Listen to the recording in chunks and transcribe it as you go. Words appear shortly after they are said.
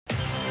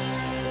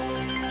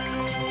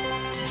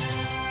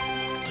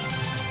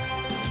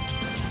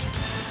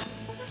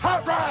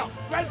Hot route!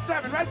 Red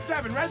 7, red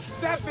 7, red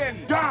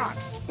 7! Don!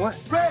 What?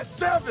 Red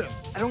 7!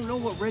 I don't know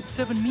what red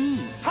 7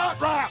 means. Hot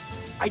route!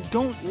 I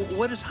don't.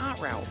 What is hot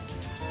route?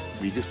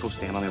 Will you just go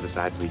stand on the other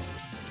side, please?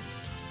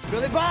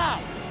 Billy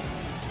Bob,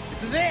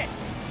 this is it.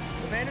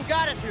 The man who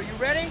got us here. You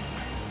ready?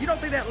 You don't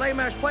think that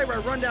lame-ass play where I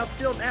run down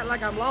field and act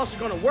like I'm lost is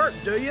gonna work,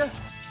 do you?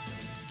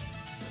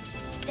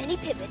 Then he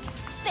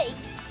pivots,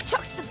 fakes,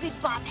 chucks the big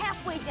bomb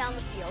halfway down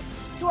the field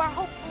to our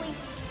hopefully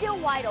still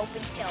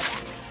wide-open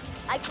tailback.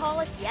 I call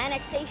it the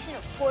annexation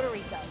of Puerto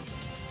Rico.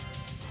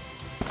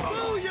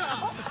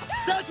 Booyah!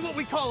 That's what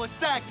we call a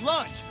sack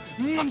lunch.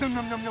 Nom, nom,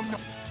 nom, nom, nom,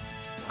 nom.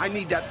 I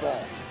need that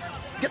ball.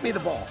 Get me the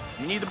ball.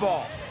 You need the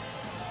ball.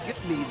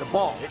 Get me the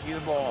ball. Get you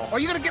the ball. Are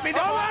you gonna get me the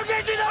ball? I'll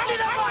get you the ball!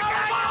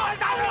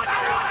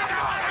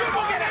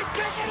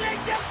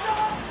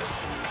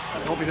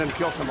 I hope he doesn't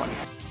kill somebody.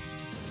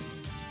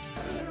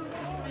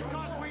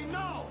 Because we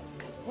know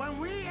when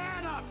we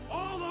add up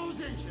all those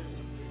inches,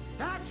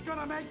 that's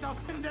gonna make the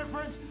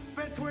difference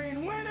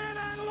between winning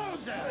and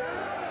losing.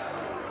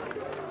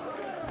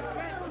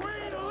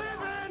 Between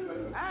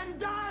living and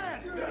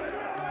dying.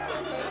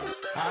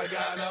 I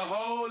got a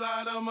whole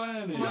lot of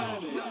money.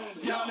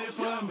 Y'all it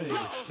for me.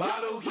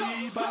 Bottle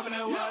keep popping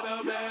that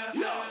water bag.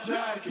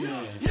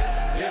 Jacking.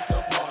 It's a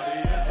party,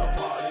 it's a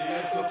party,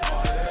 it's a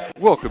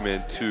party. Welcome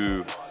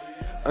into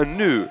a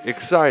new,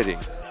 exciting,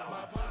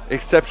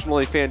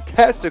 exceptionally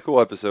fantastical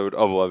episode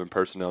of 11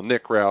 Personnel.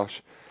 Nick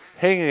Roush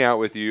hanging out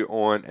with you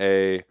on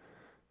a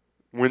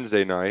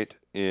Wednesday night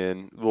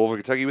in Louisville,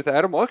 Kentucky with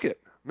Adam Luckett.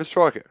 Mr.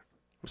 Luckett.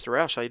 Mr.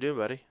 Roush, how you doing,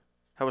 buddy?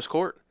 How was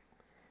court?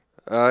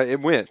 It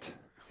went.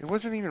 It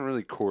wasn't even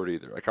really court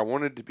either. Like, I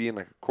wanted to be in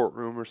like a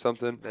courtroom or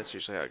something. That's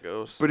usually how it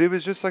goes. But it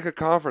was just like a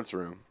conference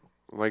room,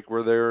 like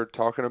where they were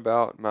talking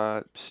about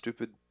my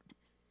stupid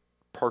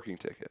parking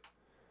ticket.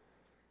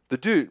 The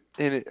dude,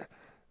 and it,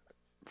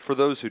 for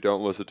those who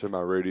don't listen to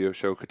my radio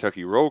show,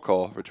 Kentucky Roll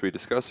Call, which we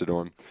discussed it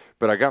on,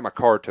 but I got my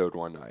car towed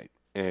one night,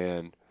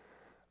 and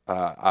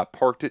I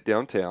parked it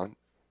downtown.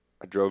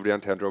 I drove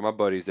downtown, drove my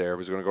buddies there. I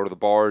was going to go to the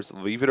bars,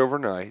 leave it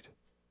overnight,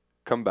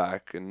 come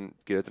back, and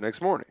get it the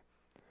next morning.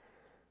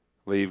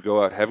 Leave,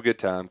 go out, have a good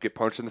time, get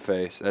punched in the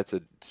face. That's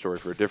a story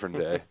for a different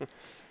day.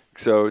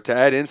 So to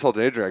add insult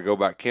to injury, I go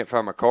back, can't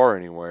find my car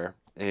anywhere,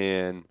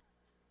 and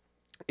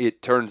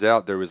it turns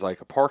out there was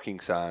like a parking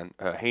sign,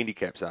 a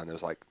handicap sign that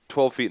was like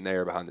 12 feet in the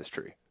air behind this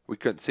tree. We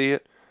couldn't see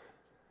it.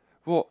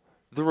 Well,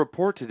 the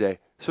report today,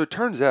 so it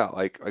turns out,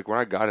 like when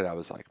I got it, I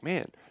was like,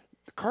 man,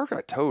 the car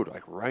got towed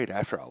like right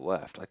after I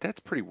left. Like, that's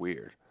pretty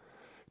weird.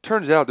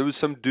 Turns out there was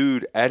some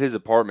dude at his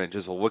apartment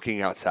just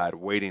looking outside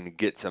waiting to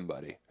get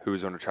somebody who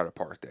was going to try to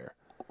park there.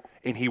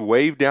 And he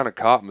waved down a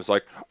cop and was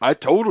like, I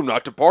told him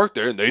not to park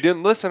there, and they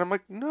didn't listen. I'm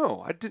like,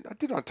 no, I did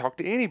not talk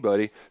to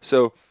anybody.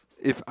 So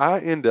if I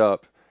end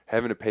up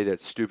having to pay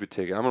that stupid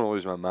ticket, I'm going to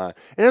lose my mind.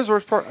 And that's the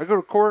worst part. I go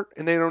to court,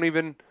 and they don't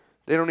even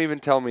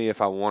tell me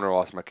if I won or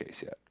lost my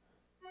case yet.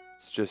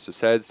 It's just a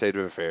sad state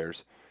of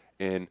affairs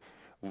in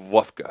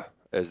Lufka,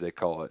 as they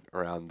call it,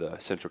 around the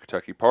central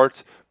Kentucky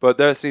parts. But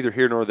that's neither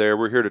here nor there.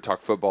 We're here to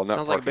talk football, not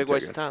Sounds like a big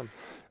waste of time.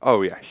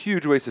 Oh, yeah,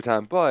 huge waste of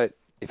time. But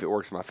if it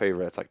works in my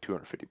favor, that's like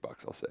 $250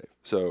 I'll save.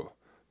 So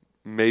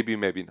maybe,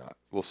 maybe not.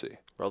 We'll see.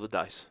 Roll the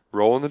dice.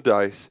 Rolling the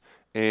dice.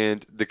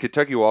 And the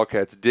Kentucky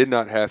Wildcats did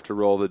not have to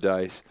roll the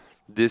dice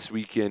this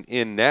weekend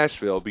in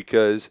Nashville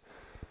because,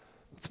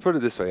 let's put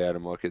it this way,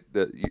 Adam, look at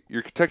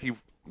your Kentucky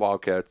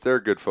Wildcats, they're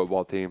a good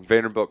football team.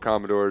 Vanderbilt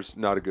Commodores,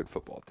 not a good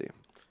football team.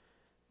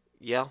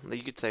 Yeah,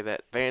 you could say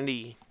that.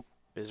 Vandy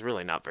is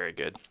really not very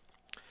good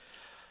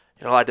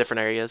in a lot of different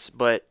areas,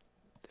 but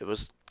it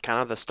was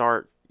kind of the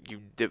start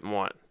you didn't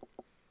want.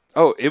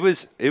 Oh, it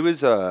was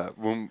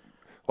when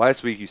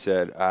last week you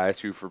said, I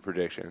asked you for a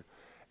prediction,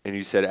 and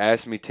you said,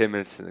 ask me 10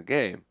 minutes in the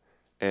game.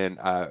 And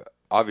I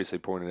obviously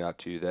pointed out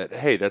to you that,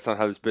 hey, that's not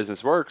how this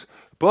business works.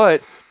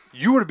 But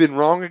you would have been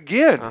wrong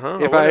again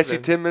if I asked you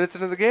 10 minutes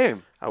into the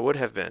game. I would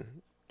have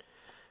been,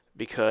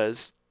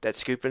 because that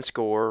scoop and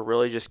score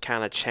really just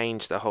kind of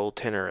changed the whole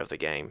tenor of the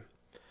game.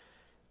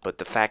 But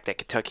the fact that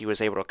Kentucky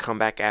was able to come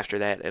back after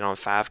that and on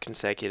 5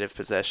 consecutive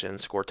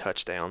possessions score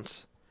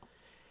touchdowns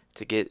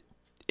to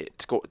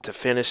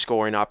finish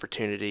scoring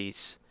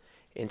opportunities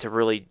and to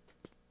really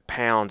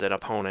pound an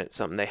opponent,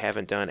 something they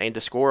haven't done, and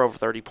to score over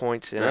 30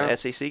 points in an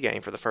SEC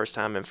game for the first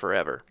time in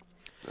forever.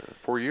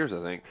 4 years,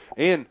 I think.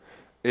 And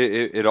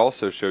it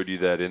also showed you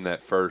that in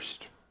that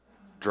first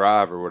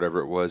drive or whatever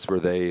it was where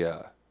they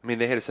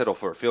had to settle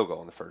for a field goal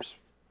in the first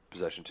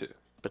possession too.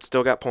 But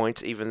still got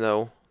points, even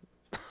though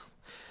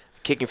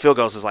kicking field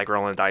goals is like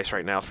rolling dice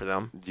right now for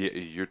them. Yeah,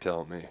 you're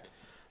telling me.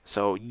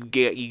 So you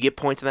get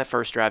points in that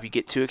first drive. You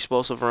get 2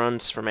 explosive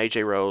runs from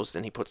A.J. Rose,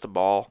 then he puts the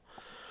ball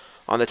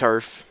on the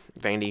turf.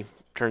 Vandy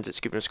turns it,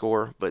 scoop and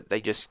score, but they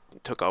just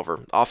took over.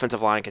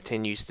 Offensive line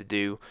continues to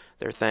do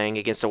their thing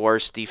against the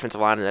worst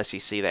defensive line in the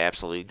SEC. They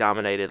absolutely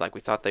dominated like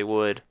we thought they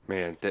would.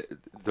 Man,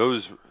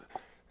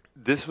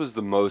 this was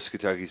the most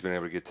Kentucky's been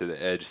able to get to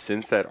the edge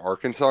since that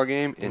Arkansas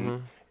game.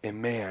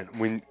 And man,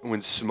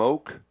 when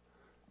Smoke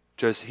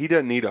just he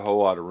doesn't need a whole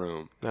lot of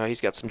room. No,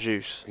 he's got some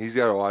juice. He's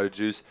got a lot of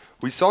juice.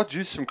 We saw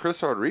juice from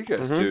Chris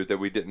Rodriguez, too, that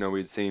we didn't know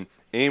we'd seen.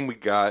 And we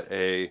got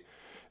a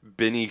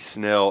Benny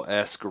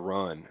Snell-esque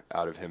run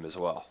out of him as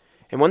well.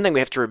 And one thing we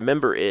have to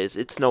remember is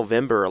it's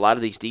November. A lot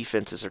of these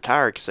defenses are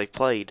tired because they've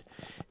played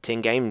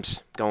 10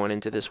 games going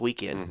into this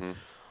weekend.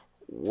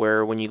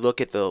 Where when you look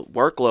at the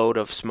workload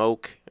of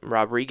Smoke,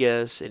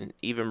 Rodriguez, and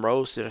even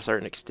Rose to a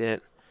certain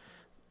extent,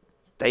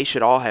 they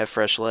should all have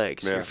fresh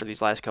legs here for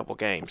these last couple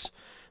games.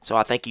 So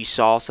I think you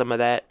saw some of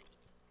that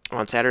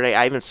on Saturday.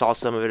 I even saw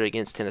some of it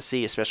against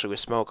Tennessee, especially with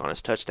Smoke on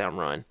his touchdown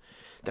run.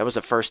 That was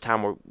the first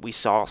time where we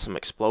saw some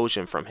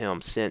explosion from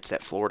him since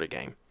that Florida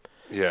game.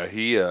 Yeah,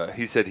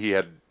 he said he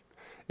had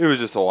 – it was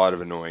just a lot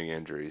of annoying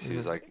injuries. He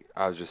was like,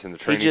 I was just in the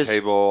training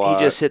table.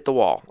 He just hit the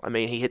wall. I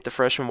mean, he hit the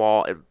freshman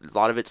wall. A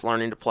lot of it's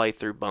learning to play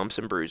through bumps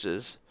and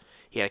bruises.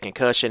 He had a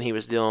concussion he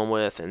was dealing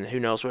with and who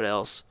knows what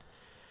else.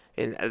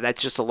 And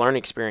that's just a learning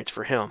experience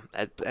for him.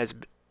 As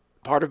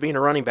part of being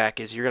a running back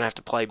is you're going to have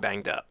to play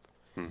banged up.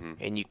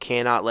 And you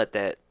cannot let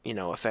that,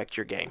 affect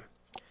your game.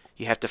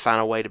 You have to find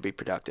a way to be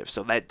productive.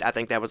 So I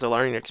think that was a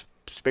learning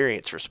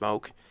experience for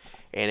Smoke.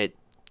 And it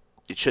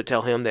should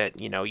tell him that,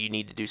 you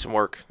need to do some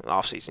work in the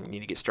offseason. You need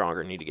to get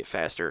stronger. You need to get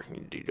faster. You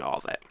need to do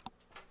all that.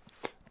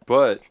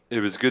 But it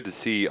was good to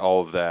see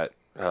all of that.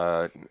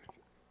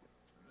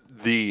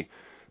 The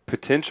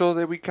potential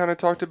that we kind of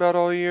talked about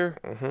all year,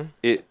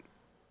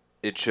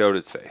 it showed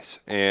its face.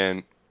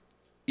 And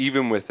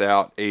even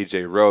without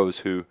A.J. Rose,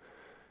 who,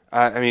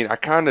 I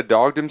kind of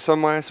dogged him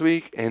some last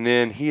week, and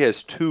then he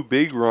has 2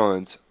 big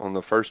runs on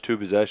the first 2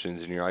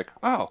 possessions, and you're like,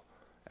 oh,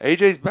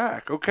 A.J.'s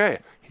back. Okay.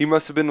 He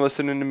must have been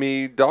listening to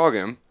me dog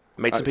him.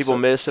 Made some people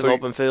miss in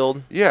open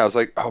field. Yeah, I was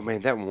like, oh,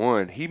 man, that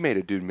one, he made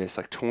a dude miss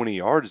like 20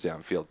 yards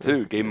downfield,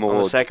 too. Gave him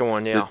the second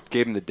one,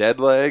 gave him the dead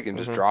leg and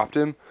just dropped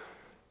him.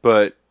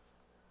 But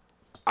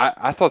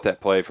I thought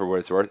that play, for what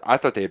it's worth, I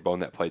thought they had blown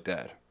that play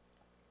dead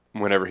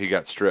whenever he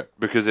got stripped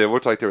because it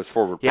looked like there was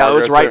forward progress. Yeah, it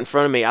was right in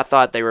front of me. I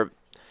thought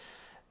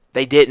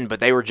they didn't, but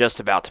they were just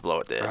about to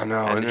blow it dead. I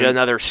know. And just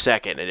another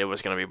second, and it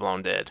was going to be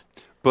blown dead.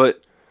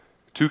 But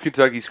to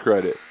Kentucky's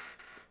credit,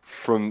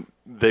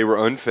 they were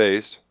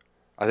unfazed.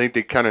 I think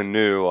they kind of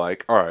knew,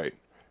 like, all right,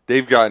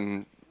 they've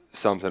gotten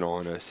something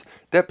on us.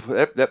 That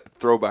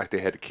throwback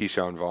they had to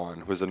Keyshawn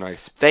Vaughn was a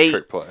nice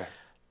trick play.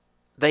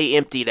 They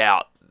emptied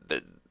out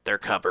their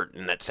cupboard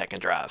in that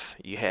second drive.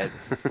 You had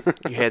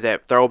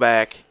that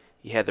throwback.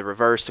 You had the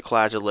reverse to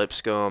Kalijah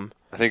Lipscomb.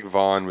 I think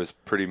Vaughn was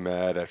pretty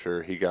mad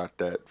after he got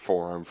that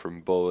forearm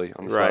from Bully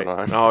on the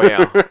sideline. Oh,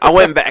 yeah. I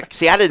went back.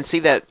 See, I didn't see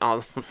that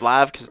on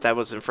live because that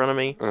was in front of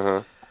me.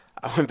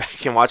 I went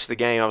back and watched the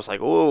game. I was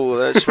like, "Oh,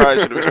 that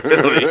probably should have been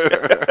a penalty."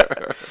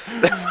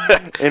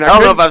 And I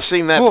don't know if I've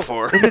seen that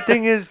before. And the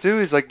thing is, too,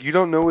 is like you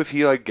don't know if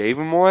he like gave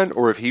him one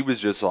or if he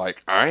was just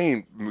like, "I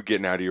ain't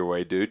getting out of your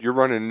way, dude. You're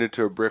running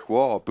into a brick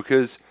wall."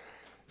 Because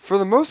for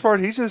the most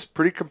part, he's just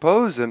pretty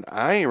composed, and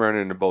I ain't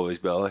running into Bully's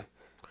belly.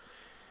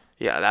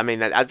 Yeah, I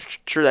mean, I'm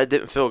sure that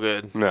didn't feel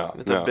good. No,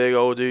 it's a big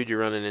old dude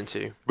you're running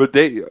into. But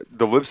the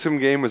Lipscomb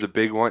game was a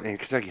big one, and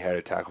Kentucky had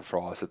a tackle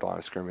for loss at the line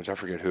of scrimmage. I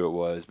forget who it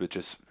was, but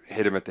just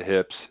hit him at the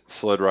hips,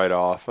 slid right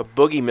off. But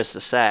Boogie missed a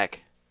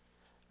sack.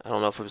 I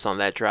don't know if it was on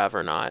that drive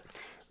or not.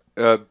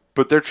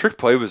 But their trick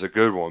play was a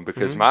good one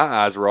because my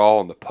eyes were all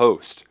on the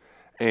post,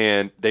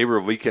 and they were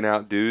leaking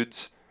out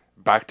dudes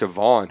back to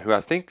Vaughn, who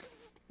I think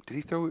did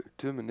he throw it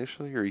to him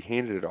initially or he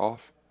handed it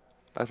off?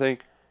 I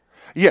think.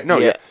 Yeah,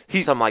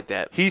 something like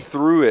that. He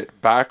threw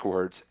it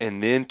backwards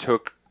and then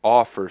took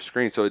off for a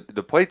screen. So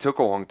the play took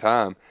a long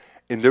time,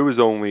 and there was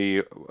only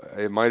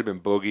it might have been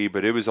Boogie,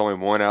 but it was only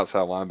one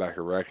outside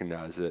linebacker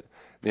recognized it.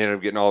 They ended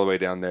up getting all the way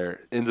down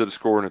there, ends up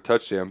scoring a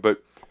touchdown.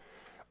 But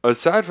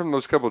aside from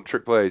those couple of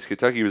trick plays,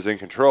 Kentucky was in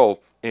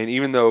control. And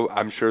even though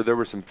I'm sure there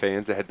were some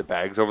fans that had the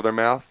bags over their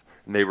mouth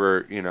and they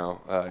were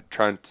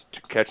trying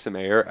to catch some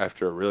air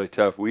after a really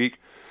tough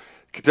week,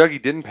 Kentucky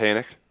didn't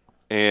panic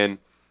and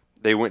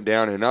they went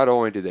down, and not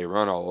only did they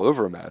run all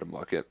over him, Adam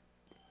Luckett,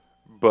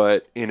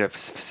 but in a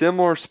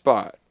similar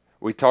spot,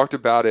 we talked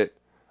about it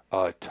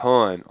a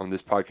ton on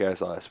this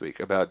podcast last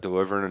week about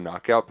delivering a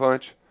knockout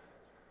punch.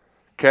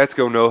 Cats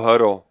go no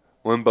huddle.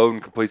 Lynn Bowden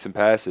completes some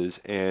passes,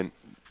 and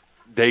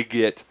they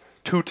get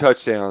 2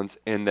 touchdowns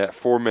in that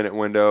 4-minute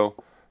window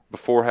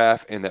before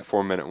half and that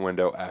 4-minute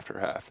window after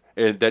half.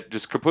 And that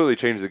just completely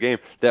changed the game.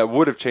 That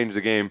would have changed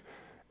the game.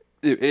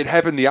 It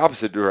happened the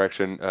opposite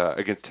direction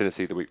against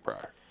Tennessee the week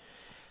prior.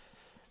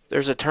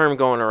 There's a term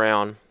going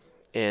around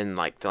in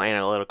like the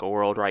analytical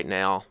world right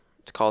now.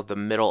 It's called the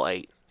middle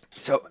 8.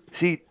 So,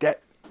 see,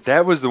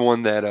 that was the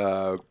one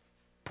that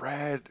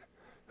Brad,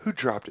 who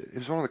dropped it? It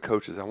was one of the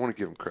coaches. I want to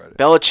give him credit.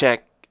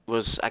 Belichick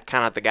was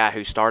kind of the guy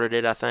who started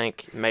it, I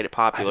think, made it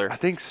popular. I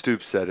think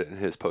Stoops said it in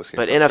his postgame.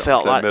 But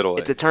NFL,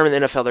 it's a term in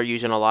the NFL they're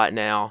using a lot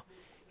now.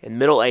 And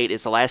middle 8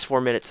 is the last 4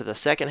 minutes of the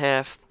second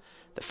half,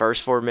 the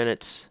first 4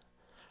 minutes,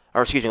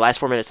 last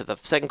 4 minutes of the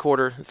second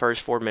quarter, the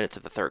first 4 minutes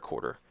of the third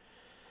quarter.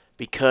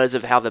 Because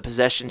of how the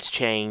possessions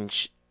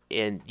change,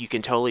 and you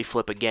can totally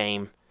flip a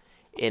game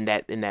in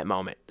that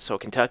moment. So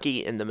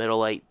Kentucky in the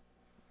middle 8,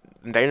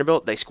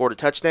 Vanderbilt, they scored a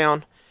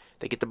touchdown.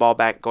 They get the ball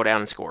back, go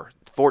down and score.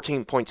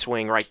 14-point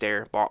swing right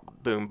there.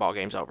 Boom, ball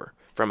game's over.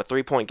 From a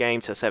 3-point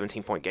game to a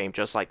 17-point game,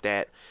 just like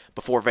that,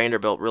 before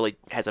Vanderbilt really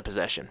has a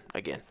possession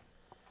again.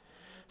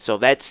 So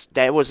that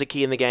was the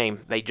key in the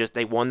game.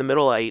 They won the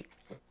middle 8,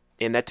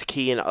 and that's the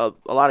key in a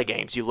lot of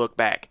games. You look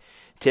back.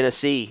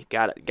 Tennessee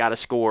got a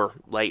score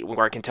late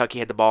where Kentucky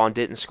had the ball and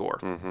didn't score.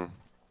 Mm-hmm.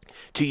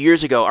 2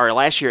 years ago, or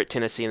last year at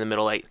Tennessee in the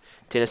middle 8,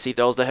 Tennessee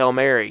throws the Hail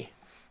Mary.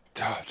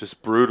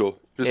 Just brutal.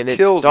 Just and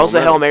kills throws the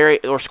momentum. Hail Mary,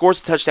 or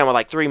scores a touchdown with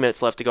like 3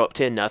 minutes left to go up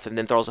 10-0,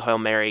 then throws a Hail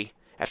Mary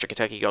after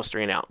Kentucky goes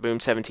 3 and out. Boom,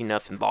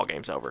 17-0, ball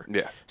game's over.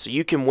 Yeah. So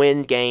you can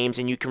win games,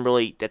 and you can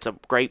really, that's a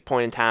great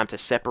point in time to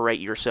separate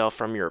yourself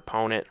from your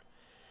opponent.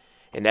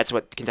 And that's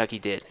what Kentucky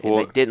did. And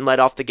they didn't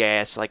let off the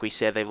gas. Like we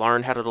said, they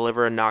learned how to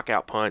deliver a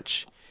knockout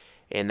punch,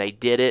 and they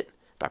did it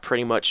by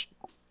pretty much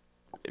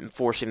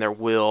enforcing their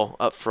will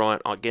up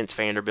front against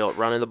Vanderbilt,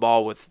 running the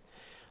ball with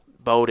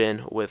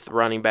Bowden, with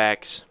running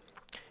backs,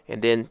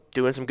 and then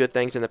doing some good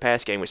things in the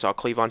pass game. We saw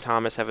Cleavon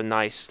Thomas have a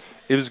nice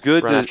It was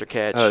good run after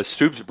catch.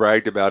 Stoops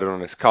bragged about it on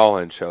his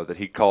call-in show that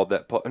he called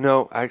that play.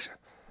 No, actually,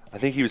 I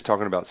think he was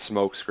talking about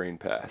smoke screen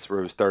pass where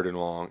it was 3rd and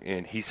long,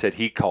 and he said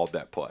he called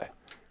that play.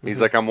 He's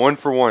like, I'm 1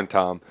 for 1,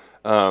 Tom,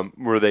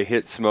 where they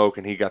hit smoke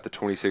and he got the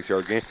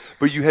 26-yard gain.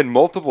 But you had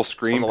multiple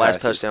screen on the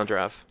passes. last touchdown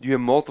drive. You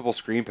had multiple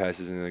screen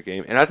passes in the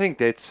game, and I think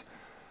that's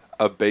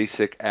a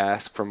basic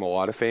ask from a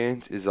lot of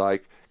fans is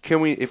like,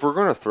 can we, if we're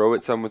going to throw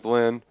at some with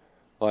Lynn,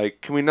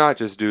 like, can we not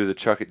just do the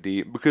chuck it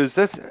deep? Because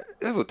that's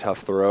a tough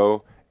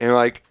throw. And,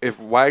 like, if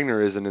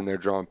Wagner isn't in there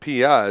drawing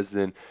PIs,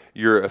 then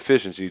your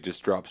efficiency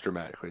just drops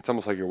dramatically. It's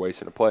almost like you're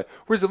wasting a play.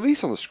 Whereas at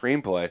least on the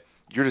screenplay,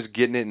 you're just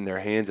getting it in their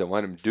hands and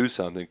letting them do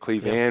something.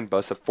 Cleveland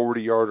busts a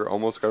 40-yarder,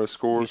 almost got a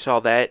score. You saw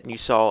that, and you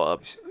saw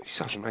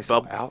some nice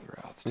out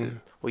routes,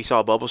 too. We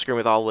saw a bubble screen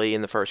with Ali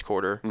in the first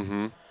quarter.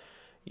 Mm-hmm.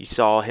 You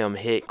saw him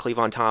hit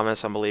Cleavon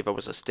Thomas. I believe it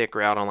was a stick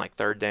route on, like,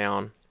 3rd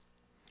down.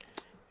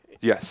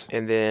 Yes.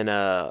 And then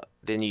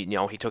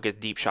he took his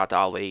deep shot to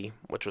Ali,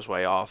 which was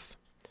way off.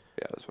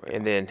 Yeah, it was way off.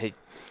 And then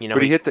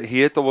but he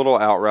hit the little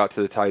out route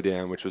to the tight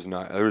end, which was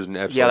not. There was an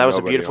absolute that was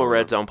a beautiful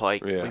red zone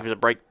play. Yeah. He was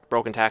a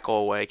broken tackle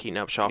away, keeping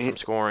Upshaw from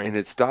scoring. And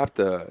it stopped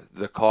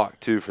the clock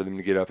too for them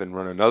to get up and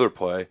run another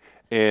play.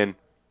 And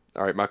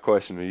all right, my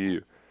question to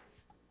you: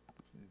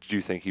 do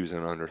you think he was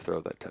going to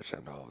underthrow that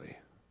touchdown to Ali?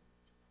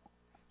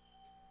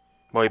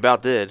 Well, he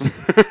about did.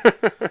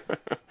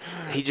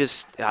 He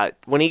just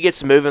when he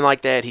gets moving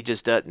like that, he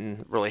just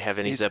doesn't really have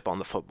any zip on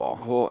the football.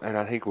 Well, and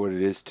I think what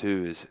it is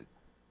too is,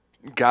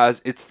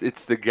 guys, it's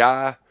the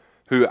guy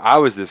who I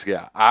was this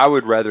guy. I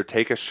would rather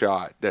take a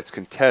shot that's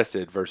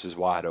contested versus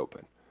wide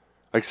open.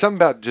 Like something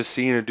about just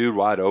seeing a dude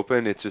wide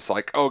open, it's just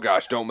like, oh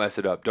gosh, don't mess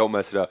it up, don't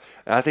mess it up.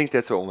 And I think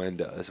that's what Lynn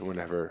does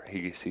whenever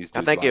he sees dudes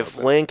I think wide if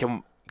open. Lynn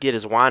can get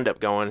his windup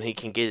going, he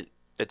can get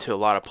it to a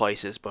lot of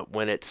places. But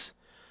when it's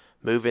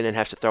moving and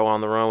have to throw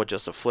on the run with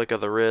just a flick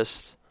of the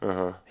wrist,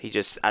 I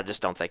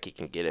just don't think he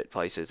can get it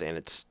places.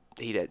 And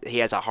he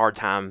has a hard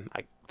time,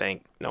 I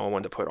think, knowing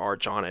when to put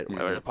arch on it,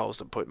 as opposed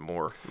to putting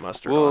more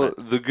mustard on it.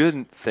 Well, the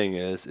good thing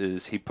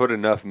is he put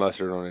enough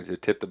mustard on it to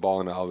tip the ball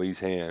into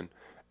Ali's hand,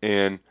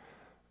 and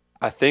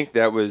I think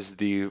that was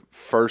the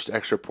first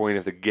extra point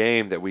of the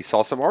game that we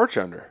saw some arch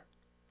under.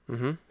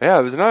 Mm-hmm. Yeah,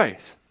 it was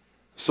nice.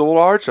 Just a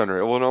little arch under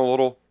it. Well, no, a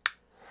little.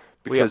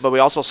 But we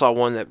also saw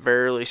one that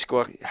barely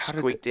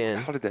squeaked in.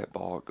 How did that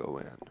ball go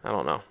in? I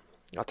don't know.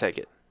 I'll take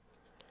it.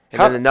 And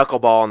then the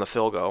knuckleball on the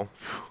field goal.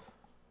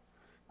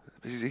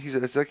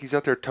 It's like he's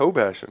out there toe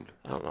bashing.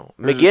 I don't know.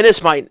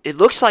 McGinnis might. It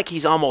looks like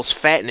he's almost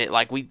fatting it,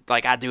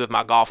 like I do with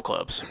my golf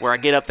clubs, where I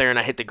get up there and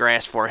I hit the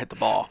grass before I hit the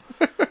ball.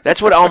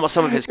 That's what almost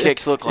some of his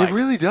kicks look like. It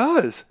really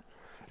does.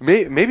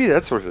 Maybe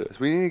that's what it is.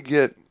 We need to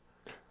get.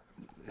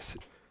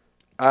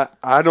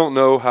 I don't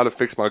know how to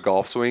fix my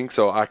golf swing,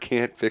 so I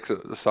can't fix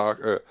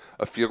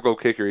a field goal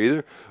kicker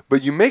either.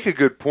 But you make a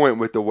good point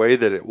with the way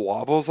that it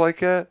wobbles like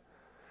that,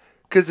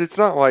 because it's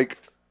not like,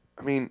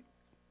 I mean,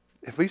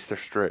 at least they're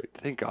straight.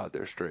 Thank God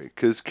they're straight,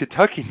 because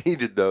Kentucky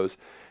needed those,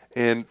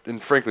 and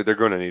frankly they're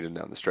going to need them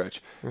down the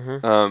stretch,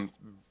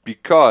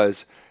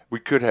 because we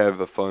could have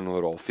a fun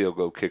little field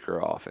goal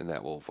kicker off in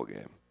that Louisville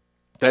game.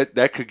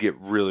 That could get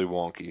really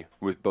wonky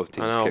with both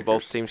teams. I know kickers.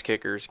 Both teams'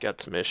 kickers got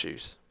some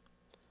issues.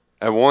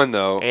 At one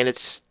though, and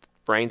it's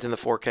rains in the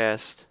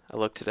forecast. I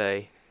looked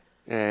today.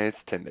 Yeah,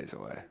 it's 10 days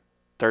away.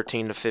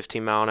 13 to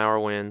 15 mile an hour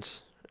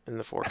winds in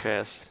the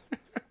forecast.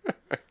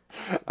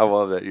 I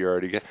love that you're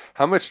already getting.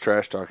 How much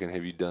trash talking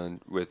have you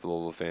done with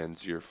Louisville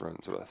fans you're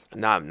friends with?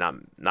 Not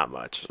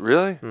much.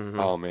 Really? Mm-hmm.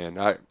 Oh man,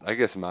 I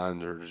guess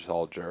mine are just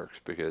all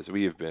jerks because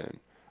we have been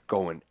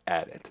going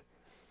at it.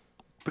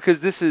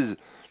 Because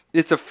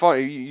it's a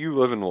fun. You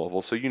live in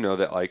Louisville, so you know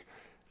that like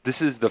this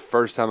is the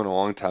first time in a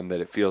long time that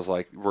it feels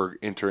like we're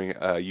entering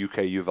a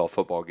UK UofL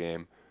football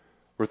game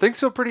where things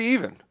feel pretty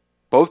even.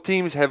 Both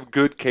teams have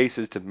good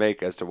cases to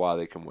make as to why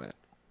they can win.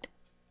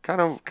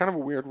 Kind of a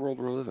weird world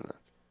we're living in.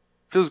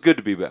 Feels good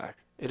to be back.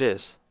 It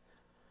is.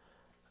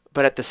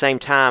 But at the same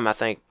time, I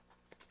think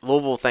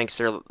Louisville thinks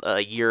they're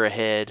a year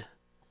ahead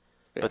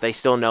but they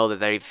still know that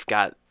they've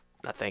got,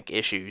 I think,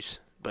 issues.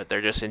 But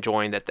they're just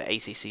enjoying that the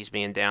ACC's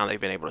being down. They've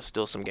been able to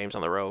steal some games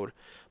on the road,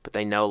 but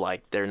they know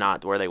like they're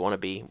not where they want to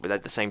be. But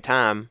at the same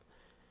time,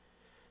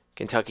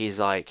 Kentucky's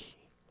like,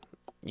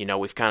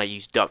 we've kind of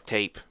used duct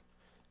tape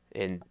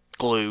and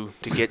glue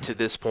to get to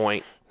this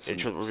point.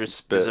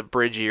 There's a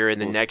bridge year,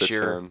 and then next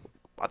year,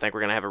 I think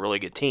we're going to have a really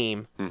good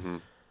team. Mm-hmm.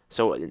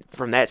 So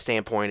from that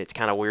standpoint, it's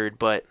kind of weird.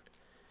 But,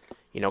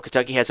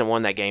 Kentucky hasn't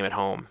won that game at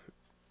home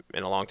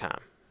in a long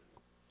time.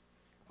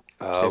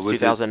 Since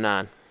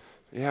 2009.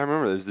 Yeah, I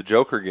remember. It was the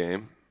Joker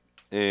game.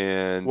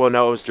 And it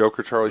was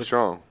Joker Charlie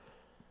Strong.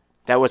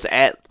 That was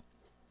at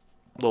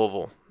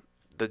Louisville.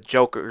 The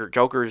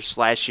Joker's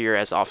last year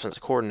as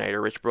offensive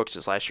coordinator, Rich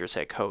Brooks' last year as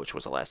head coach,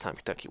 was the last time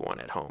Kentucky won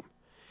at home.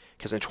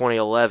 Because in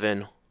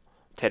 2011,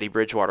 Teddy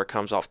Bridgewater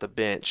comes off the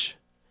bench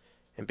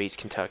and beats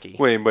Kentucky.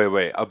 Wait.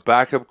 A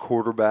backup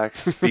quarterback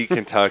beat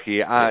Kentucky?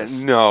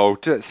 Yes. No,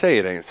 say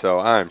it ain't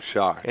so. I'm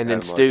shocked. And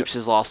then Stoops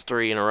has lost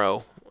 3 in a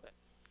row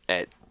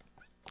at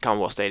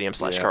Commonwealth Stadium /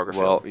 Kroger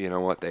Field. Well, you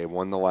know what? They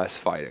won the last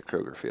fight at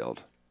Kroger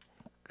Field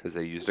because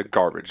they used a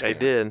garbage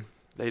can.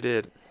 They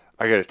did.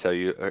 I got to tell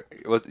you,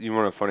 you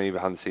want a funny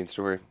behind-the-scenes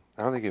story?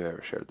 I don't think you've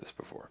ever shared this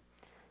before.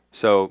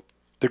 So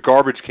the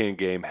garbage can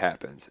game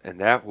happens, and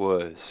that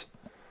was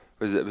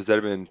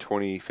that been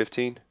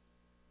 2015?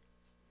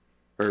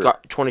 Or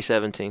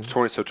 2017.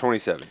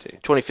 2017.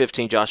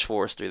 2015, Josh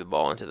Forrest threw the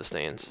ball into the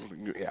stands.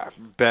 Yeah,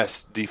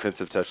 best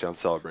defensive touchdown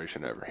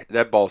celebration ever.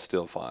 That ball's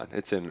still fine.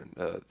 It's in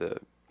the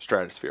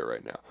stratosphere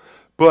right now.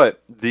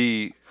 But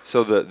the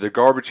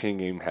garbage can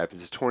game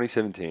happens. It's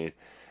 2017,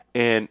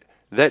 and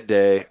that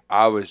day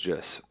I was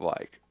just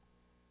like,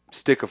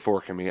 stick a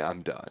fork in me,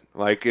 I'm done.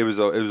 Like it was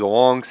a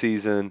long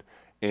season,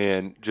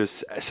 and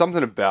just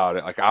something about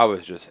it. Like I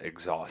was just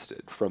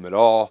exhausted from it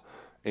all,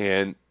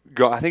 and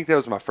I think that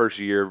was my first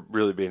year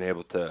really being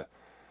able to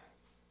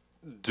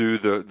do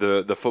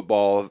the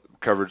football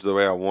coverage the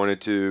way I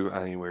wanted to. I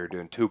think we were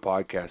doing 2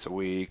 podcasts a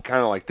week,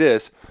 kind of like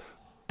this.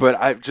 But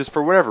I just,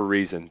 for whatever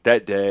reason,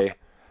 that day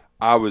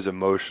I was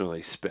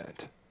emotionally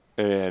spent.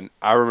 And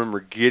I remember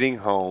getting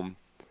home,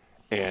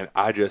 and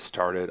I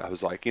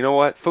was like, you know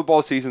what?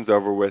 Football season's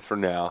over with for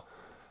now.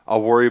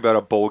 I'll worry about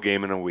a bowl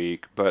game in a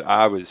week. But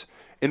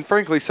and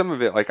frankly, some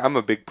of it, like I'm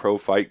a big pro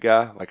fight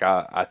guy. Like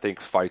I think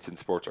fights in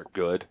sports are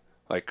good.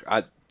 Like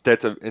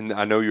and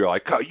I know you're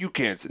like, oh, you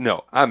can't.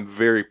 No, I'm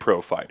very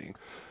pro fighting.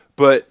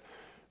 But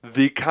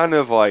the kind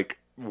of like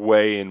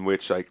way in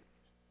which like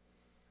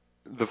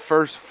the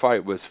first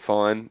fight was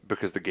fun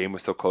because the game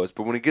was so close.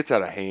 But when it gets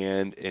out of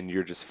hand and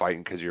you're just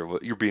fighting because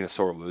you're being a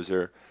sore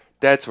loser,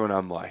 that's when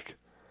I'm like,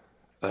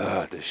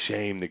 the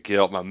shame, the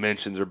guilt, my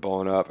mentions are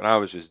blowing up, and I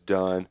was just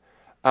done.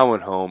 I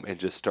went home and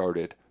just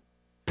started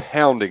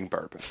pounding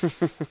bourbon.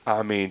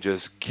 I mean,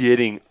 just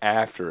getting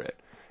after it.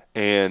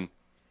 And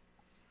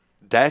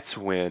that's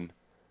when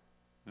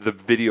the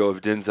video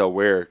of Denzel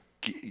Ware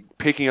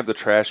picking up the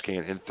trash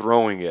can and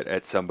throwing it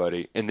at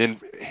somebody, and then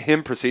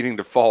him proceeding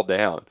to fall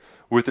down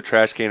with the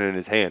trash can in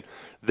his hand,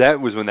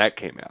 that was when that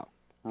came out.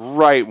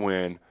 Right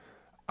when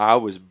I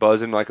was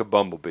buzzing like a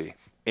bumblebee,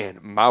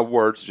 and my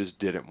words just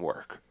didn't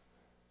work.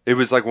 It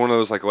was like one of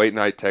those like late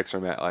night texts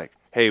from Matt, like,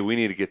 hey, we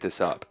need to get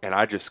this up. And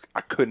I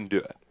couldn't do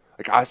it.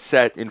 Like I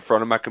sat in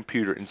front of my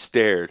computer and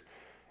stared,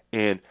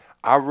 and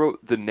I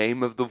wrote the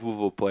name of the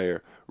Louisville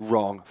player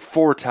wrong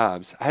 4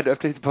 times. I had to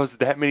update the post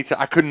that many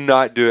times. I could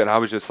not do it, and I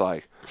was just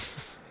like,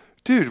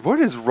 dude, what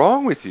is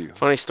wrong with you?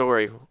 Funny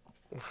story.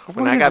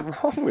 What is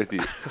wrong with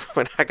you?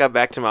 When I got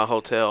back to my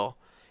hotel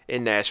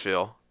in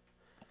Nashville,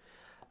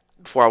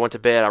 before I went to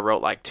bed, I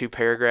wrote like 2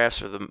 paragraphs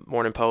for the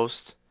Morning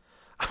Post.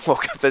 I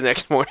woke up the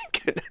next morning,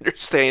 couldn't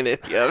understand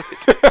any of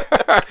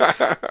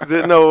it.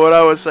 Didn't know what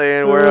I was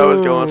saying, where I was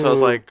going, so I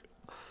was like,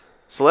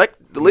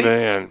 select, delete.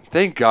 Man,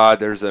 thank God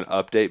there's an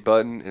update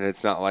button, and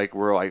it's not like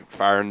we're like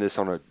firing this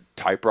on a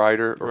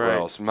typewriter or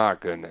else. My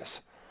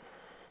goodness.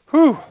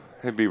 Whew,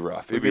 it'd be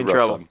rough. It'd be in rough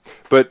trouble. something.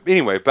 But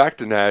anyway, back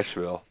to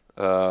Nashville.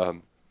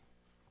 The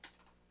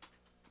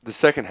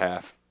second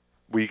half,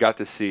 we got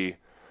to see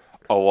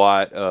a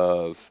lot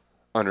of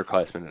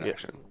underclassmen in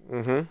action.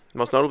 Mm-hmm.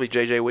 Most notably,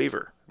 J.J.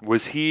 Weaver.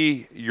 Was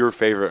he your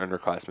favorite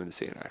underclassman to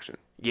see in action?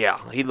 Yeah,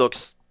 he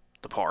looks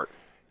the part.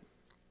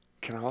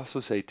 Can I also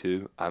say,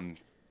 too, I'm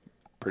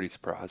pretty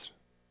surprised.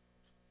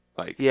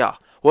 Yeah.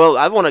 Well,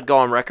 I want to go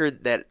on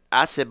record that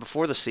I said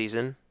before the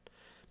season,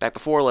 back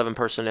before 11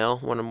 personnel,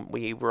 when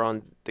we were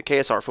on the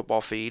KSR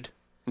football feed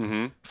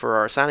for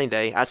our signing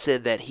day, I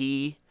said that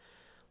he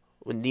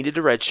needed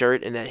a red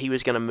shirt and that he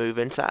was going to move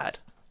inside.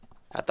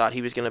 I thought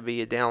he was going to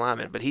be a down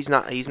lineman, but he's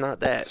not. He's not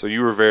that. So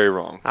you were very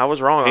wrong. I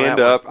was wrong. Hand on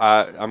that up.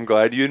 one. I'm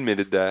glad you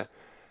admitted that.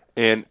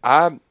 And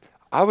I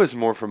was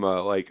more from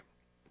a like.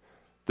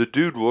 The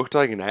dude looked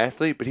like an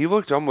athlete, but he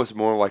looked almost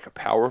more like a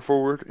power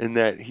forward in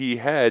that he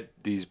had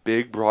these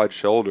big, broad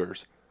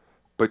shoulders,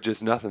 but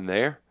just nothing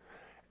there.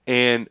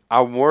 And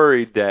I'm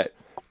worried that,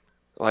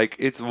 like,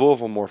 it's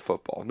Louisville Moore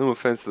football. No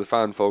offense to the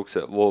fine folks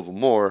at Louisville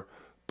Moore,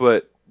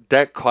 but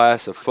that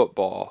class of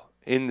football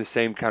in the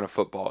same kind of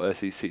football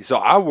SEC. So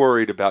I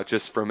worried about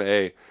just from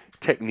a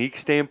technique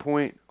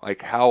standpoint,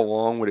 like how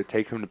long would it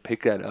take him to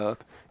pick that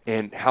up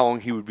and how long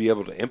he would be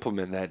able to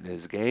implement that in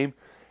his game.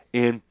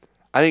 And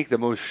I think the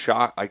most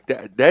shock, like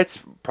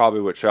that's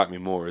probably what shocked me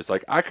more is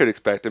like I could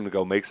expect him to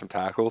go make some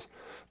tackles,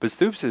 but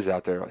Stoops is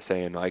out there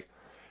saying like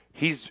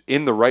he's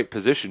in the right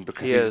position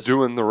because he's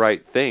doing the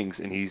right things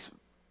and he's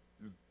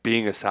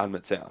being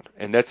assignment sound.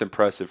 And that's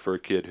impressive for a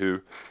kid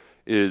who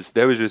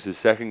that was just his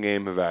second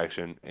game of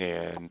action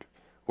and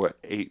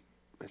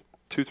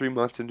 2-3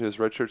 months into his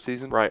redshirt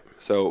season. Right.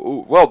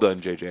 So well done,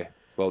 JJ.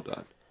 Well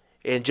done.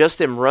 And just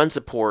in run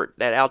support,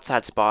 that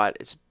outside spot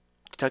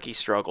Kentucky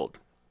struggled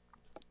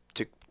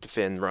to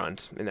defend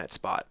runs in that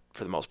spot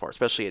for the most part,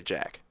 especially at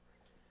Jack.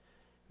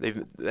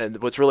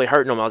 And what's really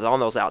hurting them on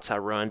those outside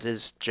runs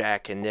is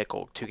Jack and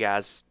Nickel.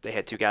 They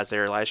had two guys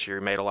there last year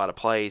who made a lot of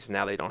plays, and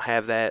now they don't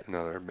have that.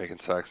 No, they're making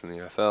sacks in the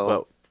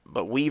NFL.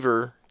 But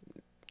Weaver,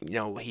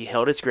 he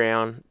held his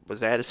ground,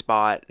 was at his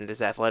spot, and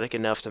is athletic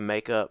enough to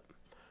make up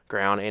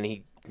ground, and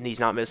he's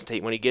not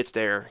missing. When he gets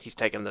there, he's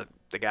taking the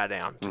guy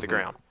down to the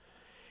ground.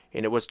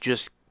 And it was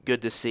just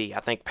good to see.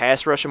 I think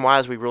pass rushing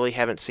wise, we really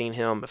haven't seen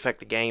him affect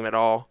the game at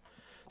all.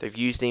 They've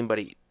used him, but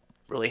he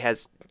really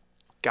has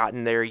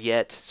gotten there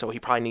yet, so he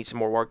probably needs some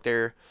more work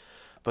there.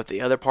 But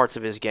the other parts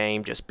of his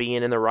game, just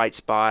being in the right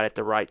spot at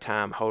the right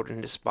time,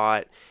 holding his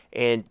spot,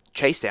 and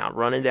chase down,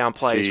 running down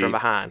plays from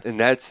behind. And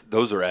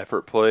those are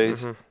effort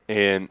plays.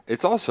 And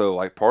it's also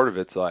like part of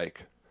it's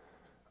like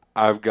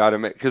I've got to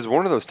make, because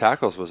one of those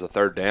tackles was a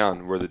third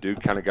down where the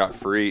dude kind of got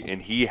free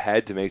and he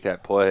had to make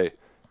that play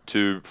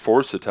to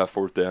force a tough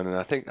fourth down. And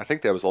I think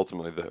that was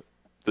ultimately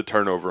the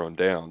turnover on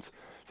downs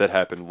that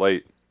happened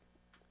late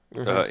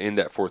in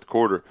that fourth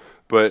quarter.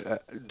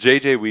 But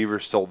J.J. Weaver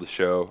stole the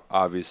show,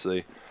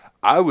 obviously.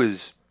 How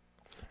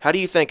do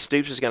you think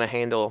Stoops is going to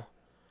handle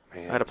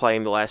how to play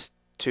him the last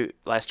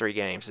 3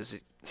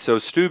 games? So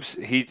Stoops,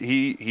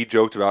 he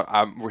joked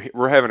about,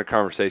 we're having a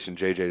conversation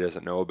J.J.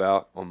 doesn't know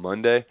about on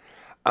Monday.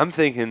 I'm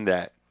thinking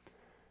that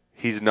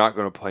he's not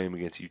going to play him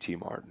against UT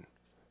Martin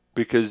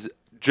because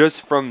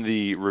just from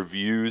the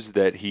reviews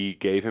that he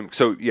gave him.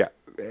 So, yeah,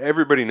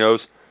 everybody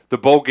knows the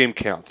bowl game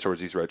counts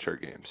towards these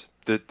redshirt games.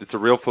 It's a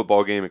real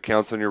football game. It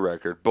counts on your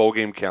record. Bowl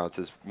game counts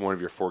as one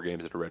of your 4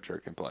 games that a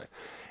redshirt can play.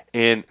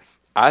 And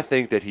I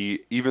think that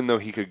even though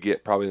he could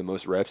get probably the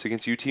most reps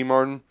against UT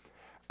Martin,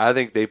 I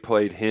think they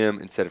played him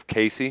instead of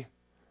Casey.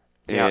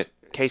 Yeah,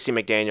 Casey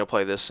McDaniel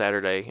played this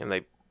Saturday, and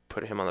they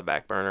put him on the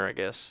back burner, I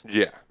guess.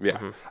 Yeah.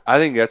 I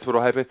think that's what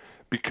will happen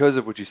because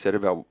of what you said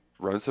about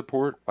run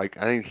support. Like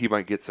I think he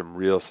might get some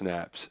real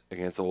snaps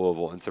against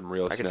Louisville and some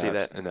real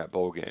snaps in that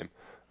bowl game.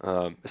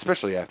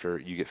 Especially after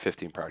you get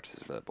 15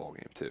 practices for that bowl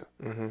game, too.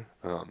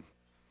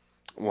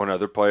 One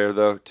other player,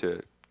 though,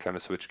 to kind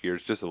of switch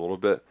gears just a little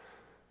bit,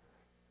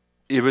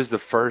 it was the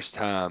first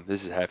time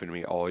this has happened to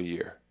me all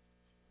year.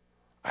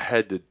 I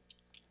had to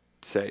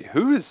say,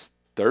 who is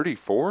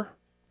 34?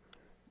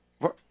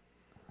 What?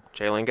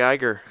 Jalen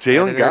Geiger.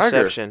 Jalen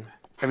Geiger.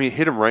 I mean,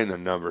 hit him right in the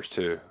numbers,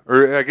 too.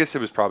 Or I guess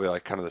it was probably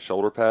like kind of the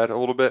shoulder pad a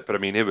little bit, but I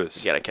mean, it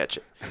was. You got to catch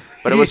it.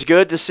 But it was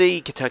good to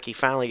see Kentucky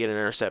finally get an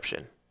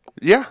interception.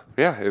 Yeah,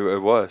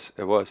 it was.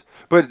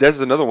 But that's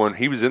another one.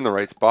 He was in the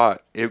right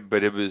spot.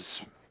 But it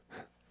was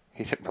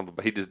he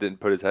just didn't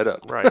put his head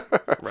up. Right.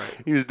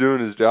 He was doing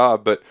his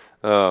job. But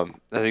I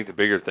think the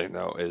bigger thing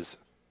though is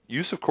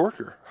use of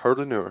Corker.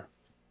 Hardly knew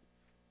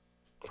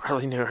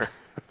her.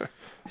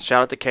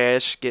 Shout out to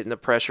Cash getting the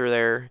pressure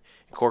there.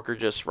 Corker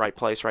just right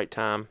place, right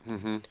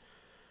time.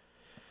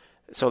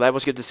 So that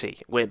was good to see.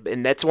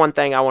 And that's one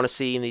thing I want to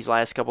see in these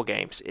last couple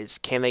games is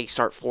can they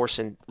start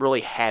forcing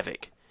really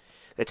havoc.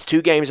 It's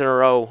 2 games in a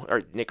row,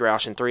 or Nick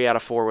Roush, in 3 out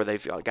of 4 where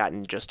they've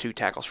gotten just 2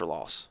 tackles for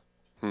loss.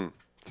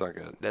 It's not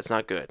good. That's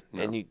not good.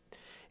 No. And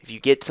if you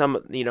get some,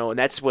 and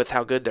that's with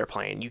how good they're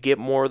playing. You get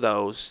more of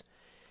those,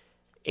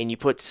 and you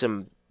put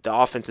the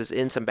offenses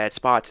in some bad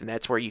spots, and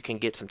that's where you can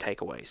get some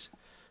takeaways.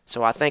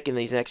 So I think in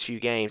these next few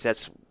games,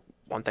 that's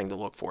one thing to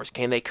look for is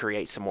can they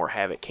create some more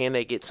havoc? Can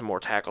they get some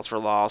more tackles for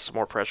loss, some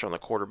more pressure on the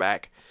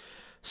quarterback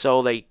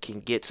so they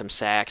can get some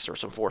sacks or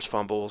some forced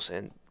fumbles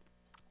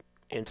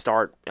and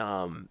start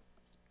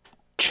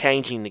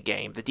changing the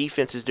game. The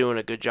defense is doing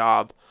a good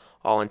job,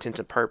 all intents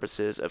and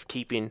purposes, of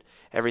keeping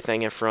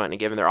everything in front and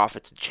giving their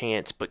offense a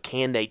chance, but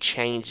can they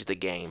change the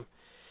game?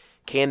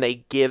 Can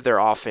they give their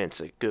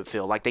offense a good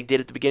feel like they did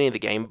at the beginning of the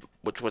game,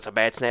 which was a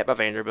bad snap by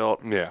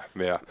Vanderbilt? Yeah.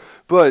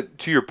 But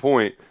to your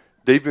point,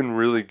 they've been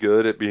really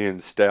good at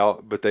being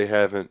stout, but they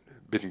haven't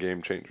been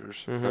game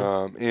changers.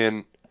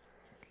 And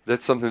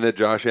that's something that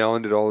Josh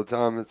Allen did all the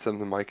time. It's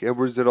something Mike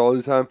Edwards did all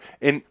the time.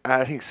 And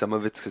I think some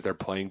of it's because they're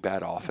playing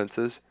bad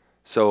offenses.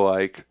 So,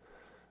 like,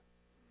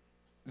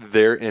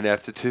 their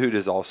ineptitude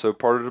is also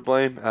part of the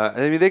blame.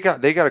 I mean, they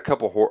got a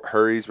couple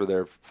hurries where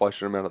they're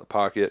flushing them out of the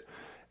pocket.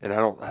 And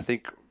I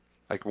think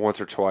like once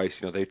or twice,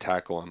 they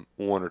tackle them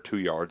 1 or 2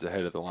 yards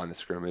ahead of the line of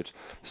scrimmage.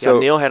 So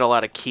Neal had a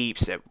lot of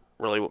keeps that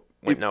really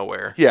went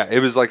nowhere. Yeah, it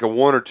was like a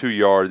 1 or 2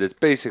 yard that's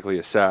basically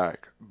a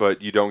sack,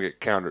 but you don't get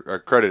counted or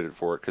credited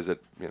for it because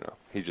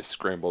he just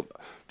scrambled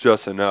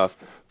just enough.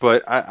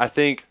 But I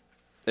think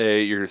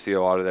You're going to see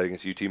a lot of that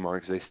against UT Martin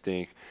because they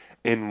stink.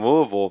 In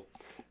Louisville,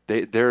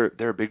 they're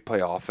a big play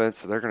offense,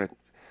 so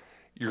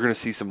you're going to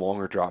see some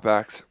longer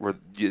dropbacks where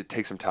it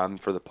takes some time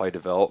for the play to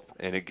develop,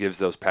 and it gives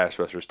those pass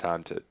rushers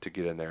time to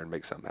get in there and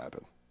make something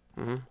happen.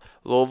 Mm-hmm.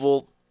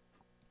 Louisville,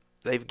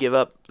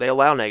 they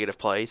allow negative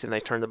plays, and they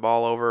turn the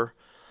ball over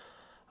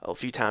a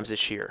few times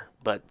this year.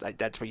 But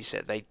that's what you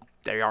said.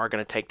 They are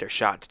going to take their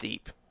shots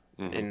deep,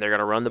 and they're going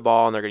to run the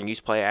ball, and they're going to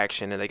use play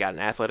action, and they got an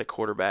athletic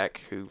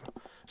quarterback who,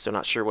 still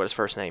not sure what his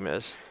first name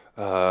is.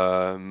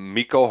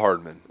 Miko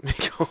Hardman.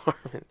 Miko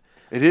Hardman.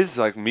 It is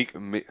like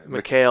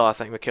Mikhail, I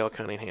think. Mikhail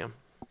Cunningham.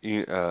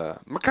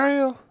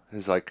 Mikhail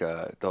is like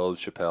the old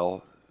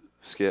Chappelle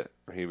skit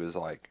where he was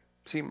like,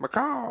 see,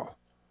 Mikhail.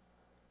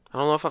 I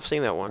don't know if I've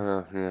seen that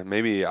one. Yeah,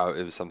 maybe it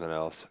was something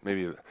else.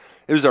 Maybe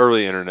it was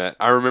early internet.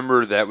 I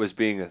remember that was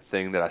being a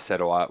thing that I said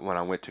a lot when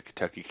I went to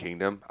Kentucky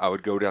Kingdom. I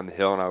would go down the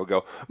hill and I would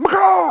go,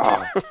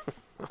 Mikhail!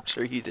 I'm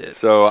sure you did.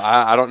 So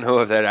I don't know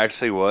if that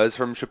actually was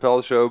from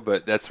Chappelle's show,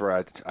 but that's where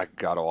I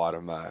got a lot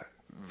of my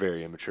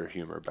very immature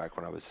humor back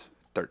when I was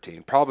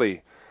 13.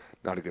 Probably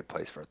not a good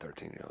place for a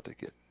 13-year-old to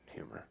get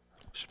humor.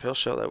 Chappelle's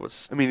show, that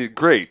was... I mean,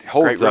 great.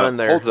 Holds run up.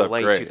 there Holds in up the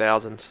late great.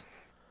 2000s.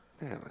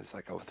 Yeah, it was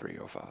like 03,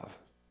 05.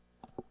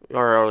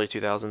 Or early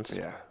 2000s.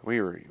 Yeah,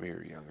 we were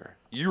younger.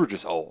 You were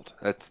just old.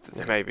 That's the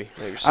thing. Maybe.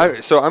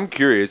 So I'm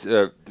curious.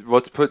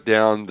 Let's put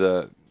down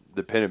the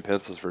pen and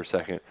pencils for a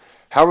second.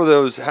 How were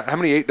those? How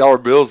many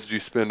 $8 bills did you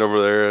spend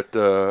over there at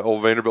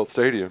old Vanderbilt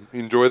Stadium? You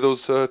enjoy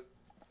those?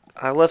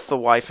 I left the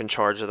wife in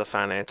charge of the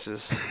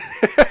finances.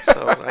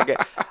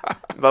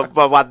 But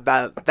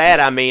by that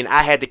I mean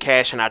I had the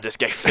cash and I just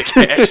gave the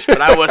cash,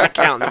 but I wasn't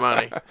counting the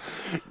money.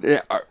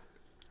 Yeah,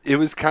 it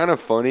was kind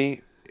of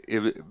funny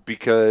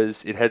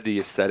because it had the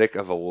aesthetic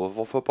of a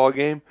Louisville football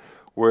game,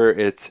 where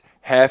it's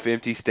half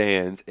empty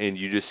stands and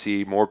you just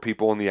see more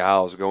people in the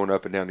aisles going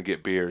up and down to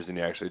get beers than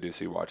you actually do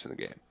see watching the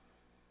game.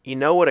 You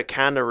know what it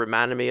kind of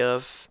reminded me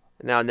of?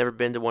 Now, I've never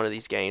been to one of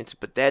these games,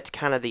 but that's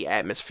kind of the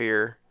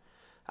atmosphere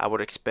I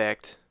would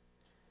expect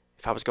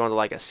if I was going to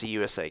like a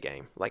CUSA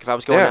game. Like if I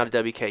was going down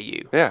to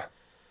WKU. Yeah.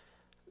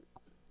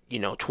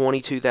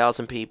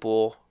 22,000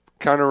 people.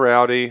 Kind of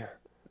rowdy.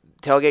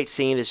 Tailgate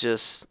scene is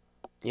just,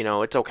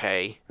 it's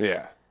okay.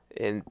 Yeah.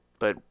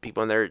 But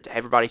people in there,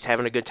 everybody's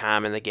having a good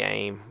time in the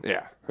game.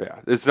 Yeah.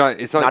 It's not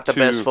the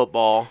best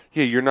football.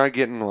 Yeah, you're not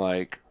getting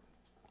like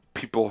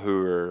people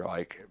who are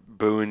like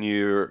booing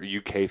you or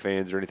UK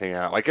fans or anything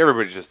out. Like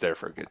everybody's just there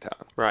for a good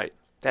time. Right.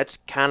 That's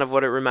kind of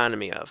what it reminded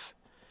me of.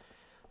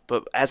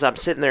 But as I'm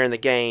sitting there in the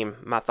game,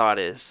 my thought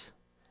is,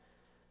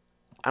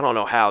 I don't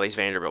know how these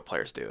Vanderbilt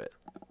players do it.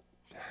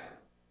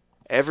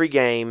 Every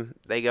game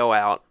they go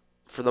out,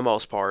 for the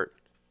most part,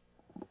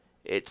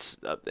 it's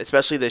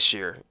especially this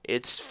year,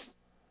 it's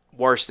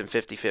worse than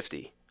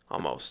 50-50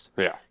 almost.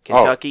 Yeah.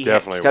 Kentucky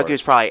definitely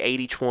was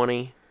probably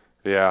 80-20.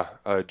 Yeah.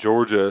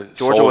 Georgia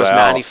was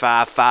out.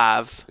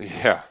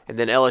 95-5. Yeah. And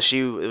then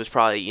LSU, it was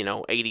probably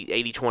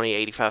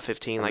 80-20,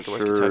 85-15 like it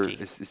was Kentucky.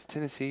 Is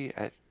Tennessee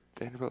at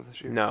Vanderbilt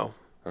this year? No.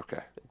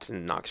 Okay. It's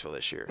in Knoxville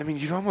this year. I mean,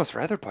 you'd almost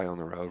rather play on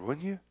the road,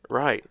 wouldn't you?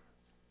 Right.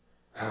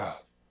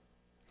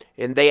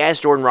 And they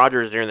asked Jordan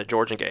Rodgers during the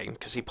Georgia game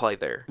because he played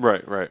there.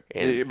 Right. But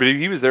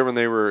he was there when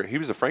he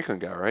was a Franklin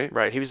guy, right?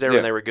 Right. He was there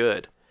when they were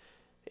good.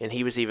 And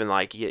he was even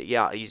like,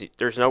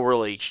 there's no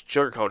really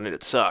sugarcoating it.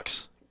 It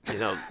sucks.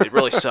 It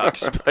really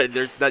sucks, but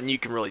there's nothing you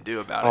can really do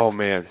about it. Oh,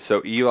 man.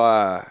 So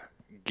Eli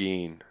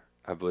Geen,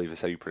 I believe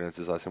is how you pronounce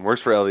his last name,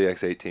 works for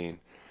LEX18.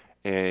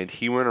 And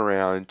he went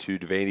around to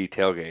Vandy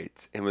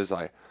tailgates and was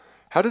like,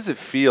 how does it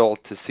feel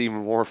to see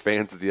more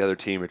fans of the other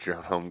team at your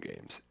own home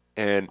games?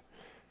 And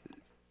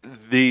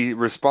the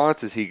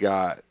responses he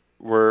got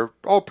were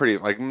all pretty,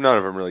 like none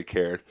of them really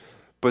cared.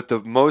 But the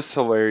most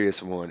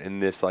hilarious one in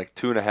this like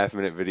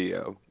 2.5-minute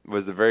video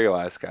was the very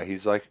last guy.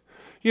 He's like,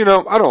 I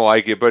don't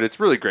like it, but it's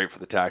really great for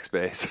the tax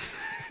base.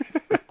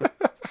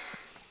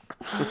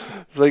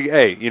 It's like,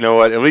 hey, you know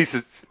what? At least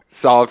it's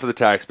solid for the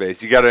tax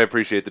base. You got to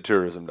appreciate the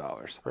tourism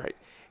dollars. Right.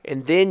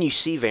 And then you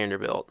see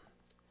Vanderbilt.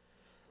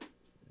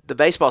 The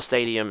baseball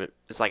stadium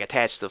is like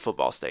attached to the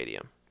football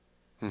stadium.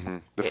 Mm-hmm.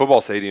 The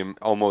football stadium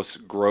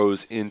almost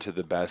grows into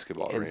the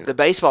basketball arena. The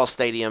baseball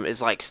stadium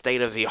is like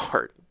state of the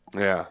art.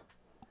 Yeah.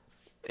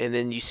 And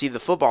then you see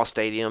the football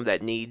stadium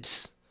that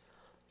needs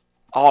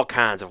all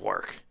kinds of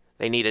work.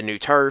 They need a new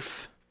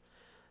turf.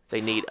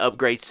 They need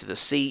upgrades to the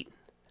seat.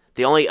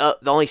 The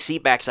only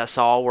seat backs I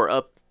saw were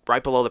up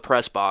right below the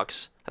press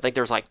box. I think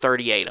there's like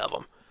 38 of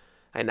them.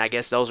 And I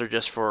guess those are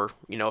just for,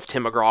 if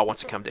Tim McGraw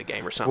wants to come to a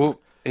game or something. Well,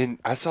 and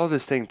I saw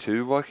this thing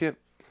too, Luckett.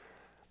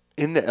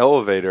 In the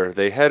elevator,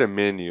 they had a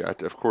menu.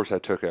 Of course, I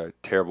took a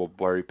terrible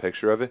blurry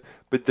picture of it.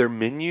 But their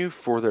menu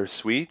for their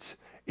suites,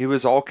 it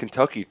was all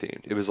Kentucky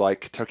themed. It was like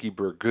Kentucky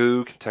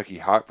Burgoo, Kentucky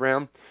Hot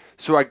Brown.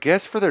 So I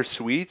guess for their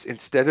suites,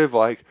 instead of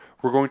like,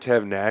 we're going to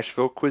have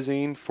Nashville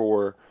cuisine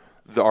for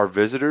our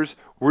visitors,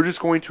 we're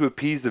just going to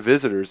appease the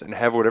visitors and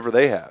have whatever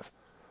they have.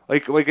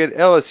 Like at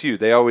LSU,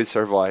 they always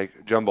serve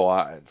like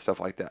jambalaya and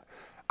stuff like that.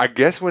 I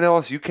guess when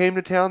LSU came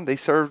to town, they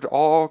served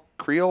all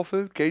Creole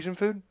food, Cajun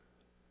food.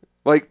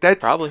 Like,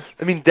 that's... Probably.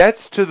 I mean,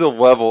 that's to the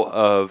level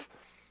of...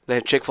 They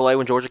had Chick-fil-A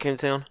when Georgia came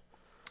to town?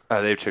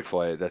 They have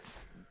Chick-fil-A.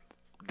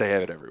 They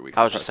have it every week.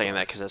 I was just saying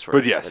that because that's where...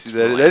 But yes,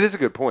 that is a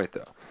good point,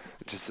 though.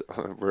 Just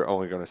we're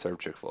only going to serve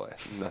Chick-fil-A.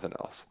 Nothing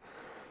else.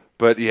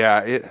 But,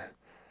 yeah,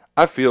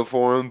 I feel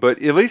for them.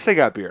 But at least they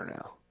got beer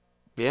now.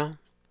 Yeah.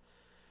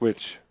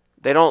 Which...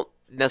 They don't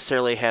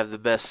necessarily have the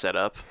best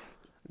setup.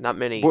 Not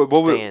many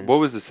stands. What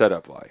was the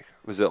setup like?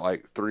 Was it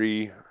like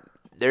 3...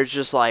 There's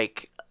just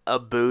like a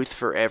booth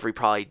for every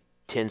probably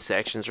 10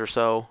 sections or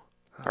so.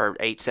 Or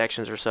 8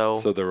 sections or so.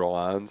 So there were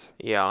lines?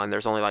 Yeah, and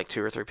there's only like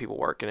 2 or 3 people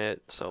working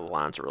it, so the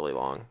lines are really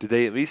long. Did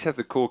they at least have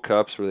the cool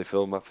cups where they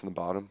fill them up from the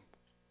bottom?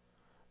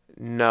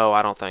 No,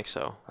 I don't think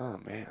so. Oh,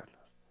 man.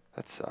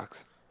 That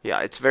sucks. Yeah,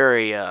 it's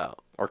very...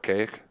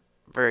 archaic?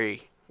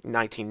 Very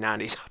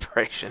 1990s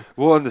operation.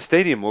 Well, and the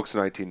stadium looks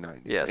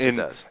 1990s. Yes, and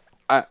it does.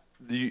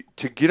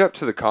 To get up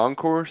to the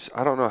concourse,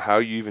 I don't know how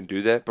you even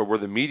do that, but where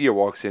the media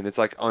walks in, it's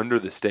like under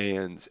the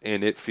stands,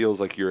 and it feels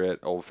like you're at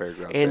Old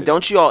Fairgrounds. And Stadium.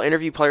 don't you all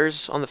interview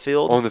players on the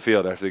field? On the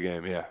field after the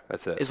game, yeah,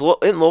 that's it. Isn't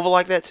Louisville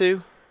like that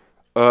too?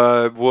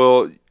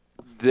 Well,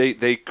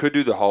 they could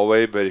do the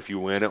hallway, but if you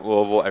win at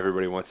Louisville,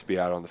 everybody wants to be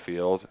out on the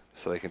field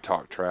so they can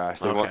talk trash.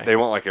 They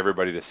want like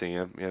everybody to see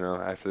him,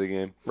 after the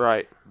game.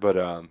 Right. But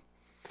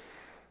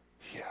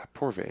yeah,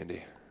 poor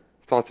Vandy.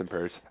 Thoughts and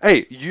prayers.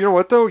 Hey, you know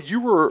what though?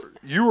 You were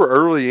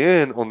early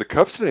in on the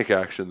cup snake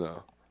action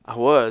though. I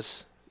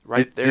was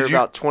there,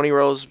 about 20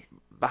 rows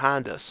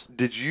behind us.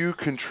 Did you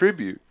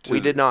contribute? We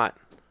did not.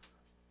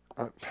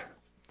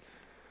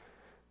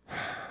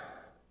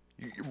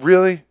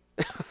 Really?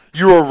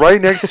 You were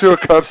right next to a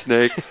cup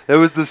snake that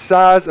was the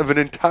size of an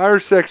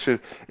entire section,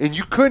 and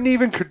you couldn't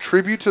even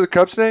contribute to the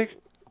cup snake?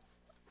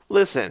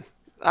 Listen,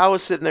 I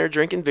was sitting there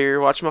drinking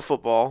beer, watching my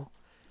football.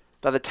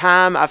 By the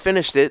time I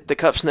finished it, the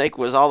cup snake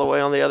was all the way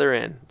on the other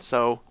end.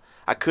 So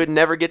I could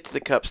never get to the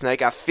cup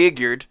snake. I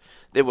figured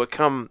it would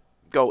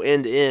go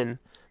end to end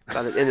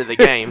by the end of the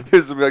game.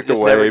 This would be like the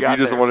wave. You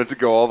just wanted to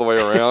go all the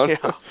way around.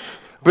 Yeah.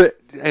 But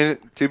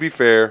to be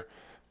fair,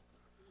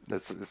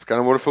 that's kind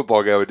of what a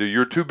football guy would do.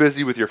 You're too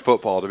busy with your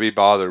football to be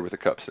bothered with a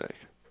cup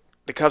snake.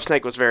 The cup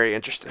snake was very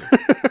interesting.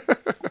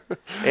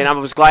 And I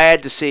was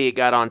glad to see it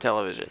got on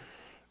television.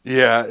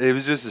 Yeah, it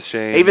was just a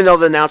shame. Even though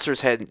the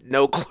announcers had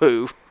no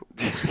clue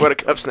what a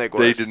cup snake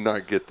was. They did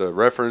not get the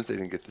reference. They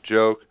didn't get the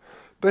joke.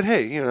 But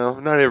hey,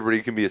 not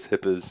everybody can be as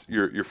hip as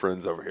your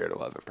friends over here at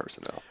 11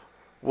 Personnel.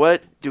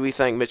 What do we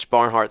think Mitch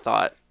Barnhart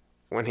thought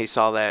when he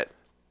saw that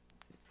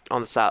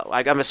on the side?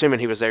 Like, I'm assuming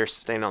he was there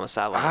standing on the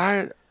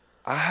sidelines.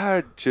 I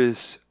had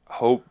just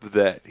hope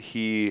that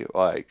he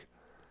at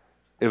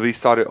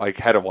least thought it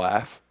had a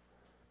laugh.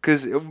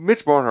 Because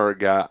Mitch Barnhart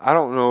guy, I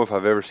don't know if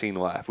I've ever seen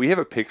him laugh. We have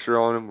a picture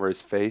on him where his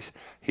face,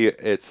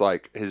 it's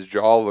like his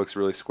jaw looks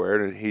really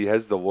squared, and he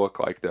has the look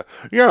like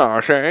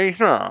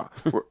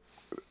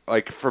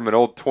like from an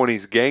old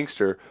 20s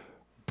gangster,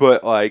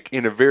 but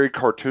in a very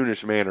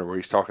cartoonish manner where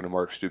he's talking to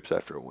Mark Stoops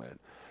after a win.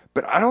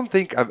 But I don't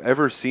think I've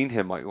ever seen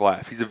him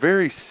laugh. He's a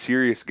very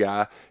serious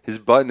guy. His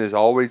button is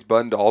always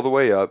buttoned all the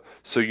way up,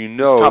 so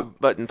top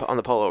button on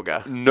the polo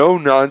guy. No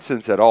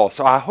nonsense at all.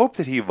 So I hope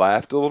that he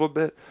laughed a little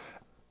bit.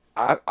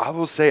 I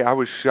will say I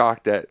was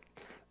shocked at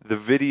the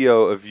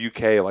video of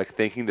UK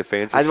thinking the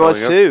fans were showing up. I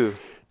was too.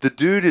 The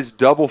dude is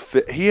double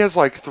fit. He has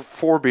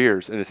 4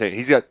 beers in his hand.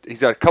 He's got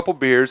a couple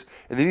beers,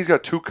 and then he's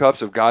got 2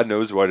 cups of God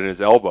knows what in his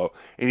elbow.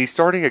 And he's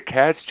starting a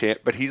Cats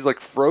chant, but he's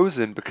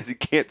frozen because he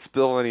can't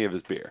spill any of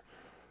his beer.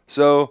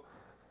 So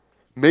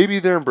maybe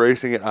they're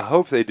embracing it. I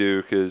hope they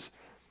do, because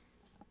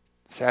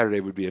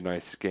Saturday would be a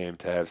nice game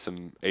to have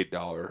some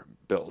 $8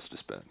 bills to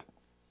spend.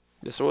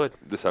 Yes, it would.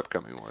 This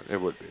upcoming one, it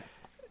would be.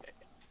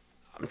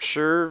 I'm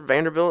sure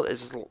Vanderbilt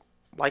is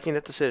liking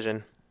that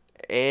decision.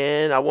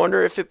 And I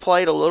wonder if it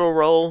played a little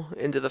role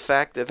into the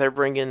fact that they're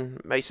bringing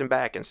Mason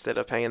back instead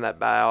of paying that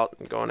buyout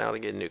and going out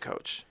and getting a new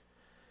coach.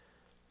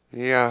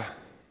 Yeah.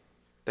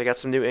 They got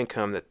some new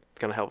income that's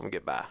going to help them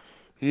get by.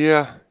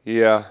 Yeah.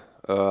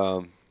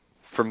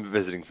 From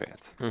visiting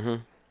fans.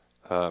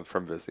 Mm-hmm.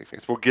 From visiting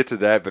fans. We'll get to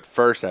that, but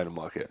first, Adam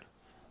Luckett,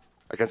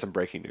 I got some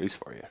breaking news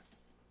for you.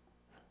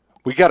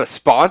 We got a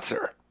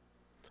sponsor.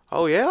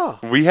 Oh, yeah.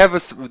 We have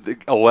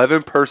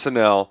 11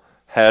 Personnel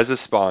has a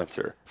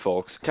sponsor,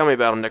 folks. Tell me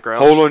about them, Nick Roush.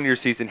 Hold on to your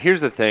seats. And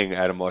here's the thing,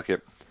 Adam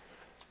Luckett.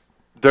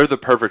 They're the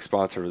perfect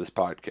sponsor of this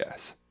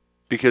podcast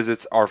because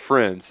it's our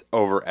friends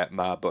over at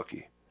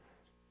MyBookie.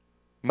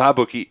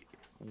 MyBookie,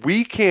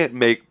 we can't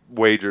make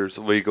wagers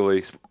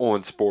legally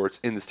on sports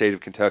in the state of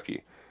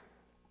Kentucky,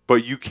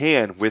 but you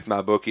can with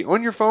MyBookie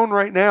on your phone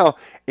right now.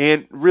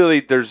 And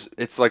really,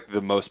 it's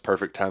the most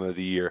perfect time of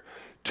the year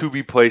to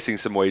be placing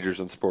some wagers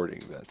on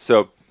sporting events.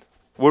 So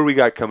what do we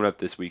got coming up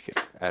this weekend,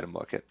 Adam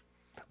Luckett?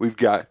 We've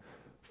got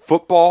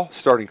football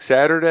starting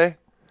Saturday.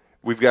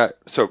 We've got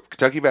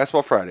Kentucky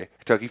basketball Friday,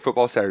 Kentucky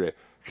football Saturday,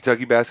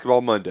 Kentucky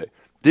basketball Monday.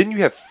 Then you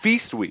have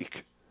Feast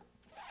Week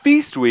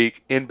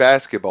in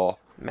basketball.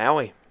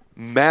 Maui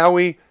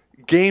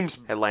games.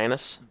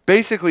 Atlantis.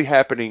 Basically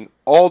happening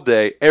all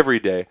day, every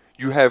day.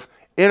 You have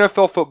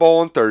NFL football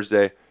on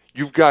Thursday.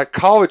 You've got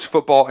college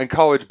football and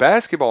college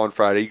basketball on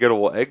Friday. You got a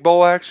little Egg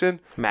Bowl action.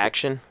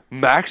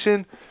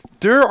 Maction.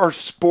 There are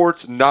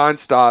sports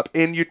nonstop,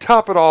 and you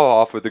top it all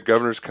off with the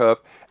Governor's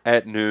Cup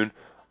at noon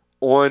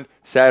on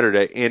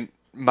Saturday. And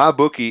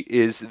MyBookie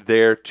is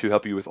there to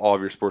help you with all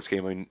of your sports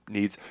gambling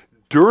needs.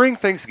 During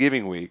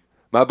Thanksgiving week,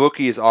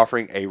 MyBookie is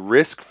offering a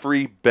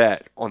risk-free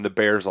bet on the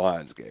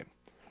Bears-Lions game.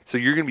 So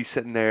you're going to be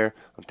sitting there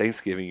on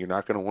Thanksgiving. You're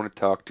not going to want to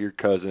talk to your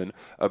cousin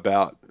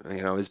about,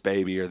 his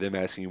baby or them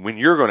asking you when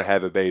you're going to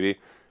have a baby.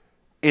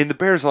 In the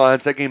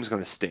Bears-Lions, that game is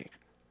going to stink.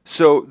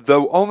 So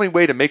the only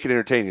way to make it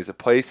entertaining is to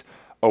place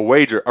a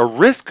wager, a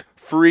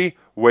risk-free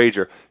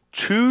wager.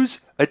 Choose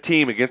a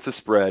team against the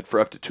spread for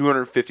up to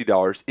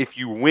 $250. If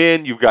you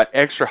win, you've got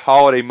extra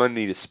holiday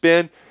money to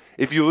spend.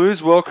 If you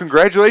lose, well,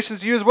 congratulations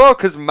to you as well,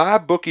 because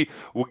MyBookie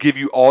will give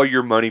you all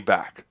your money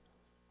back.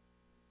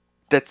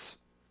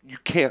 You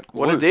can't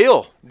lose. What a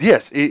deal.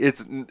 Yes,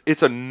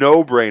 it's a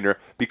no-brainer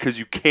because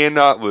you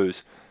cannot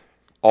lose.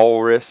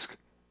 All risk.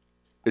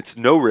 It's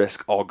no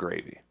risk, all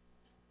gravy.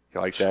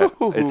 You like that?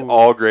 It's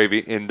all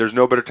gravy, and there's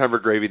no better time for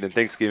gravy than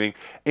Thanksgiving.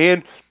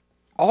 And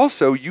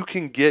also, you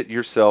can get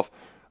yourself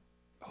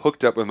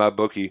hooked up with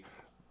MyBookie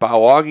by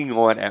logging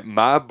on at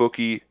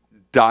mybookie.ag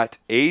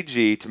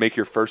to make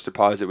your first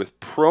deposit with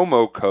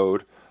promo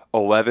code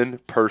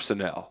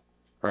 11personnel.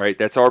 All right,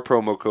 that's our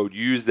promo code.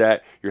 Use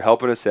that. You're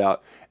helping us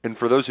out. And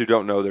for those who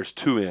don't know, there's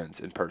 2 N's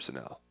in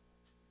personnel.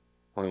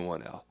 Only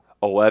 1 L.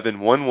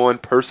 11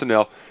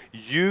 personnel.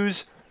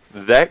 Use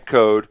that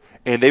code,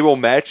 and they will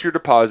match your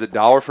deposit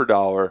dollar for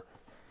dollar,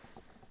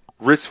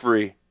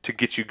 risk-free, to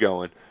get you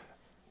going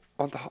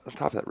on top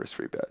of that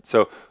risk-free bet.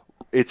 So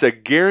it's a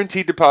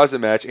guaranteed deposit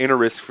match and a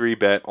risk-free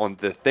bet on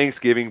the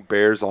Thanksgiving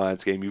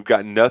Bears-Lions game. You've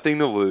got nothing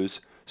to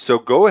lose. So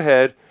go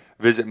ahead,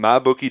 visit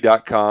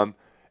mybookie.com,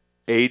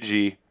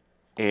 AG,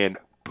 and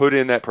put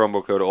in that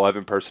promo code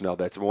 11personnel.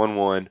 That's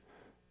 11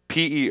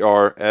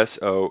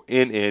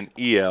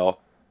 PERSONNEL.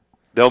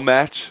 They'll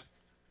match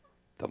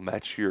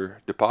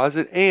your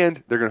deposit,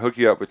 and they're going to hook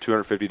you up with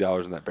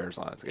 $250 in that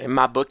Bears-Lions game. And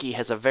MyBookie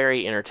has a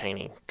very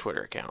entertaining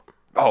Twitter account.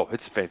 Oh,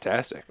 it's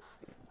fantastic.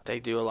 They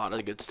do a lot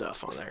of good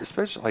stuff on there.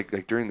 Especially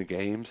like during the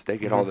games, they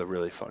get all the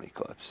really funny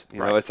clips.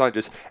 It's not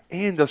just –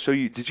 and they'll show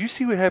you – did you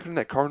see what happened in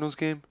that Cardinals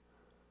game?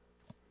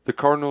 The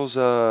Cardinals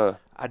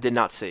I did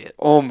not see it.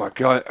 Oh, my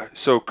God.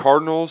 So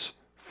Cardinals,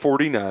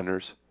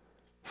 49ers.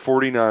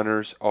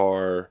 49ers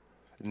are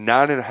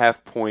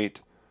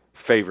 9.5-point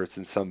favorites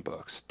in some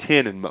books,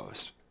 10 in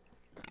most.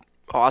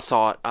 Oh, I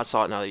saw it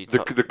now that you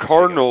The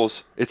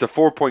Cardinals, it's a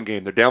 4-point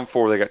game. They're down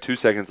 4. They got 2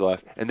 seconds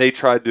left. And they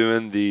tried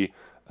doing the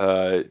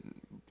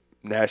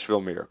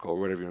Nashville Miracle or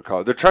whatever you want to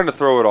call it. They're trying to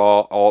throw it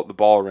the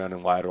ball around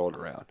and lateral it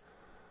around.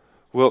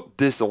 Well,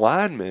 this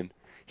lineman,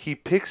 he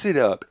picks it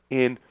up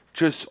and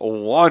just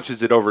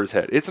launches it over his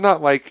head. It's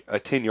not like a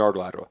 10-yard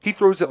lateral. He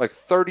throws it like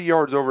 30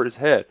 yards over his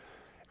head,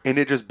 and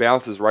it just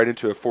bounces right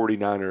into a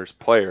 49ers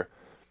player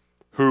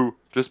who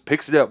just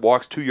picks it up,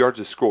 walks 2 yards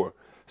to score.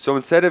 So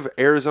instead of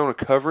Arizona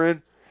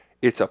covering,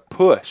 it's a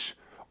push.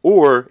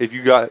 Or if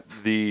you got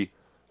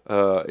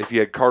if you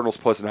had Cardinals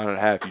plus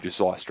 9.5, you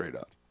just lost straight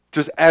up.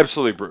 Just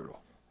absolutely brutal.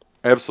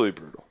 Absolutely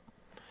brutal.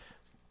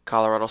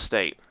 Colorado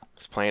State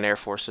is playing Air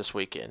Force this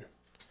weekend.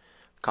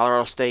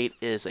 Colorado State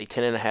is a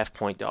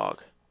 10.5-point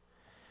dog.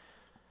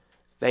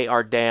 They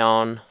are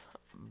down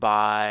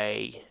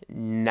by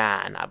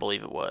 9, I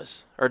believe it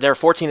was. Or they're a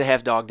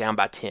 14.5 dog down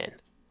by 10.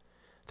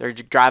 They're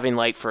driving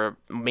late for a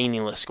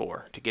meaningless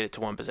score to get it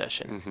to one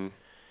possession. Mm-hmm.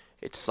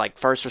 It's like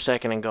first or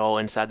second and goal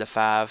inside the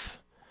 5.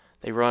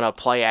 They run a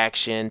play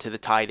action to the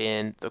tight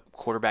end. The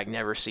quarterback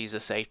never sees the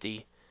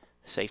safety.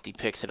 Safety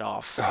picks it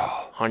off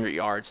 100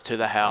 yards to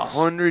the house.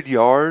 100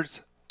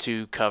 yards?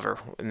 To cover,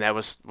 and that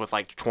was with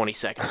like 20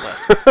 seconds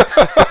left.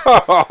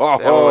 That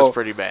one was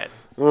pretty bad.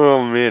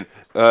 Oh, man.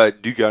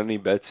 Do you got any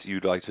bets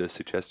you'd like to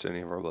suggest to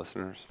any of our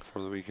listeners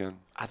for the weekend?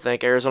 I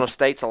think Arizona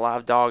State's a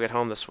live dog at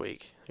home this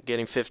week. They're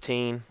getting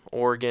 15.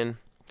 Oregon.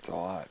 It's a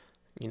lot.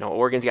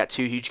 Oregon's got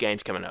 2 huge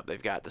games coming up.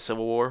 They've got the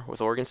Civil War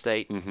with Oregon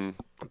State,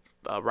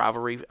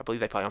 rivalry. I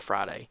believe they play on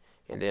Friday.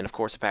 And then, of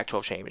course, the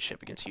Pac-12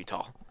 championship against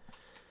Utah.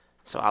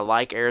 So I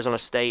like Arizona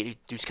State,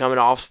 who's coming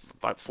off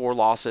like 4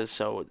 losses,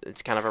 so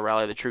it's kind of a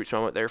rally of the troops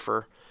moment there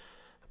for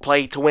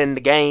play to win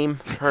the game,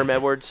 Herm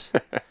Edwards.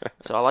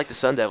 So I like the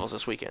Sun Devils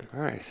this weekend.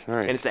 Nice.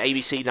 And it's the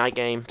ABC night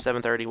game,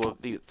 7:30. Will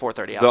be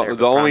 4:30 out there.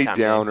 The only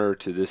downer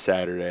to this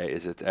Saturday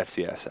is it's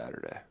FCS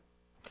Saturday.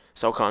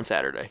 SoCon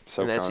Saturday.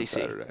 SoCon in the SEC.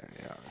 Saturday,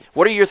 yeah.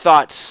 What are your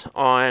thoughts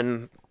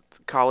on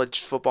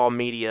college football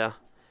media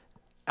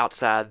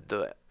outside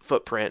the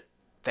footprint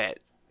that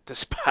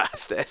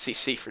despise the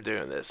SEC for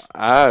doing this?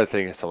 I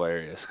think it's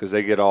hilarious because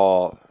they get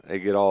all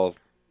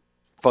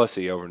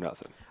fussy over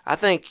nothing. I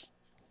think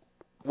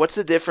what's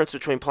the difference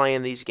between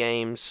playing these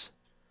games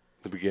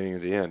the beginning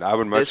and the end? I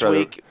would much this rather,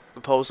 week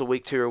opposed to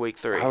week 2 or week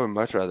 3. I would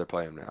much rather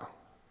play them now.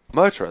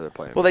 Much rather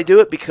play them. Well, they do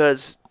it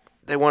because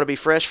they want to be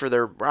fresh for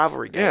their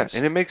rivalry games. Yeah,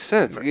 and it makes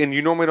sense. And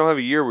you normally don't have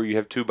a year where you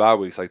have 2 bye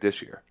weeks like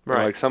this year. You know,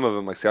 Right. like some of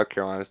them, like South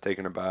Carolina's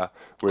taking a bye.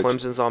 Which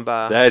Clemson's on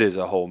bye. That is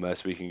a whole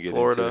mess we can get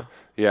Florida. into.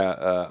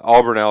 Yeah,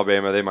 Auburn,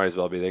 Alabama, they might as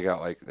well be. They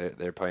got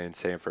they're playing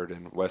Sanford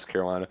and West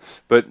Carolina.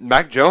 But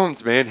Mac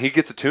Jones, man, he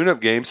gets a tune-up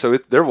game, so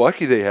they're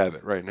lucky they have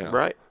it right now.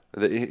 Right.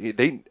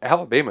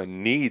 Alabama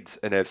needs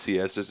an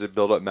FCS just to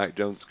build up Mac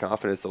Jones'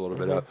 confidence a little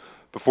bit up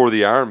before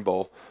the Iron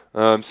Bowl.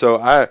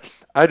 So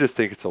I just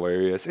think it's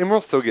hilarious, and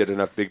we'll still get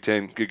enough Big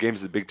Ten good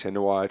games of the Big Ten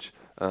to watch.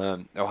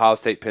 Ohio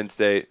State, Penn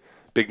State,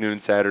 big noon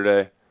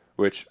Saturday,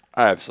 which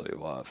I absolutely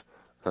love.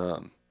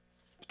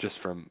 Just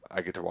from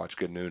I get to watch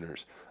good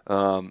nooners.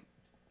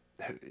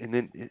 And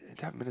then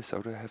did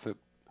Minnesota have a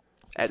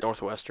at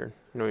Northwestern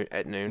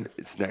at noon?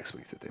 It's next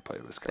week that they play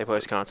Wisconsin. They play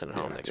Wisconsin at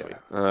home next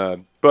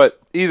week.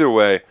 But either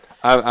way,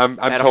 I'm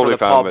totally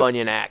fine Paul with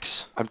Bunyan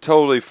axe. I'm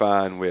totally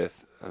fine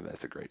with.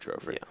 That's a great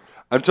trophy. Yeah.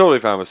 I'm totally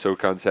fine with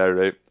SoCon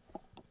Saturday.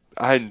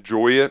 I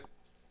enjoy it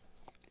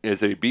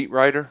as a beat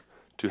writer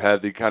to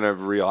have the kind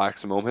of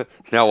relaxed moment.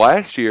 Now,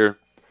 last year,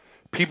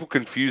 people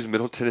confused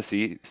Middle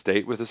Tennessee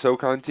State with a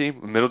SoCon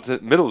team.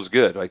 Middle's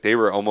good. Like, they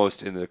were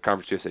almost in the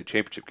Conference USA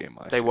Championship game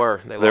last year. They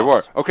were. They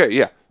were. Okay,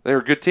 yeah. They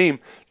were a good team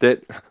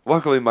that,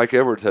 luckily, Mike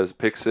Edwards has a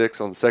pick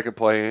 6 on the second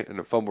play and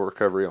a fumble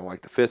recovery on,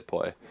 like, the 5th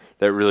play.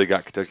 That really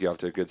got Kentucky off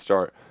to a good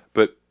start.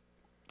 But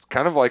it's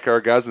kind of like our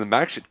guys in the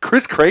MAC shit.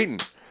 Chris Creighton.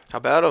 How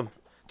about him?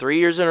 3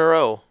 years in a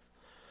row.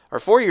 Or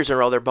 4 years in a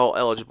row, they're bowl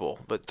eligible,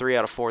 but 3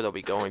 out of 4 they'll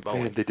be going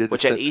bowling. Man, they did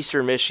which at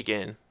Eastern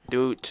Michigan,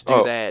 to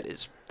do that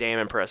is damn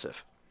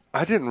impressive.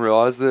 I didn't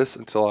realize this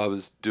until I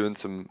was doing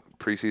some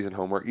preseason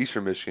homework.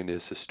 Eastern Michigan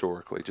is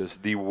historically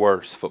just the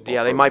worst football.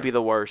 Yeah, they program. might be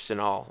the worst in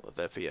all of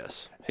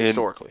FBS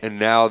historically. And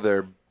now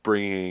they're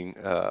bringing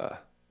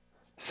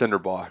cinder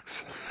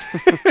blocks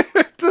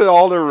to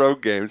all their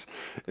road games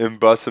and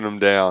busting them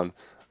down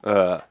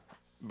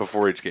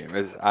before each game.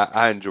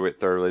 I enjoy it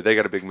thoroughly. They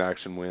got a big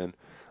Maction win.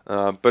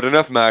 But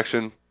enough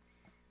Maction.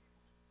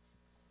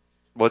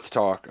 Let's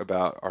talk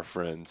about our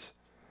friends.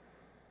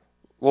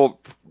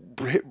 Well,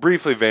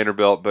 briefly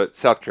Vanderbilt, but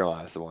South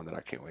Carolina is the one that I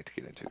can't wait to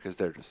get into because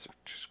they're just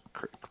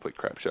complete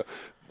crap show.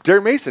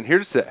 Derek Mason here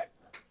to say,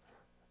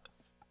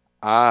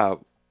 I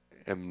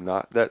am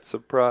not that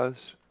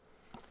surprised,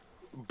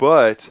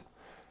 but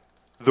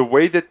the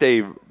way that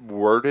they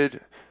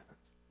worded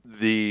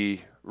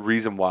the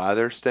reason why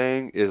they're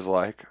staying is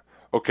like,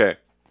 okay,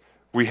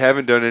 we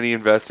haven't done any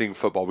investing in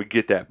football. We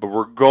get that, but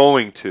we're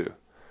going to.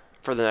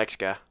 For the next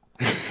guy.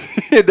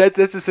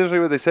 That's essentially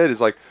what they said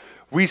is like,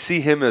 we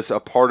see him as a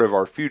part of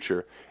our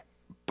future,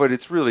 but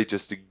it's really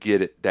just to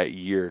get it that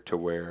year to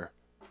where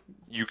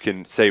you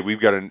can say we've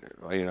got to,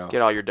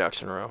 get all your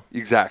ducks in a row.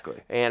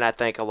 Exactly. And I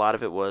think a lot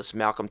of it was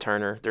Malcolm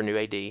Turner, their new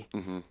AD,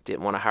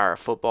 didn't want to hire a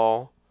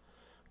football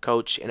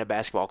coach and a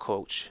basketball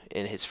coach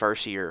in his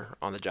first year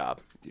on the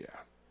job. Yeah,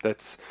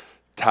 that's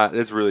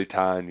really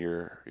tying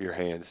your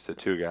hands to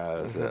two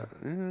guys.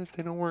 If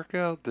they don't work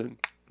out, then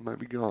it might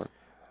be gone.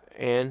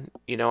 And,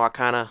 I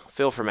kind of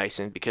feel for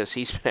Mason because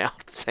he's been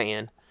out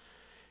saying,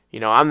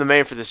 I'm the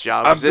man for this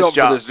job. I'm built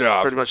for this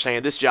job. Pretty much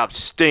saying this job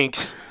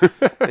stinks.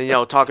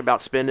 And, talk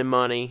about spending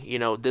money.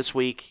 This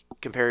week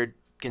compared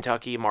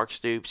Kentucky and Mark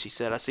Stoops, he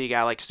said, I see a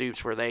guy like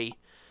Stoops where they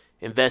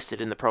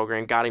invested in the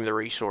program, got him the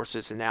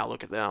resources, and now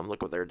look at them.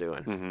 Look what they're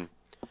doing. Mm-hmm.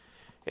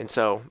 And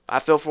so I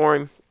feel for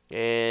him.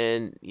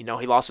 And, he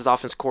lost his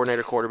offensive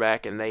coordinator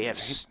quarterback, and they have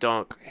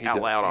stunk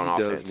out loud on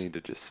offense. He does need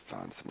to just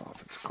find some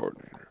offensive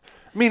coordinator.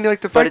 I mean,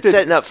 like the fact but it's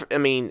setting up.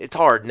 It's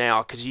hard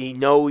now because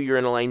you're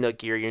in a lame duck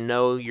gear.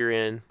 You're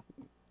in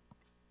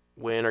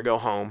win or go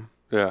home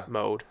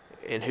mode,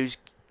 and who is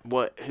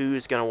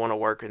going to want to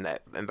work in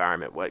that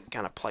environment? What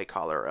kind of play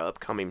caller or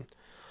upcoming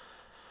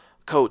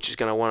coach is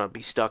going to want to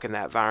be stuck in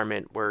that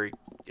environment where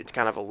it's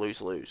kind of a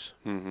lose-lose?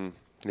 Mm-hmm.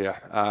 Yeah,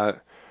 I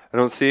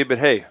don't see it, but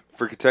hey,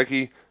 for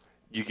Kentucky,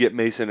 you get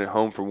Mason at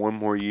home for one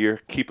more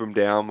year. Keep him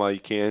down while you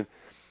can.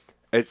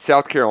 At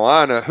South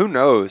Carolina, who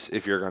knows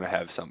if you're going to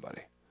have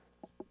somebody.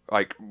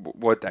 Like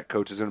what that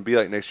coach is going to be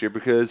like next year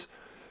because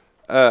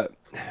I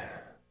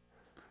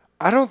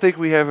don't think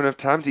we have enough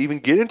time to even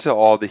get into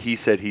all the he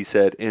said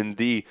in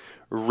the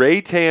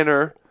Ray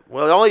Tanner.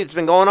 Well, it's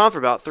been going on for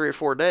about 3 or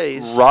 4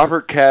 days.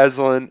 Robert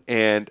Caslin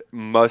and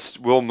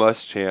Will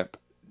Muschamp,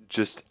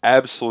 just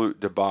absolute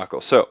debacle.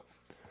 So,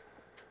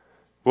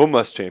 Will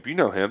Muschamp, you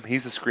know him.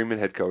 He's the screaming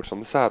head coach on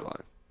the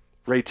sideline.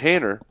 Ray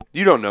Tanner,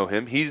 you don't know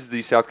him. He's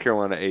the South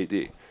Carolina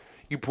AD.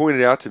 You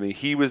pointed out to me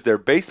he was their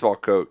baseball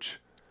coach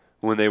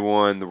when they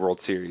won the World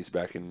Series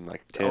back in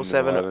like 10,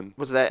 11.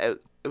 Was that?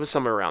 It was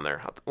somewhere around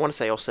there. I want to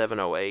say 07,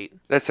 08.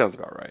 That sounds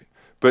about right.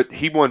 But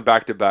he won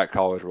back-to-back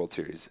College World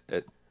Series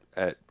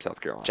at South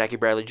Carolina. Jackie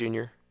Bradley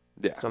Jr.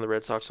 Yeah. He's on the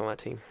Red Sox on that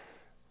team.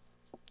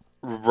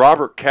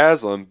 Robert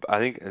Caslin, I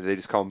think they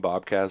just call him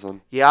Bob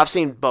Caslin. Yeah, I've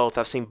seen both.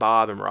 I've seen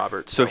Bob and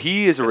Robert. So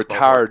he is a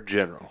retired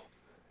general,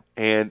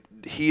 and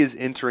he is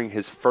entering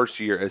his first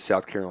year as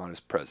South Carolina's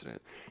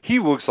president. He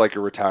looks like a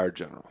retired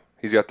general.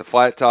 He's got the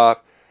flat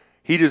top.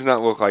 He does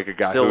not look like a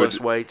guy Still who lifts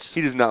weights.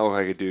 He does not look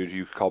like a dude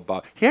you could call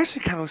Bob. He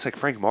actually kind of looks like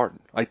Frank Martin.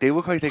 Like they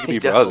look like they could be He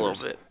does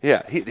brothers. a little bit.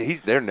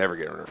 Yeah, they're never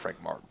getting rid of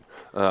Frank Martin.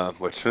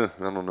 Which I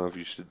don't know if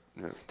you should.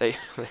 They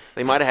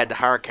might have had to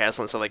hire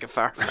Caslin so they could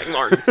fire Frank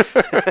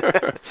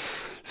Martin.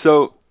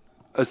 So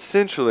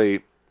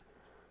essentially,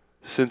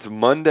 since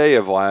Monday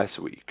of last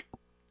week,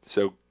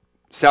 so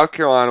South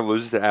Carolina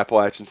loses to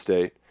Appalachian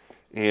State,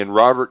 and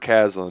Robert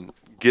Caslin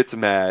gets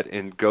mad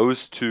and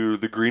goes to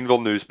the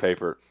Greenville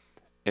newspaper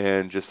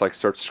and just like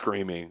starts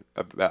screaming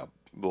about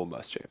Will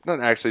Muschamp. Not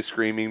actually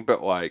screaming,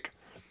 but like,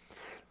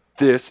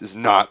 this is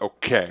not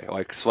okay.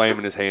 Like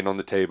slamming his hand on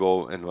the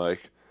table and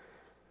like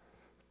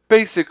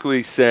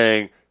basically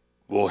saying,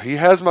 well, he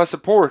has my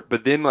support,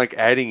 but then like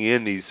adding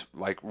in these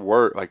like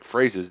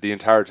phrases the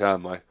entire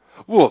time, like,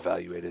 we'll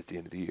evaluate at the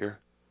end of the year.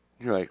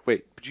 And you're like,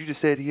 wait, but you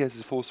just said he has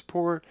his full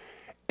support?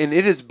 And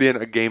it has been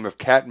a game of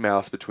cat and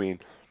mouse between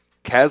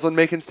Caslin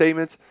making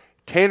statements,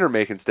 Tanner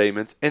making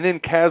statements, and then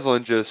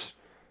Caslin just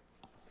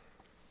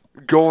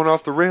going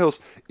off the rails.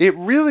 It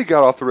really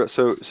got off the rails.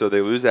 So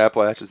they lose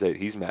Appalachian State.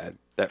 He's mad.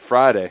 That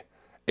Friday,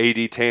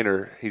 AD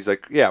Tanner, he's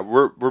like, yeah,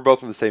 we're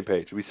both on the same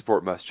page. We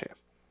support Muschamp.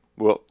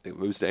 Well, they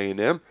lose to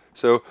A&M.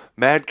 So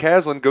Mad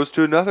Caslin goes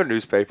to another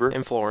newspaper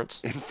In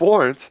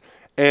Florence,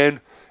 and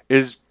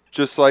is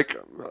just like,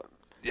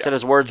 said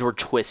his words were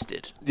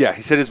twisted. Yeah,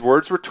 he said his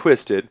words were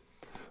twisted,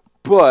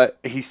 but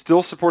he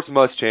still supports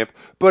Muschamp.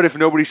 But if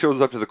nobody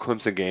shows up to the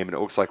Clemson game and it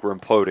looks like we're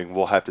imploding,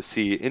 we'll have to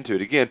see into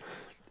it again.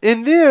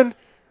 And then,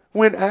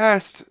 when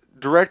asked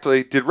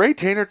directly, did Ray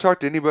Tanner talk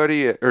to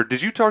anybody, or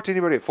did you talk to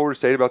anybody at Florida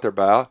State about their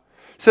buyout?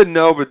 Said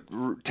no,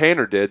 but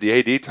Tanner did. The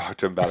AD talked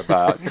to him about a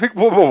buyout. You're like,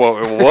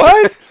 whoa,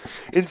 what?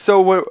 And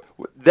so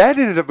that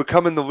ended up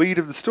becoming the lead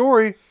of the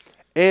story,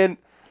 and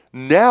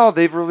now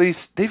they've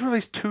released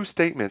 2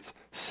 statements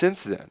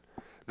since then.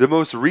 The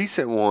most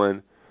recent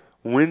one,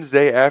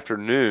 Wednesday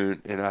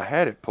afternoon, and I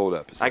had it pulled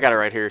up. I got it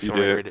right here if you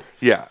want to read it.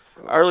 Yeah.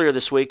 Earlier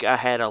this week, I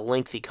had a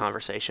lengthy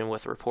conversation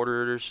with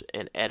reporters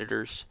and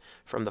editors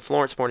from the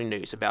Florence Morning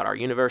News about our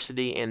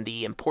university and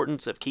the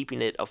importance of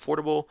keeping it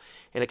affordable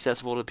and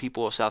accessible to the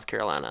people of South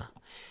Carolina.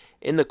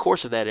 In the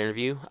course of that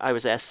interview, I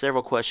was asked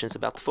several questions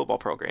about the football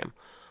program.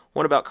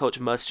 One about Coach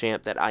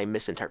Muschamp that I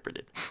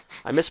misinterpreted.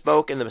 I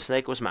misspoke and the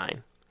mistake was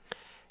mine.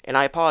 And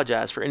I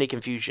apologize for any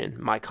confusion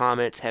my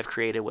comments have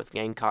created with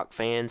Gamecock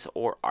fans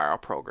or our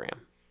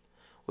program.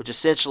 Which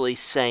essentially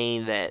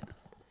saying that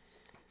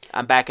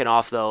I'm backing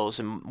off those,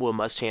 and Will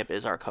Muschamp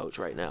is our coach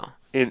right now.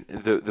 And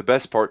the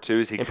best part too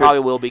is he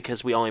probably will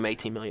because we only made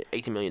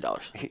 $18 million.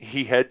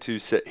 He had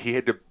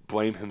to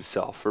blame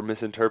himself for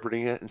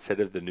misinterpreting it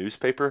instead of the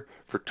newspaper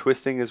for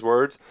twisting his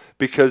words,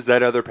 because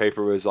that other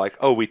paper was like,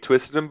 oh, we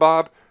twisted him,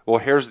 Bob. Well,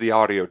 here's the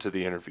audio to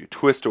the interview.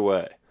 Twist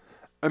away.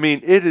 I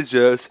mean, it is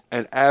just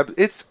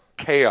it's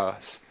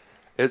chaos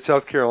at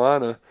South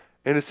Carolina,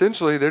 and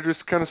essentially they're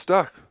just kind of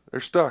stuck. They're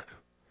stuck,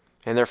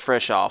 and they're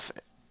fresh off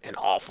an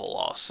awful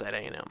loss at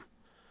A&M.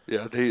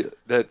 Yeah,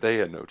 they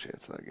had no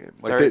chance in that game.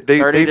 Like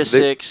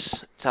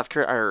 30-6.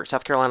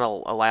 South Carolina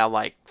allowed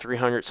like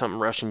 300-something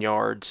rushing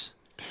yards.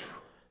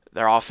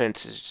 Their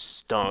offense is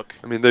stunk.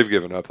 I mean, they've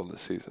given up on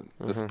this season.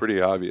 That's pretty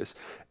obvious.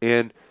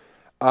 And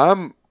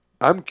I'm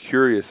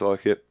curious,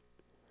 Luckett,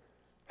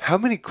 how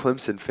many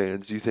Clemson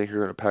fans do you think are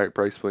going to pack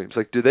Bryce Williams?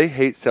 Like, do they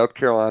hate South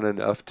Carolina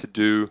enough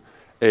to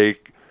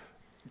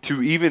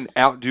even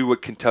outdo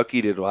what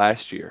Kentucky did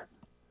last year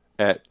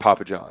at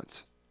Papa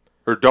John's?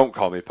 Or don't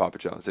call me Papa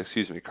John's.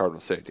 Excuse me,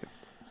 Cardinal Stadium.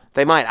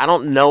 They might. I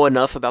don't know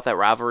enough about that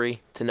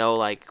rivalry to know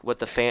like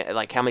what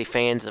how many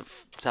fans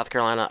of South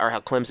Carolina or how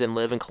Clemson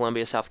live in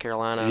Columbia, South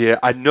Carolina. Yeah,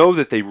 I know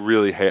that they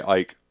really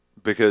hate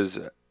because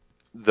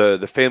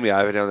the family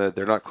I have down there,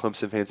 they're not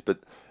Clemson fans, but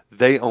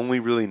they only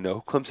really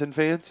know Clemson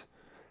fans,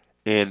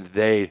 and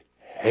they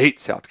hate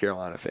South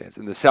Carolina fans.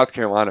 And the South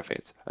Carolina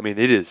fans, I mean,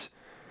 it is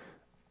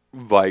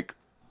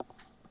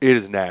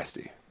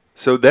nasty.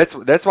 So that's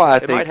why I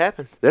think it might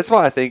happen. That's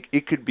why I think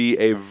it could be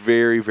a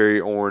very, very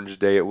orange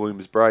day at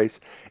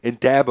Williams-Brice.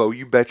 And Dabo,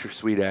 you bet your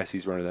sweet ass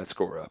he's running that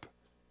score up.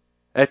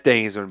 That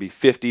thing is going to be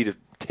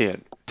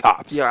 50-10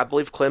 tops. Yeah, I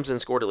believe Clemson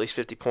scored at least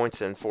 50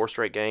 points in 4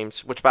 straight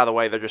games. Which, by the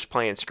way, they're just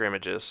playing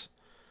scrimmages.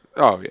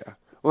 Oh yeah.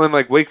 Well, and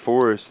like Wake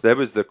Forest, that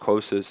was the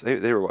closest.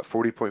 They were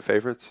 40-point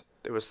favorites.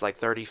 It was like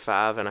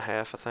 35.5,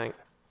 I think.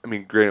 I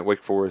mean, granted,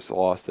 Wake Forest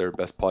lost their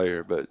best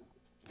player, but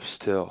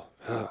still.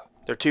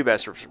 Their 2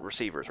 best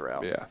receivers are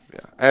out. Yeah,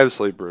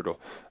 absolutely brutal.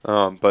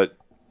 But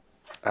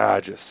I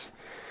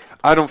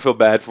don't feel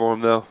bad for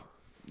him though.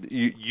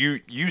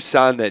 You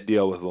signed that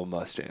deal with Will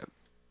Muschamp,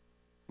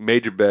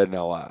 made your bed,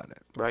 now lie on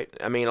it. Right.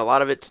 I mean, a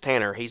lot of it's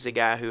Tanner. He's the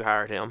guy who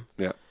hired him.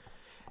 Yeah.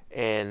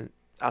 And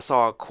I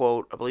saw a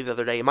quote, I believe the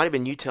other day. It might have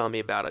been you telling me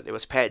about it. It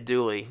was Pat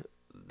Dooley.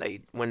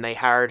 When they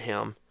hired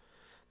him,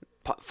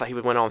 he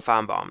went on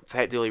Feinbaum.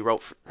 Pat Dooley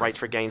writes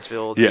for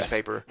Gainesville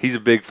newspaper. He's a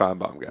big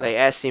Feinbaum guy. They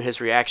asked him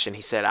his reaction.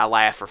 He said, "I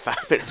laughed for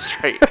 5 minutes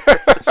straight,"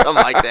 something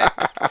like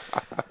that.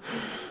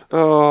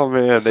 Oh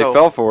man, they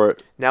fell for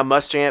it. Now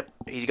Muschamp,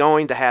 he's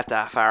going to have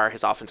to fire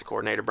his offensive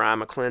coordinator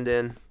Brian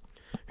McClendon,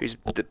 who's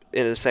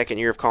in his second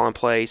year of calling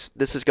plays.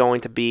 This is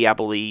going to be, I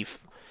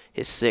believe,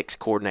 his 6th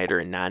coordinator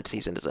in 9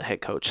 seasons as a head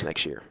coach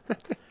next year.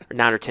 Or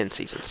 9 or 10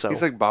 seasons. So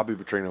he's like Bobby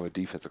Petrino with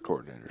defensive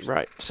coordinators.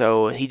 Right.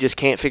 So he just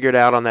can't figure it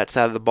out on that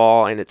side of the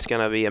ball, and it's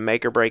going to be a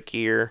make-or-break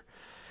year.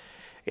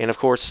 And, of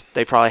course,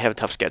 they probably have a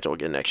tough schedule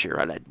again next year.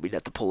 We'd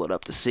have to pull it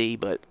up to see,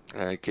 but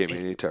it can't be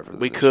any tougher than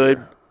we this could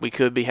year. We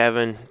could be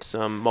having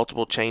some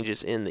multiple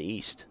changes in the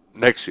East.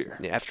 Next year.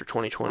 Yeah, after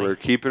 2020. We're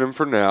keeping him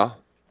for now,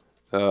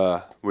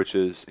 which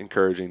is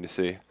encouraging to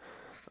see.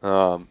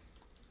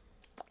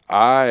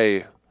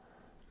 I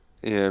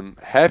am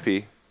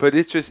happy, but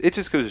it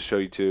just goes to show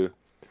you, too,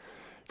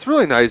 it's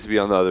really nice to be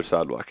on the other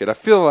side of it. I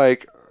feel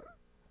like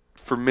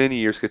for many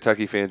years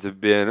Kentucky fans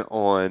have been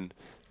on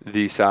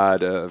the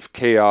side of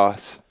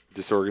chaos,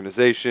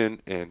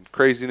 disorganization, and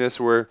craziness,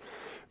 where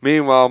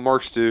meanwhile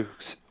Mark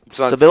Stoops, it's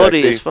stability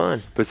not sexy, is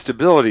fun, but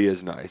stability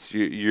is nice.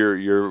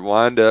 You're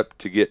lined up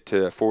to get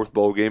to a 4th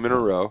bowl game in a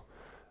row,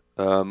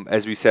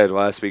 as we said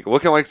last week,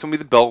 looking like it's going to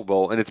be the Belk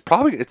Bowl, and it's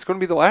going to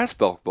be the last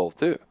Belk Bowl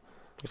too.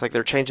 It's like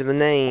they're changing the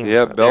name.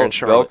 Yeah,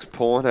 Belk's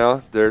pulling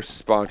out their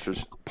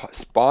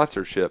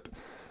sponsorship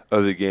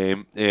of the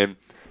game, and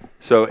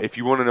so if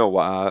you want to know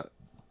why,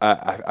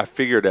 I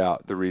figured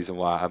out the reason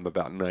why I'm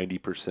about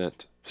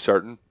 90%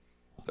 certain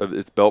of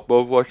it's Belk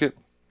Bowl bucket.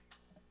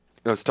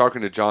 I was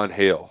talking to John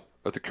Hale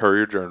of the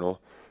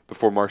Courier-Journal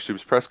before Mark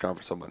Stoops' press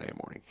conference on Monday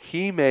morning.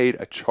 He made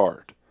a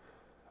chart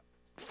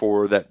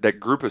for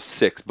that group of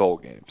 6 bowl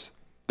games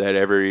that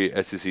every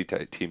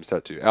SEC team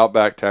set to.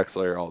 Outback, Tax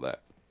Layer, all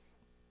that.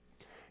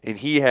 And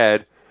he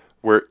had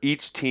where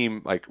each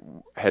team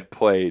had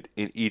played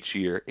in each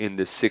year in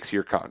this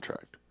 6-year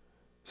contract.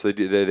 So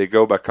they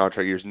go by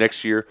contract years.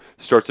 Next year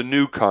starts a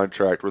new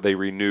contract where they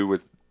renew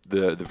with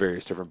the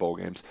various different bowl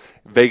games.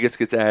 Vegas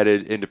gets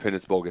added.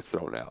 Independence Bowl gets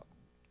thrown out.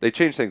 They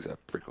change things up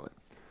frequently.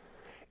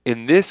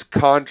 In this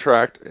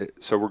contract,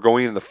 so we're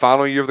going in the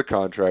final year of the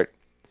contract,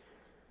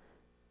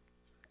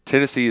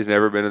 Tennessee has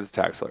never been in the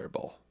Tax Layer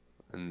Bowl.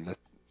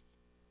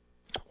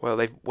 Well,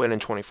 they went in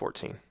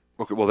 2014.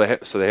 Okay, well, they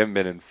haven't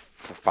been in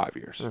for 5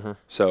 years. Mm-hmm.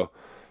 So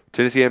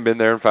Tennessee hasn't been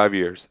there in 5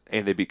 years,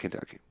 and they beat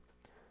Kentucky.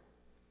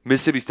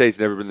 Mississippi State's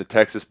never been in the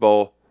Texas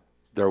Bowl.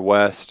 They're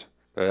west.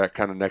 They're that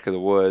kind of neck of the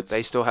woods.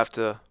 They still have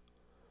to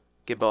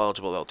get bowl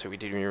eligible, though, too. We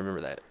didn't even remember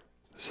that.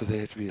 So they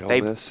have to beat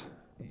Ole Miss?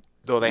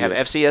 Though they have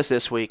FCS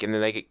this week, and then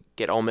they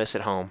get Ole Miss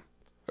at home.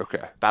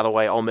 Okay. By the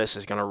way, Ole Miss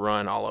is going to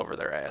run all over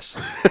their ass.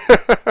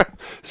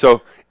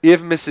 So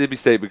if Mississippi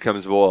State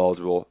becomes bowl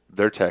eligible,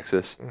 they're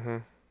Texas. Mm-hmm.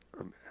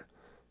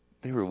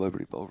 They were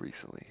Liberty Bowl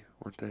recently,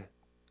 weren't they?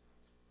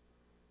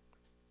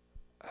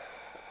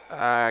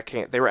 I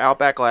can't. They were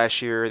Outback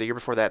last year. The year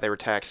before that, they were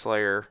Tax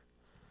Slayer.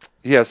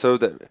 Yeah, so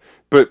that,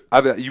 but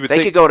you would think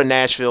they could go to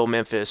Nashville,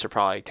 Memphis, or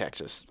probably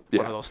Texas. Yeah.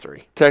 One of those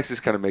 3. Texas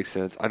kind of makes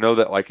sense. I know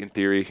that, in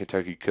theory,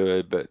 Kentucky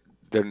could, but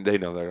they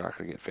know they're not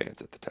going to get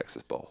fans at the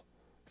Texas Bowl.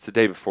 It's the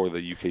day before the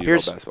UK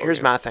basketball Here's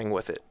game. my thing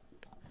with it.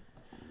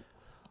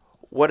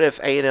 What if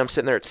A&M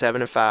sitting there at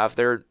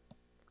 7-5?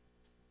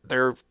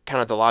 They're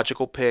kind of the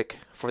logical pick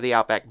for the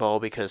Outback Bowl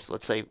because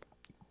let's say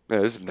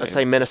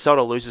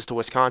Minnesota loses to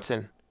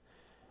Wisconsin,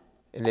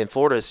 and then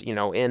Florida's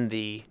in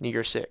the New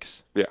Year's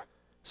Six. Yeah.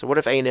 So what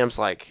if A&M's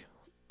like,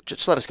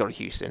 just let us go to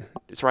Houston?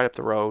 It's right up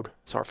the road,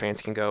 so our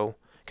fans can go.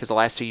 Because the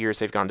last 2 years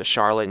they've gone to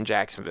Charlotte and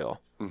Jacksonville.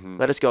 Mm-hmm.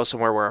 Let us go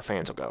somewhere where our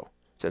fans will go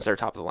since they're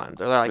top of the line.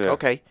 They're like,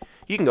 okay,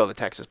 you can go to the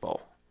Texas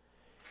Bowl,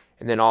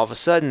 and then all of a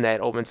sudden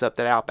that opens up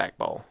that Outback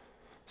Bowl.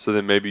 So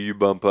then maybe you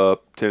bump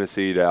up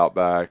Tennessee to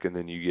Outback, and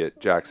then you get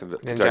Jacksonville.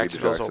 Then Kentucky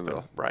Jacksonville's to Jacksonville.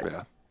 open, right?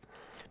 Yeah.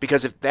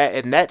 Because if that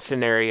in that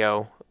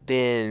scenario,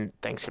 then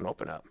things can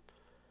open up.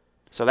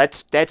 So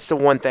that's the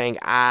one thing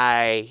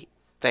I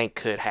think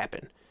could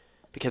happen,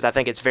 because I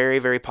think it's very,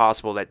 very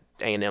possible that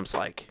A&M's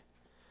like,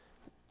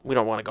 we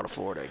don't want to go to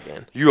Florida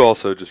again. You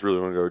also just really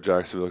want to go to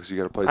Jacksonville because you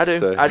got a place to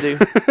stay.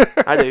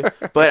 I do.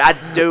 But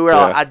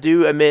I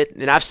do admit,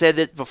 and I've said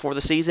this before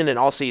the season and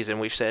all season,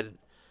 we've said,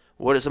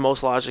 what is the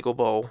most logical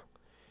bowl?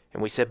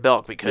 And we said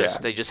Belk because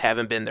they just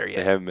haven't been there yet.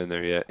 They haven't been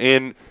there yet.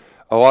 And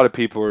a lot of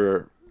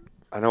people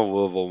I know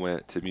Louisville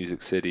went to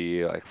Music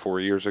City 4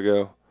 years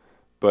ago,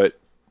 but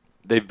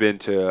they've been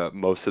to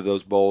most of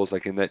those bowls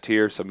in that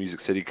tier, so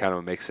Music City kind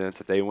of makes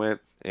sense if they went.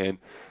 And,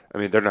 I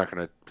mean, they're not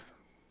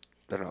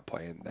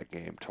playing that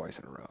game twice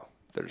in a row.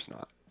 They're just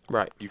not.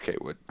 Right.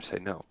 UK would say,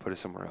 no, put it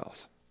somewhere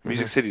else.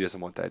 Music City doesn't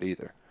want that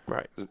either.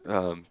 Right.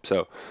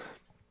 So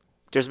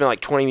there's been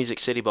 20 Music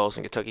City bowls,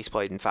 and Kentucky's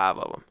played in 5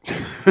 of them.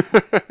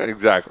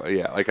 Exactly,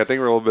 yeah. I think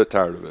we're a little bit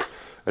tired of it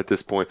at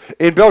this point.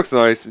 And Belk's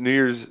nice. New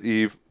Year's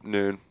Eve,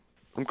 noon.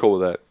 I'm cool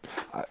with that.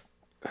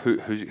 Who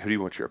do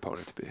you want your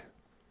opponent to be?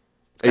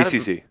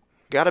 ACC.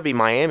 Got to be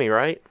Miami,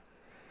 right?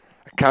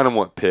 I kind of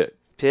want Pitt.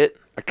 Pitt?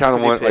 I kind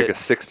of want Pitt. a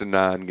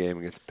 6-9 game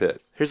against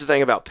Pitt. Here's the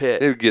thing about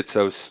Pitt. It would get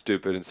so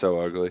stupid and so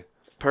ugly.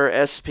 Per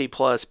SP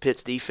Plus,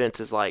 Pitt's defense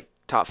is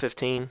top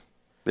 15.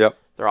 Yep.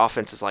 Their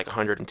offense is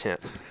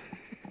 110th.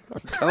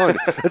 I'm telling you.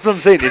 That's what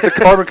I'm saying. It's a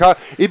carbon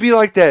copy. It'd be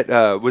like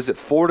that, was it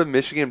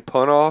Florida-Michigan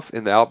punt-off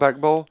in the Outback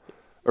Bowl?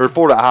 Or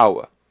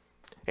Florida-Iowa?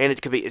 And it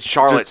could be it's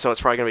Charlotte, so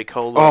it's probably going to be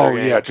cold. Oh, weather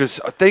yeah. game.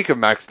 Just think of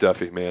Max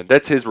Duffy, man.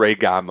 That's his Ray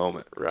Guy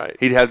moment. Right.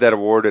 He'd have that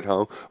award at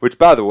home, which,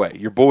 by the way,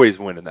 your boy's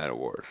winning that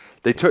award.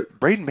 They took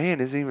Braden Mann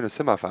isn't even a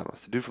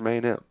semifinalist. The dude from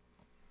A&M.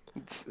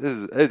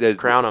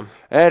 Crown him.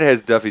 That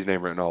has Duffy's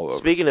name written all over.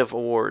 Speaking of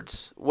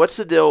awards, what's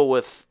the deal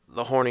with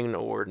the Horning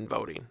Award and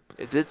voting?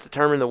 Is it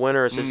determine the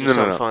winner, or is this just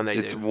some fun they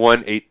it's do?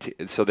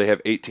 1/18. So they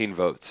have 18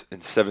 votes,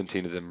 and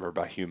 17 of them are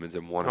by humans,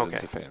 and one of them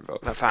is a fan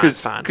vote. Fine.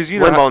 Because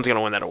Winbone's going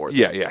to win that award.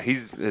 Yeah.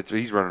 He's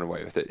running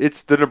away with it.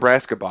 It's the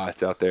Nebraska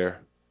bots out there.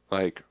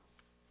 Like,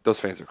 those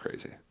fans are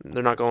crazy.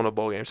 They're not going to a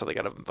bowl game, so they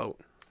got to vote.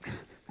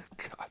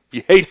 God,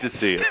 you hate to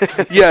see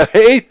it. You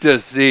hate to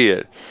see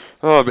it.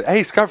 Oh, but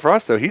hey, Scott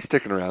Frost though, he's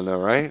sticking around though,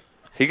 right?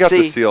 He got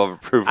the seal of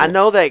approval. I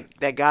know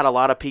that got a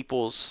lot of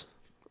people's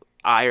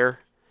ire.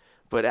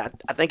 But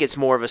I think it's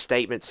more of a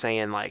statement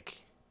saying,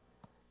 like,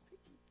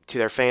 to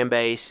their fan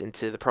base and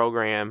to the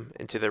program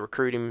and to the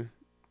recruiting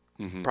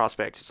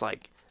prospects, it's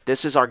like,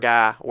 this is our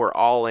guy. We're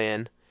all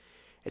in.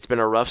 It's been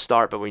a rough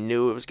start, but we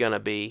knew it was going to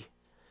be.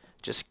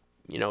 Just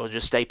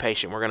stay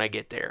patient. We're going to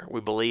get there.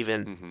 We believe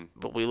in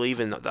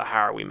the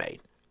hire we made.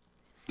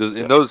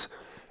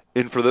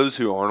 And for those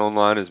who aren't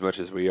online as much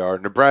as we are,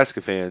 Nebraska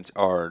fans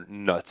are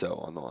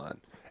nutso on the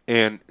line.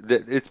 And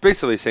it's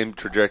basically the same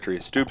trajectory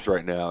as Stoops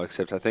right now,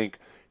 except I think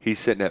he's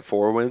sitting at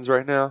 4 wins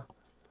right now,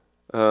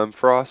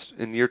 Frost,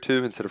 in year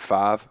 2 instead of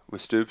 5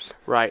 with Stoops.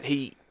 Right.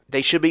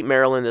 They should beat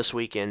Maryland this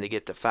weekend to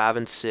get to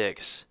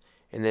 5-6,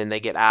 and then they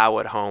get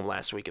Iowa at home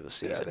last week of the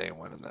season. Yeah, they ain't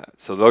winning that.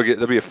 So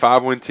they'll be a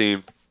 5-win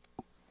team.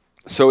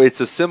 So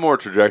it's a similar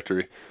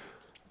trajectory.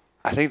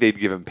 I think they'd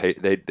give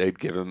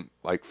him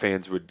like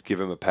fans would give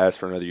him a pass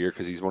for another year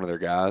because he's one of their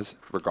guys,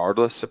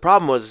 regardless. The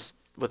problem was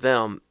with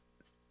them,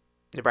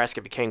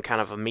 Nebraska became kind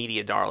of a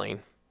media darling.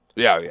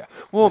 Yeah.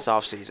 Well, this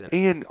offseason.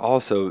 And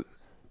also,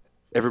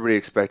 everybody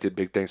expected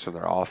big things from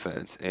their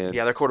offense. And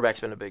yeah, their quarterback's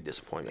been a big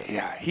disappointment.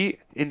 Yeah, he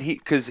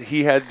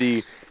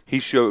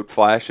showed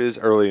flashes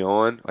early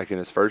on, like in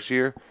his first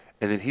year,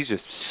 and then he's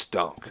just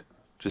stunk.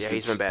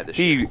 He's been bad this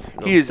year.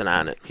 He is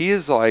denying it. He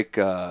is like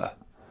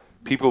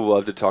people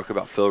love to talk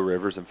about Phil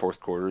Rivers in fourth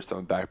quarters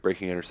throwing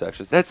back-breaking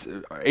interceptions. That's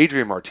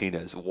Adrian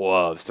Martinez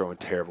loves throwing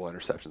terrible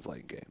interceptions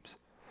late in games.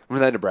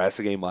 Remember that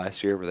Nebraska game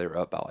last year where they were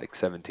up by like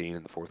 17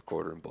 in the fourth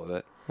quarter and blew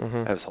it?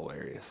 Mm-hmm. That was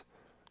hilarious.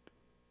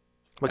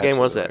 What game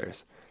was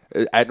that?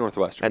 At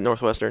Northwestern. At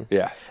Northwestern?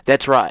 Yeah.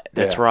 That's right.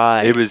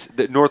 Right. It was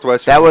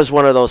Northwestern. That was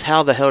one of those,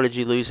 how the hell did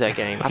you lose that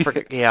game? I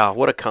forget. Yeah,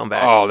 what a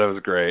comeback. Oh, that was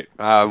great.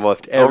 I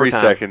loved every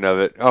second of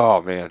it.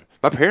 Oh, man.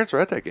 My parents were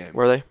at that game.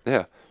 Were they?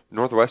 Yeah.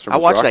 Northwestern I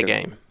was watched rocking.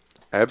 that game.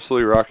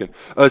 Absolutely rocking.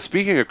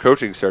 Speaking of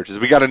coaching searches,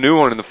 we got a new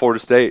one in the Florida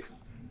State.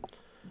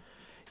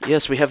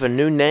 Yes, we have a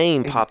new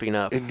name popping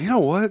up. And you know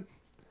what?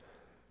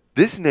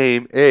 This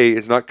name,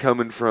 is not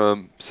coming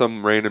from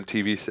some random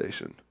TV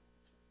station,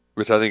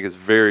 which I think is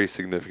very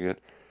significant.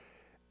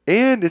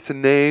 And it's a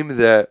name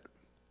that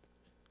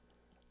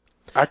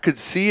I could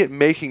see it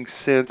making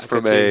sense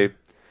from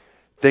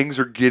things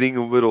are getting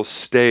a little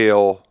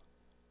stale,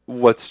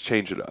 let's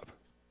change it up.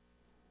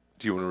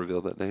 Do you want to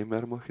reveal that name,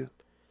 Madam Lucas?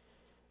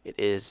 It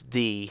is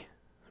the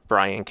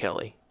Brian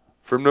Kelly.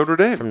 From Notre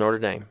Dame. From Notre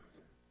Dame.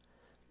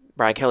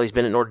 Brian Kelly's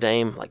been at Notre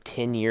Dame like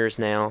 10 years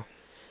now.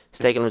 He's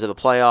taken them to the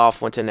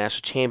playoff, went to a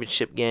national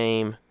championship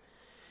game,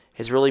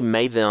 has really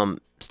made them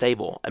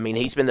stable. I mean,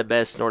 he's been the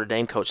best Notre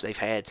Dame coach they've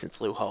had since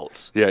Lou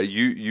Holtz. Yeah,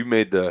 you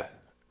made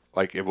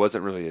it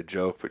wasn't really a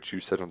joke, but you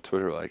said on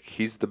Twitter, like,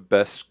 he's the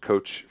best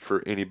coach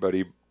for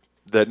anybody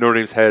that Notre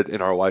Dame's had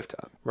in our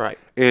lifetime. Right.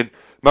 And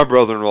my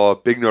brother-in-law,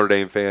 big Notre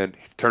Dame fan,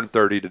 he turned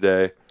 30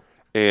 today,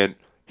 and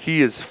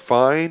he is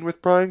fine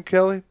with Brian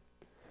Kelly.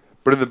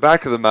 But in the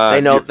back of the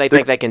mind, they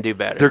think they can do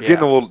better. They're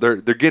getting a little. They're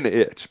getting an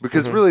itch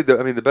because really,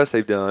 the best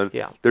they've done.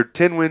 Yeah. They're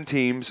 10-win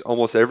teams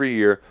almost every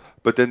year,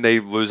 but then they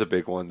lose a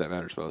big one that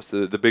matters most.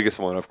 The biggest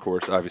one, of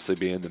course, obviously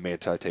being the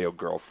Manti Te'o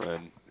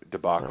girlfriend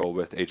debacle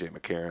with AJ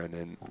McCarron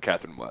and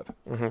Catherine Webb.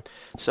 Mm-hmm.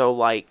 So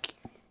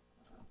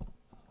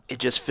it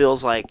just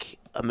feels like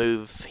a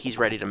move he's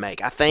ready to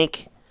make. I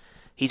think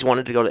he's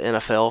wanted to go to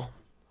NFL,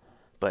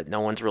 but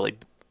no one's really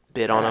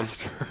bid on him.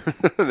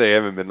 They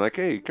haven't been like,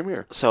 hey, come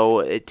here.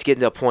 So it's getting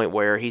to a point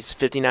where he's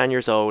 59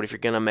 years old. If you're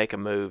going to make a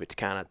move, it's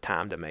kind of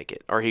time to make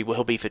it. Or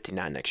he'll be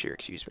 59 next year,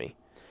 excuse me.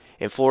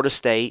 In Florida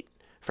State,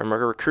 from a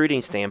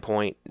recruiting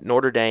standpoint,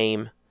 Notre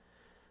Dame,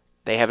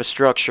 they have a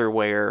structure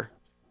where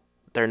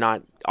they're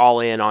not all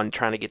in on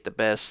trying to get the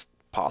best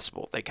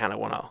possible. They kind of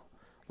want to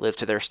live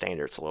to their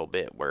standards a little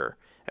bit, where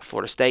at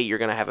Florida State, you're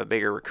going to have a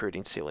bigger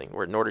recruiting ceiling.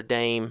 Where at Notre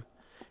Dame,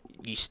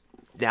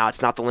 now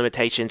it's not the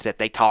limitations that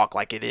they talk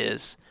like it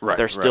is. Right,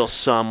 There's still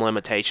some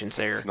limitations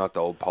there. It's not the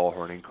old Paul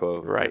Horning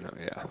quote. Right.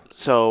 Yeah.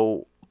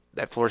 So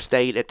at Florida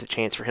State, it's a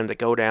chance for him to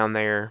go down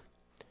there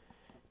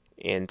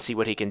and see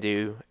what he can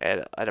do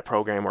at a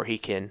program where he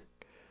can,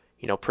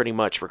 pretty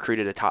much recruit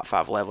at a top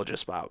 5 level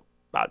just by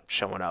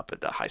showing up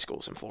at the high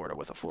schools in Florida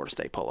with a Florida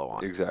State polo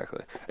on.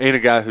 Exactly. And a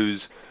guy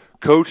who's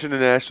coaching a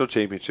national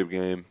championship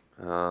game.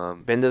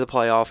 Been to the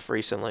playoff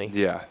recently.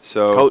 Yeah.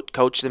 So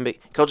coaches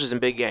in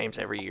big games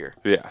every year.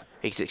 Yeah.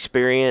 He's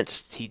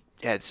experienced. He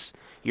has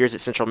years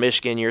at Central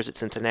Michigan, years at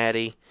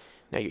Cincinnati.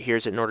 Now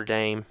here's at Notre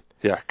Dame.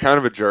 Yeah, kind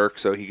of a jerk,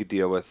 so he could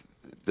deal with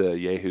the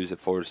yahoos at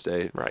Florida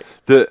State. Right.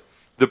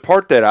 The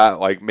part that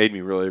I made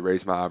me really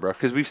raise my eyebrow,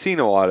 because we've seen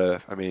a lot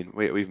of,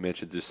 we've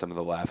mentioned just some of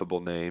the laughable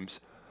names,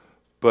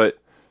 but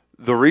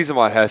the reason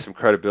why it has some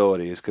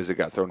credibility is because it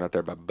got thrown out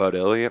there by Bud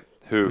Elliott,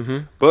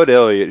 who, Bud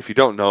Elliott, if you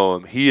don't know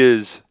him, he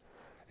is,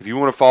 if you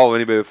want to follow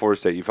anybody at Florida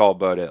State, you follow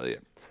Bud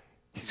Elliott.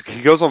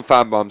 He goes on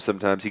Five Bombs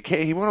sometimes.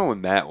 He went on with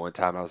Matt one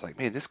time. I was like,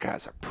 man, this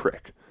guy's a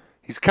prick.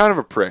 He's kind of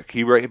a prick.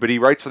 But he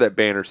writes for that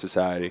Banner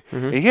Society,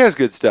 and he has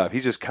good stuff.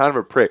 He's just kind of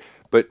a prick.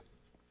 But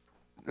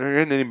there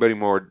isn't anybody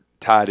more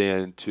tied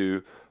in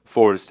to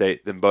Florida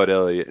State than Bud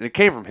Elliott, and it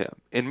came from him.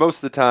 And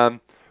most of the time,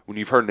 when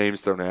you've heard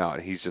names thrown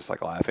out, he's just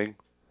like laughing.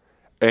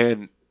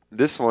 And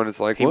this one, it's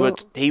like, he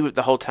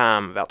the whole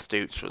time about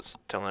Stoops was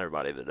telling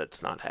everybody that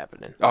that's not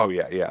happening. Oh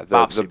yeah.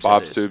 Bob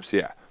Stoops,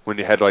 yeah. When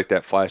you had like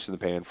that flash in the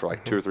pan for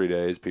like 2 or 3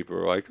 days, people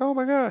were like, "Oh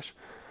my gosh!"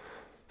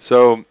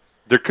 So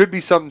there could be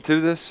something to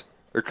this.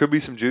 There could be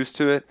some juice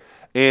to it.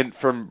 And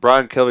from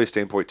Brian Kelly's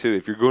standpoint too,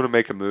 if you're going to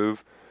make a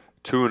move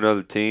to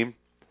another team,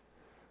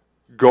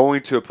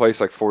 going to a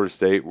place like Florida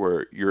State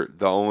where you're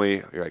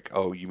like,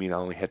 oh, you mean I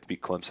only have to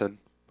beat Clemson?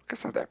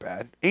 That's not that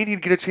bad. And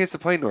you'd get a chance to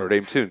play Notre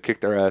Dame too and kick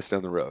their ass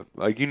down the road.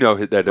 Like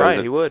that doesn't. Right,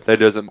 he would. That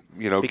doesn't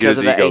because get his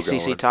of the ego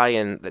ACC going.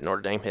 tie-in that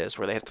Notre Dame has,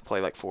 where they have to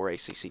play like 4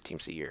 ACC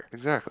teams a year.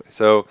 Exactly.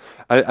 So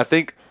I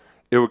think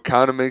it would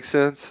kind of make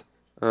sense,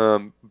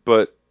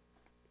 but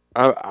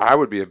I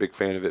would be a big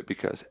fan of it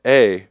because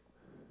that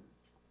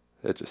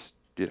just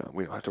we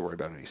don't have to worry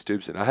about any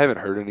Stoopson. I haven't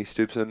heard any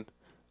Stoopson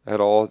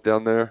at all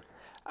down there.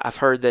 I've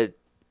heard that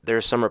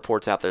there's some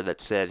reports out there that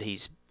said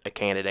he's a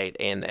candidate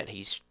and that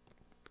he's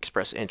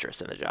expressed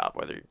interest in the job,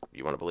 whether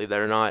you want to believe that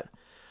or not.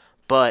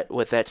 But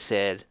with that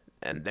said,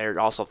 and they're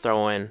also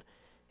throwing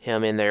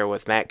him in there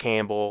with Matt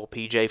Campbell,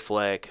 PJ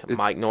Fleck,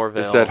 Mike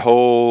Norvell. It's that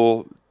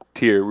whole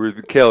tier where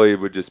Kelly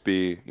would just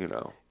be,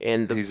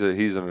 and he's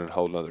in a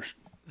whole nother.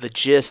 The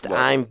gist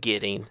I'm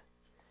getting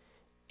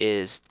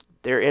is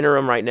their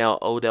interim right now,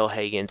 Odell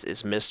Haggins,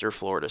 is Mr.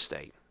 Florida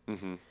State.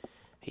 Mm-hmm.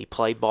 He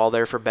played ball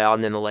there for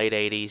Bowden in the late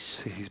 80s.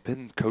 See, he's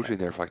been coaching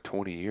there for like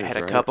 20 years, Had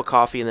a cup of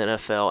coffee in the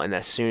NFL, and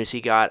as soon as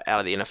he got out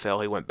of the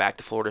NFL, he went back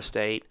to Florida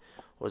State,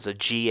 was a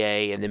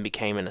GA, and then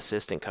became an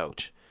assistant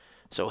coach.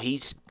 So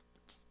he's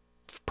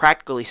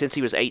practically, since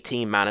he was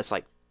 18, minus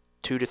like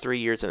 2 to 3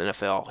 years in the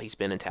NFL, he's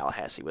been in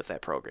Tallahassee with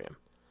that program.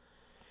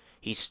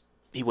 He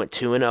went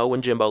 2-0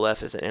 when Jimbo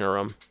left as an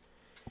interim.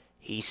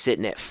 He's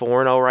sitting at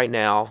 4-0 right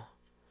now.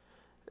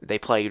 They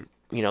played,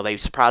 they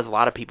surprised a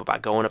lot of people by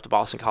going up to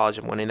Boston College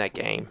and winning that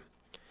game.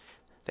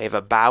 They have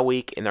a bye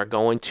week, and they're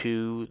going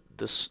to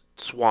the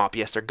Swamp.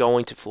 Yes, they're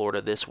going to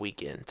Florida this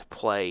weekend to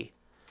play,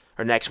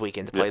 or next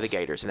weekend to play the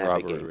Gators in that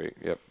big game. Week.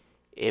 Yep.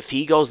 If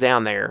he goes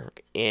down there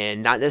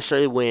and not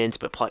necessarily wins,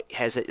 but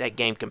has that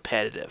game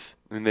competitive.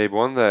 And they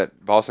won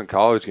that Boston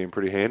College game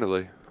pretty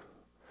handily.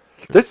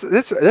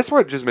 That's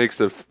what just makes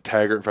the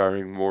Taggart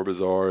firing more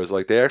bizarre, is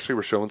like they actually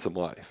were showing some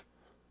life.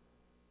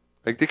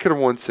 Like they could have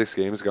won 6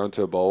 games, gone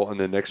to a bowl, and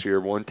then next year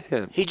won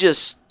 10. He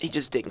just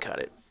didn't cut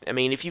it. I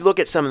mean, if you look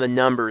at some of the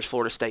numbers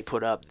Florida State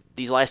put up,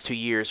 these last 2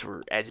 years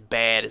were as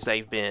bad as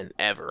they've been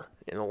ever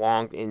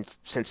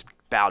since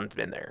Bowden's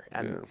been there.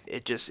 And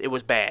it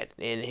was bad,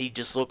 and he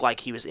just looked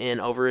like he was in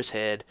over his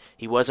head.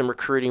 He wasn't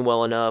recruiting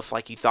well enough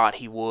like you thought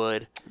he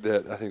would.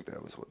 I think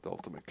that was what the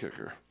ultimate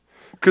kicker.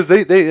 Because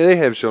they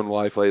have shown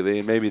life lately,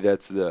 and maybe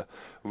that's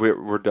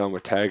we're done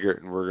with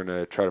Taggart and we're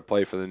gonna try to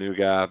play for the new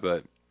guy,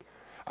 but.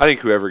 I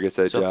think whoever gets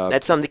that job.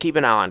 That's something to keep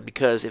an eye on,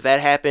 because if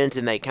that happens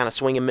and they kind of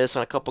swing and miss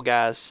on a couple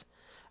guys,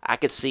 I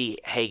could see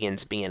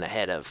Haggins being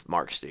ahead of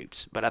Mark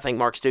Stoops. But I think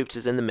Mark Stoops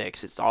is in the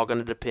mix. It's all going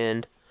to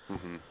depend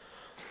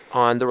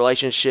on the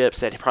relationships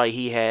that probably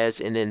he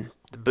has. And then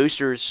the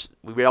boosters,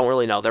 we don't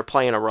really know. They're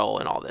playing a role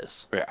in all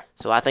this. Yeah.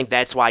 So I think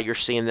that's why you're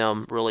seeing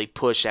them really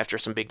push after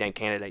some big-name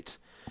candidates.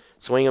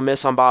 Swing and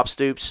miss on Bob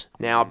Stoops,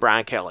 now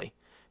Brian Kelly.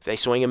 If they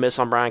swing and miss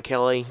on Brian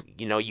Kelly,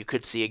 you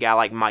could see a guy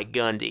like Mike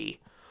Gundy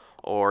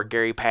or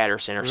Gary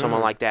Patterson or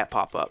someone like that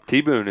pop up.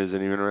 T-Boone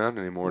isn't even around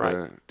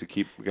anymore to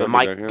keep Gundy. But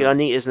Mike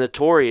Gundy is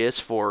notorious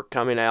for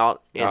coming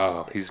out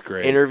and he's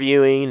great.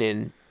 Interviewing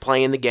and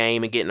playing the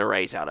game and getting a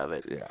raise out of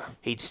it. Yeah.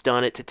 He's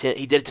done it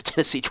he did it to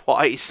Tennessee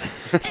twice.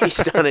 He's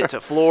done it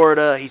to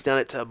Florida. He's done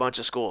it to a bunch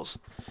of schools.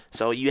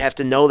 So you have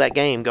to know that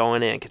game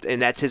going in,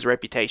 and that's his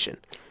reputation.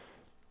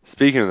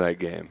 Speaking of that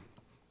game,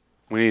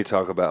 we need to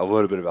talk about a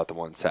little bit about the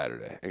one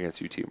Saturday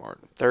against UT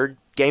Martin. 3rd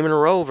game in a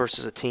row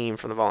versus a team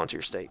from the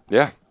Volunteer State.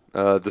 Yeah.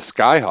 The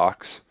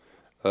Skyhawks.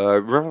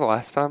 Remember the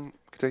last time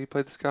Kentucky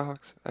played the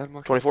Skyhawks?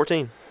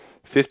 2014.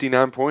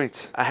 59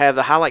 points. I have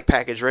the highlight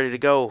package ready to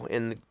go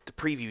in the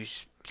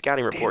previews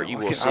scouting report. You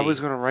will see. I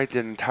was going to write the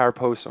entire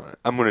post on it.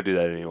 I'm going to do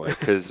that anyway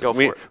because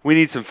we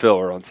need some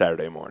filler on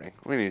Saturday morning.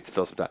 We need to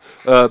fill some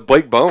time.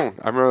 Blake Bone.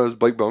 I remember it was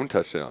Blake Bone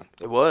touchdown.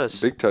 It was.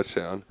 Big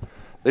touchdown.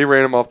 They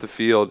ran him off the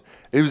field.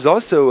 It was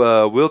also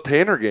a Will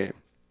Tanner game.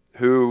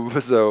 who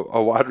was a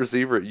wide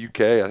receiver at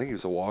UK. I think he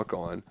was a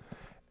walk-on,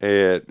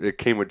 and it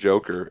came with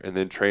Joker, and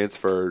then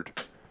transferred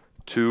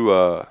to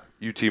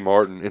UT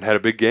Martin and had a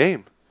big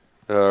game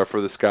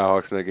for the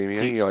Skyhawks in that game. I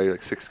think he had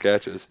like 6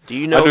 catches. Do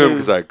you know I knew him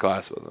because I had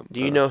class with him. Do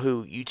you know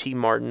who UT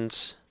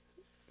Martin's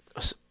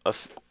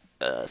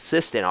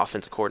assistant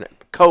offensive coordinator,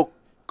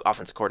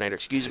 co-offensive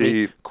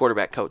coordinator,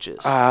 quarterback coach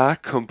is? I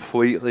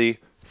completely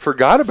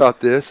forgot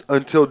about this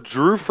until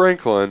Drew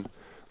Franklin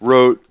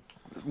wrote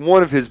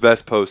one of his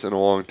best posts in a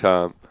long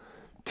time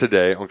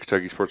today on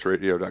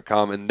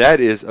KentuckySportsRadio.com, and that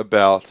is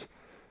about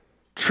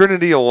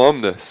Trinity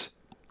alumnus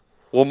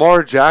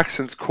Lamar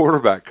Jackson's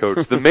quarterback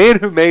coach. The man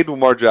who made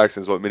Lamar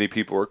Jackson is what many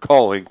people are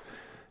calling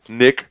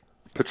Nick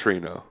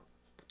Petrino.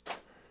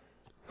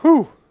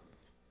 Whew.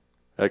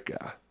 That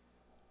guy.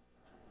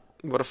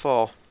 What a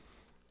fall.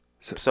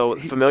 So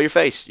familiar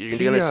face. You're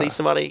going to see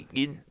somebody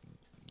you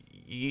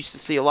used to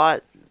see a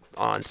lot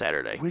on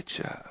Saturday. Which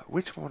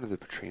one of the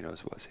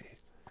Petrinos was he?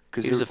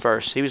 He was the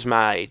first. He was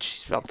my age.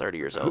 He's about 30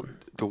 years old.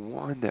 The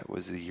one that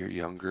was a year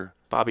younger?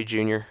 Bobby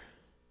Jr.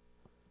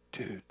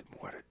 Dude,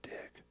 what a dick.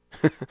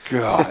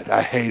 God,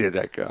 I hated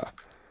that guy.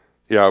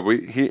 Yeah,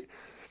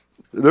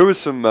 there was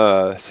some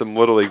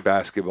Little League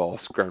basketball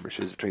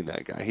skirmishes between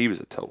that guy. He was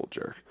a total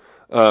jerk.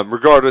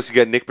 Regardless, you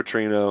got Nick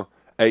Petrino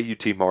at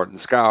UT Martin. The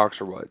Skyhawks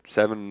are what,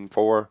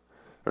 7-4?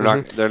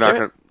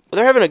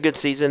 They're having a good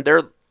season.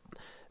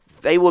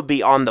 They would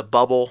be on the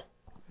bubble.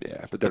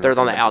 Yeah, but they're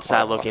on the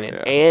outside looking in.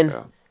 And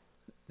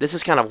this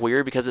is kind of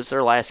weird because it's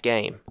their last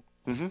game.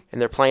 Mm-hmm.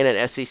 And they're playing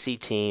an SEC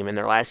team in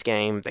their last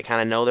game. They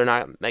kind of know they're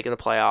not making the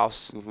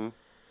playoffs. Mm-hmm.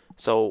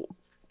 So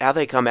how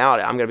they come out,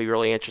 I'm going to be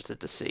really interested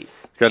to see.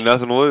 Got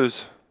nothing to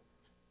lose.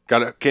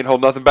 Can't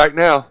hold nothing back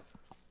now.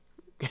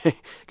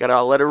 Got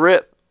to let it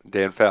rip.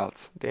 Dan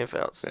Fouts. Yeah.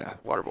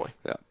 Waterboy.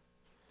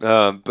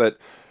 Yeah. But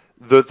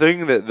the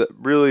thing that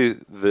really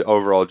the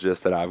overall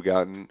gist that I've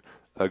gotten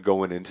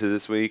going into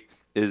this week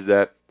is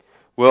that,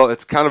 well,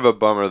 it's kind of a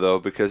bummer, though,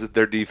 because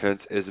their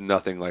defense is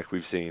nothing like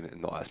we've seen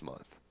in the last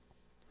month.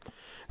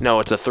 No,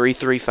 it's a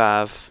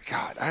 3-3-5.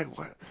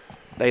 God,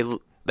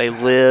 They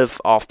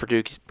live off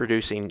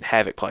producing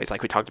havoc plays,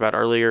 like we talked about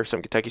earlier.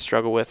 Some Kentucky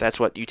struggle with. That's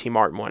what UT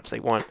Martin wants. They're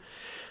going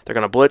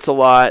to blitz a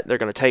lot. They're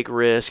going to take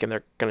risk, and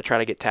they're going to try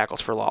to get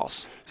tackles for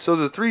loss. So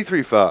the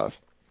 3-3-5,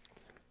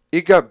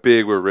 it got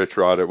big with Rich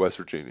Rod at West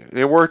Virginia, and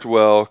it worked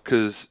well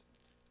because,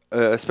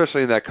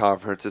 especially in that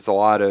conference, it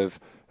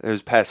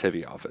was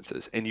pass-heavy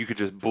offenses, and you could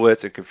just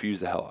blitz and confuse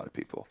the hell out of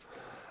people.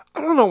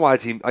 I don't know why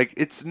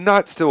it's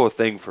not still a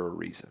thing for a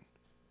reason.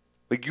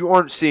 Like, you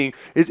aren't seeing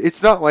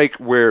it's not like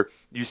where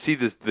you see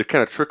the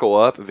kind of trickle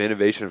up of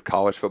innovation of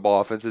college football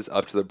offenses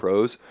up to the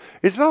pros.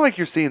 It's not like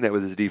you're seeing that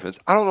with his defense.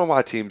 I don't know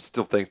why teams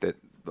still think that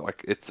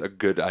like it's a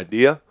good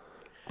idea,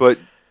 but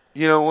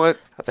you know what?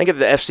 I think at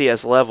the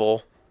FCS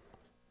level,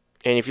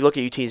 and if you look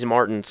at UT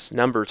Martin's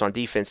numbers on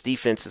defense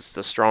is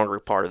the stronger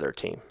part of their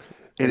team.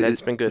 And that's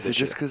been good this year. Is it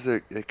just because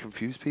they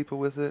confuse people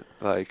with it?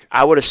 Like,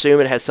 I would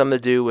assume it has something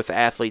to do with the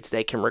athletes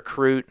they can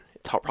recruit.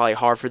 It's probably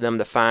hard for them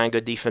to find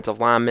good defensive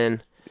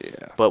linemen.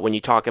 Yeah. But when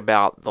you talk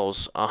about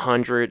those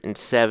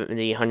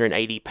 170,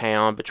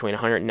 180-pound, between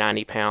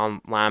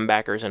 190-pound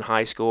linebackers in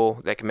high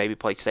school that can maybe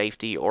play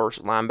safety or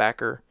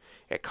linebacker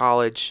at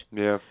college,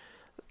 yeah,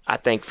 I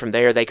think from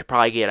there they could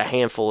probably get a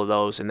handful of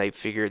those, and they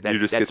figured that you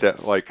just get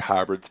that like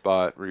hybrid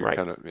spot where you're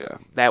kind of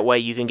That way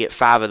you can get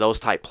 5 of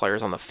those type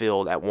players on the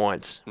field at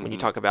once. Mm-hmm. When you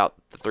talk about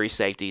the 3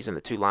 safeties and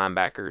the 2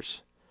 linebackers,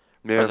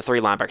 or the 3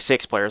 linebackers,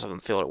 6 players on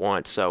the field at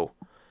once. So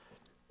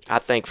I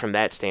think from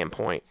that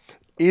standpoint.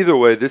 Either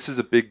way, this is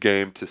a big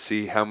game to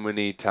see how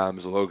many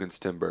times Logan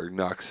Stenberg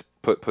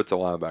puts a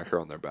linebacker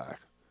on their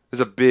back.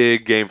 It's a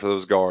big game for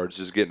those guards,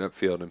 just getting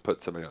upfield and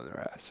put somebody on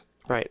their ass.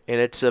 Right,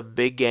 and it's a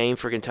big game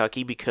for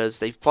Kentucky because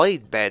they've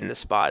played bad in the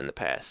spot in the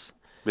past.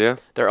 Yeah.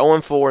 They're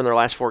 0-4 in their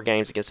last 4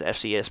 games against the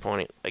FCS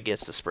point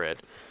against the spread.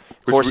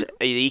 Of course,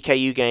 the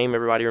EKU game,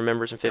 everybody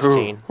remembers in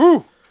 15.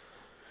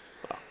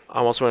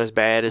 Almost went as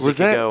bad as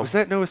it could go. Was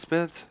that Noah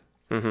Spence?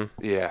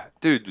 Mm-hmm. Yeah,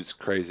 dude was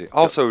crazy.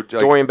 Also,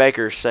 Dorian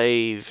Baker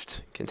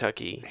saved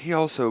Kentucky. He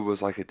also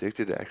was like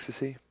addicted to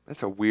ecstasy.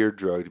 That's a weird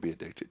drug to be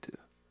addicted to.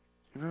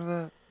 You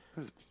remember that?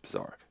 That's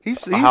bizarre.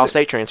 He's Ohio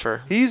State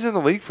transfer. He's in the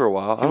league for a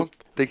while. I don't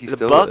think he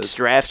still is. The Bucks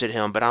drafted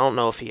him, but I don't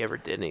know if he ever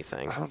did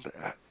anything.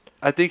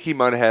 I think he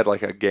might have had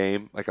like a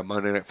game, like a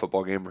Monday Night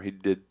Football game where he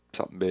did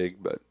something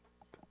big. But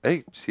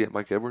hey, see it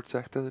Mike Edwards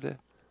sack the other day?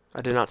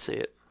 I did not see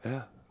it.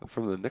 Yeah,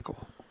 from the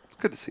nickel. It's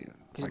good to see him.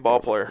 He's a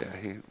ball player.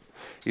 Yeah,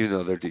 even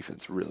though their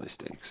defense really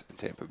stinks in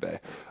Tampa Bay.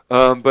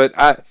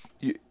 But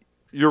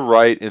you're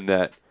right in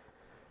that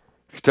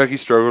Kentucky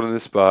struggled in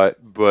this spot,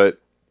 but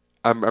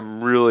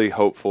I'm really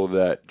hopeful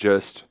that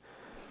just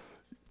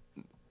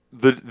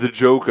the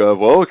joke of,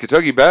 well,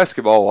 Kentucky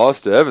basketball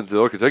lost to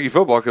Evansville, Kentucky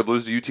football could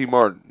lose to UT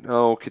Martin.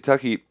 No,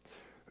 Kentucky,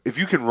 if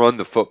you can run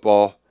the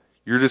football,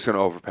 you're just going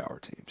to overpower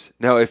teams.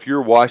 Now, if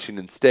you're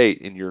Washington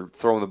State and you're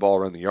throwing the ball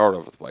around the yard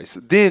over the place,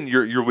 then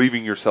you're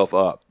leaving yourself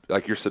up.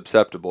 Like, you're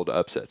susceptible to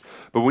upsets.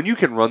 But when you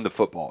can run the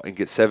football and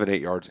get 7-8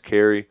 yards of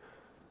carry,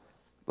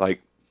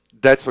 like,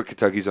 that's what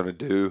Kentucky's going to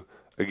do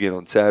again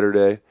on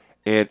Saturday.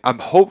 And I'm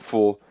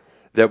hopeful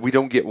that we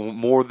don't get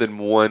more than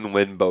one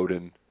Lynn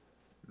Bowden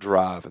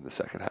drive in the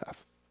second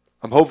half.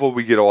 I'm hopeful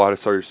we get a lot of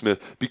Sawyer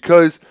Smith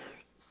because,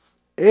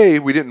 A,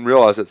 we didn't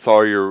realize that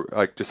Sawyer,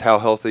 like, just how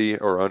healthy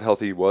or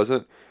unhealthy he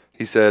wasn't.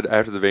 He said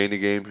after the Vandy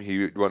game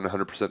he wasn't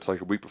 100% until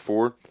like a week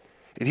before.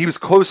 And he was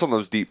close on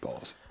those deep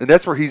balls. And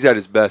that's where he's at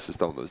his best, is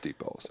throwing those deep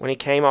balls. When he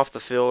came off the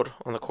field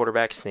on the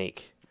quarterback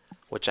sneak,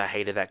 which I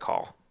hated that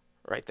call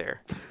right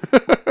there.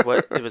 It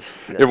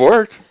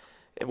worked.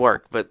 It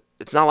worked, but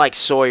it's not like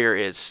Sawyer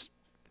is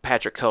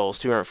Patrick Coles,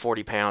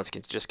 240 pounds,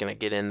 just going to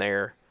get in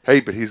there. Hey,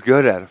 but he's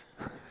good at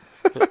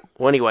him.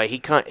 Well, anyway, he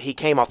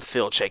came off the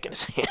field shaking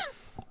his hand,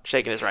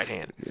 shaking his right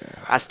hand. Yeah.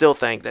 I still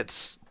think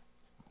that's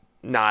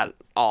not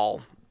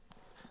all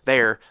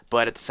there,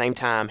 but at the same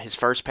time, his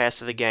first pass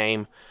of the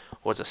game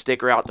was a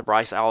sticker out to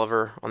Bryce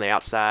Oliver on the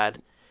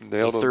outside.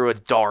 Nailed he him. threw a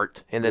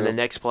dart, and then the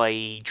next play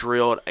he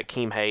drilled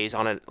Akeem Hayes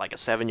on like a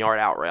 7-yard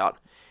out route.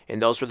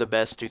 And those were the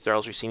best 2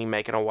 throws we've seen him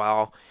make in a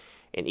while.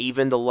 And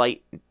even the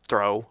late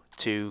throw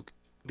to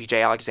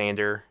B.J.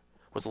 Alexander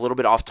was a little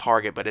bit off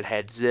target, but it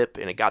had zip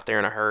and it got there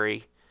in a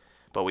hurry.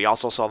 But we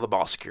also saw the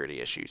ball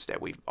security issues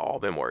that we've all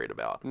been worried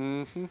about.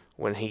 Mm-hmm.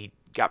 When he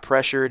got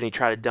pressured and he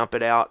tried to dump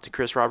it out to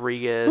Chris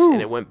Rodriguez,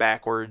 and it went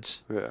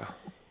backwards. Yeah.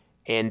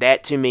 And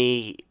that, to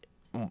me,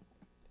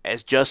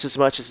 as just as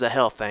much as the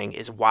health thing,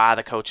 is why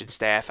the coaching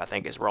staff, I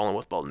think, is rolling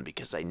with Bolton,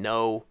 because they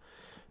know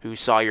who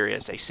Sawyer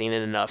is. They've seen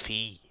it enough.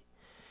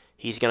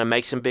 He's going to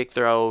make some big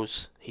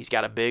throws. He's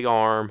got a big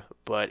arm,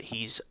 but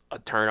he's a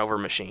turnover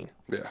machine.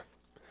 Yeah.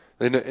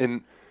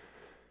 And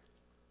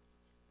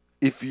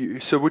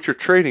so what you're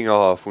trading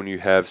off when you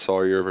have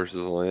Sawyer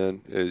versus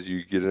Lynn is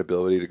you get an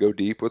ability to go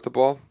deep with the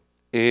ball.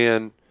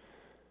 And,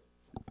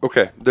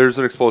 okay, there's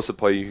an explosive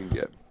play you can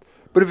get.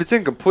 But if it's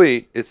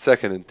incomplete, it's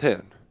 2nd and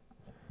 10.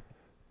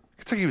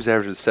 Kentucky was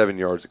averaging 7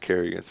 yards a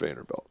carry against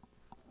Vanderbilt.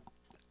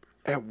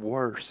 At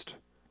worst,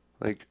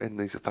 like in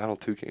these final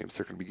 2 games,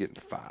 they're going to be getting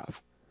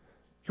 5.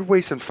 You're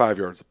wasting 5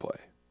 yards of play.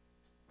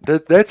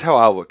 That's how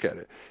I look at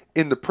it.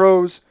 In the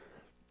pros,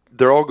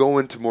 they're all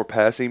going to more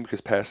passing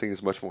because passing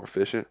is much more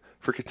efficient.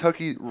 For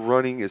Kentucky,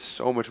 running is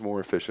so much more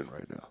efficient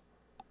right now.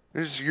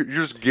 You're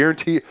just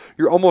guaranteed.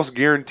 You're almost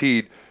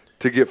guaranteed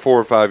to get 4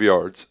 or 5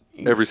 yards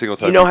every single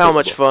time. You know how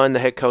much fun the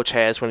head coach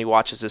has when he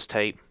watches this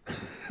tape?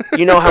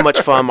 You know how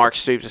much fun Mark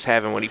Stoops is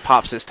having when he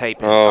pops this tape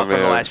in from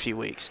the last few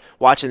weeks,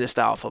 watching this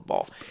style of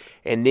football.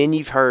 And then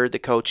you've heard the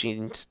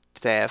coaching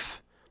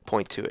staff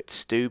point to it.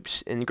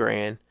 Stoops and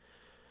Gran.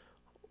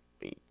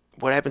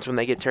 What happens when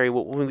they get Terry?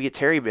 When we get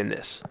Terry in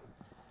this?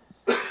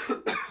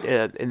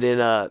 Yeah, and then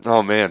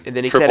and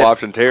then he triple said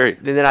option Terry.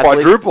 Then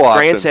Quadruple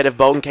option. Grant said if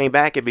Bolton came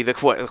back, it'd be the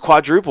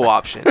quadruple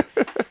option.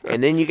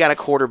 And then you got a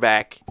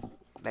quarterback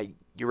that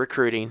you're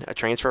recruiting, a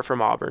transfer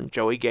from Auburn,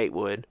 Joey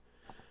Gatewood,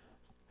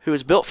 who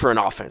is built for an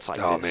offense like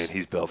this. Oh man,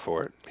 he's built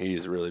for it. He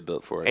is really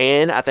built for it.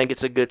 And I think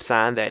it's a good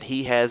sign that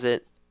he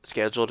hasn't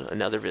scheduled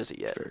another visit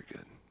yet. That's very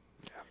good.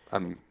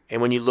 Yeah,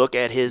 and when you look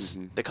at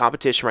the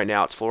competition right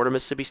now, it's Florida,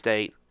 Mississippi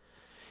State.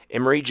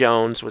 Emory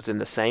Jones was in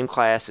the same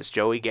class as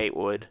Joey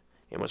Gatewood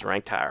and was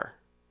ranked higher.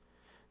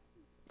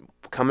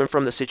 Coming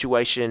from the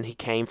situation he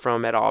came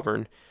from at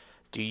Auburn,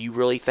 do you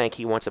really think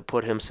he wants to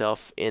put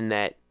himself in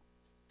that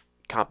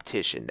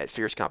competition, that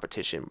fierce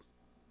competition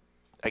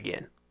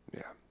again?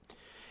 Yeah.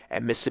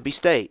 At Mississippi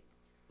State,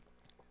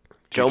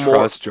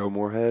 trust Joe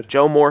Moorhead?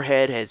 Joe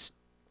Moorhead has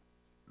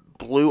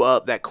blew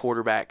up that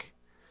quarterback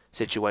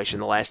situation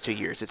the last 2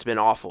 years. It's been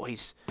awful.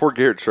 Poor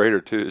Garrett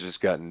Schrader, too, has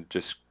just gotten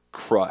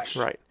crushed.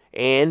 Right.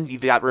 And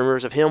you've got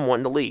rumors of him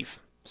wanting to leave.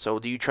 So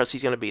do you trust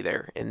he's going to be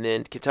there? And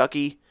then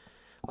Kentucky,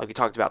 like we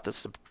talked about,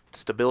 the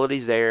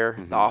stability's there.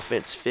 Mm-hmm. The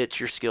offense fits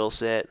your skill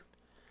set.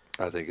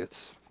 I think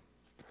it's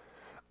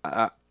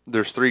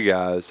there's 3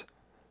 guys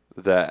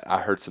that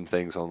I heard some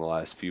things on the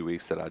last few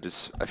weeks that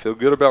I feel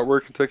good about where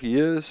Kentucky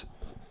is.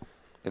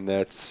 And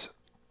that's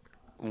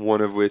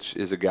one of which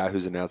is a guy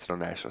who's announced on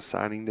National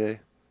Signing Day,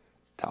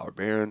 Tyler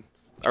Barron.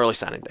 Early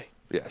signing day.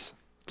 Yes.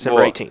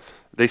 December 18th.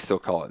 They still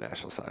call it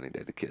National Signing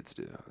Day. The kids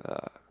do.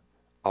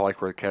 I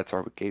like where the Cats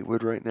are with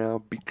Gatewood right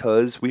now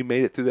because we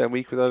made it through that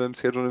week without them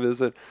scheduling a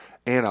visit,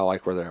 and I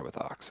like where they're at with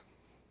Oxen.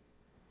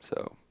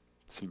 So,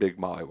 some big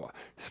mollywop.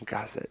 Some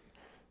guys that,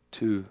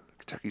 too,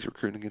 Kentucky's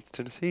recruiting against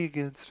Tennessee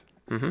against.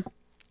 Mm-hmm.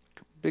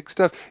 Big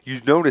stuff.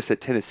 You notice at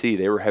Tennessee,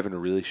 they were having to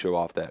really show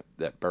off that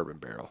bourbon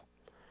barrel,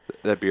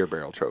 that beer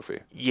barrel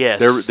trophy.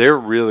 Yes. They're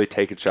really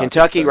taking shots.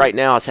 Kentucky right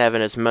now is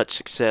having as much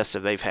success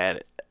as they've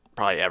had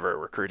probably ever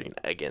recruiting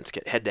against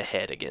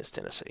head-to-head against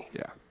Tennessee.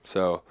 Yeah.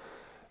 So,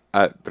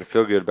 but I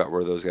feel good about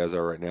where those guys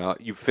are right now.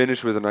 You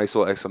finish with a nice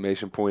little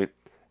exclamation point,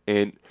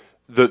 and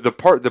the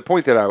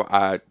point that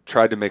I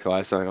tried to make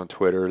last night on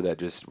Twitter that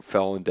just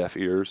fell on deaf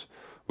ears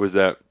was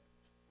that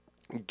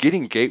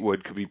getting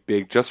Gatewood could be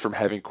big just from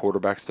having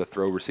quarterbacks to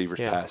throw receivers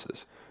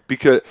passes.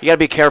 Because you got to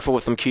be careful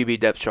with them QB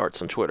depth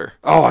charts on Twitter.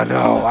 Oh, I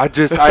know.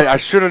 I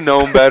should have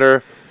known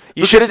better.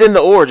 You should have done the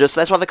or.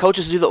 That's why the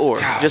coaches do the or.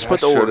 Just put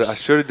the or. I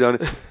should have done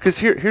it. Because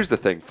here's the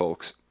thing,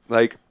 folks.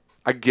 Like,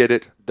 I get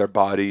it, their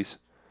bodies.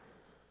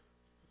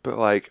 But,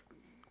 like,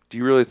 do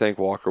you really think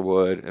Walker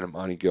Wood and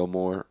Amani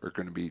Gilmore are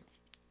going to be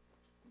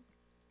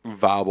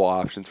viable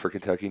options for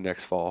Kentucky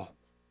next fall?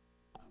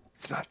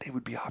 If not, they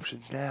would be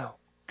options now.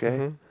 Okay?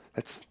 Mm-hmm.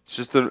 It's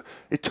just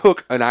it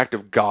took an act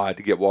of God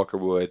to get Walker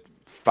Wood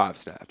 5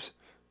 snaps.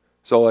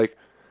 So, like,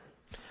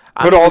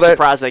 I'm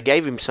surprised they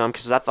gave him some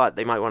because I thought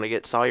they might want to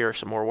get Sawyer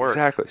some more work.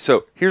 Exactly.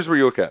 So here's where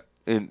you look at,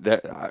 and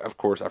that of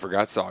course I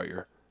forgot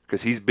Sawyer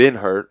because he's been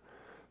hurt.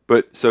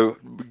 But so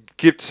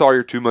give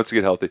Sawyer 2 months to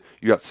get healthy.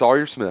 You got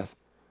Sawyer Smith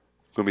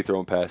going to be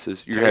throwing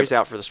passes. Terry's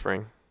out for the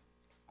spring.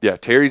 Yeah,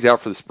 Terry's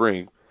out for the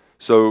spring.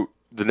 So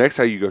the next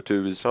guy you go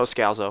to is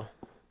Scalzo.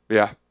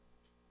 Yeah.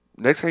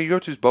 Next guy you go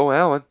to is Bo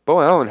Allen.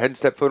 Bo Allen hadn't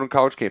stepped foot on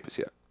college campus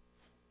yet.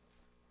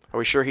 Are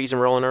we sure he's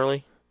enrolling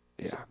early?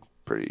 Yeah,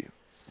 pretty.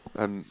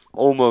 I'm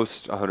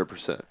almost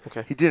 100%.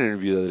 Okay. He did an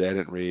interview the other day. I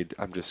didn't read.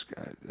 I'm just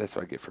that's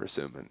what I get for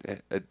assuming.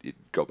 I'd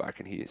go back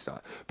and he is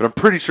not. But I'm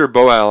pretty sure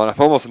Bo Allen. I'm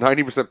almost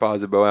 90%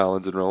 positive Bo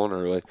Allen's enrolling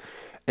early.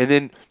 And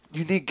then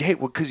you need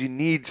Gatewood because you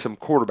need some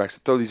quarterbacks to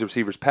throw these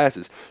receivers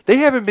passes.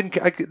 They've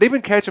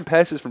been catching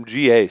passes from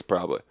GAs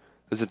probably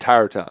this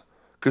entire time.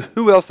 Because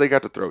who else they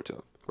got to throw to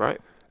them?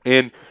 Right.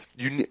 And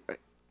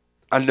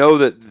I know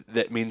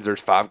that means there's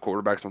 5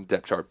 quarterbacks on the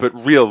depth chart, but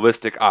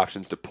realistic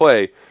options to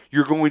play,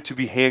 you're going to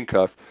be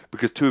handcuffed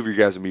because 2 of your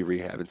guys will be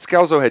rehabbing.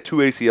 Scalzo had 2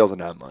 ACLs in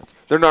 9 months.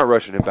 They're not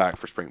rushing him back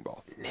for spring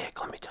ball.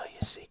 Nick, let me tell you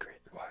a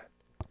secret. What?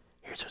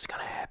 Here's what's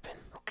going to happen.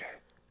 Okay.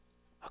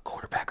 A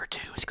quarterback or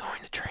 2 is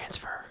going to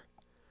transfer.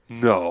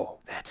 No.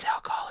 That's how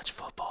college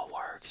football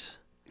works.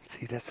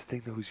 See, that's the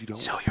thing, though, is you don't.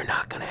 So you're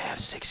not going to have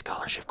 6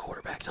 scholarship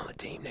quarterbacks on the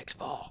team next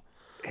fall.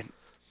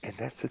 And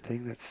that's the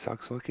thing that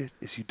sucks, Wicked,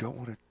 is you don't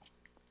want to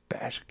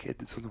bash a kid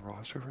that's on the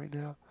roster right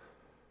now.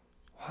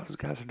 A lot of those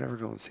guys are never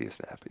going to see a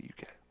snap at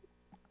UK.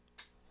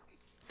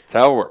 That's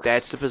how it works.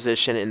 That's the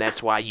position, and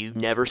that's why you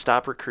never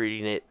stop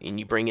recruiting it, and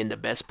you bring in the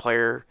best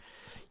player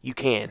you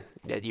can.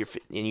 And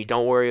you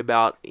don't worry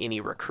about any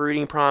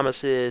recruiting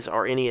promises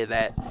or any of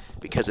that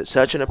because it's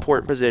such an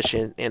important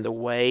position, and the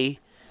way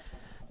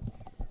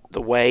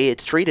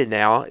it's treated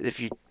now, if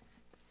you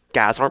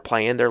guys aren't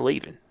playing, they're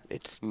leaving.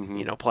 It's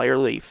play or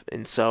leave,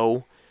 and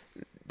so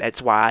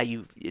that's why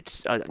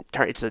it's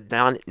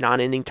a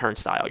non-ending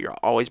turnstile. You're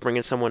always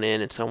bringing someone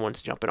in, and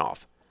someone's jumping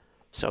off.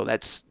 So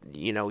that's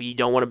you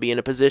don't want to be in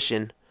a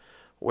position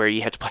where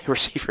you have to play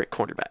receiver at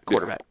quarterback.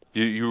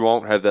 Yeah. You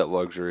won't have that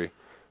luxury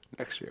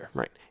next year.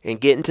 Right.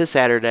 And getting to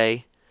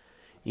Saturday,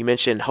 you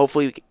mentioned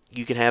hopefully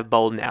you can have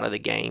Bolden out of the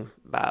game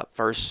by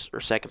first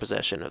or second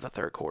possession of the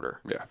third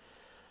quarter. Yeah.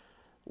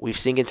 We've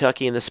seen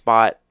Kentucky in the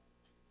spot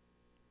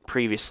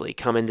previously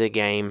come into the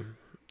game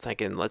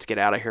thinking, let's get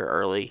out of here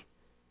early,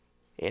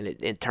 and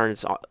it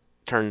turns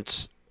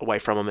away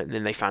from them, and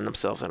then they find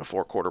themselves in a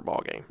 4-quarter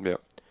ball game. Yeah.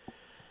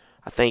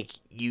 I think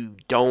you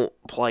don't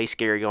play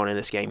scary going in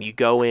this game. You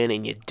go in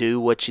and you do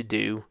what you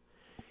do,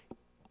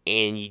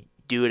 and you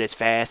do it as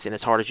fast and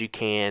as hard as you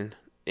can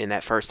in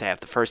that first half.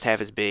 The first half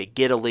is big.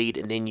 Get a lead,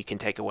 and then you can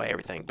take away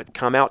everything. But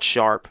come out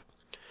sharp,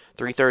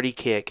 3:30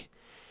 kick,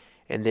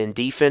 and then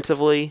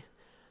defensively,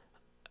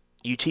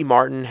 UT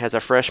Martin has a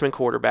freshman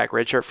quarterback,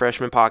 redshirt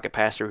freshman pocket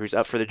passer, who's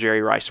up for the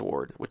Jerry Rice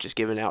Award, which is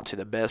given out to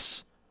the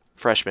best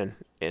freshman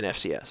in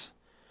FCS.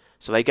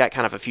 So they've got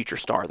kind of a future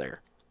star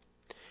there.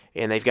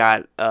 And they've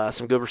got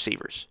some good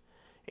receivers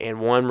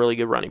and one really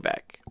good running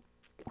back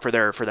for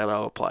their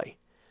level of play.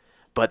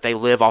 But they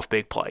live off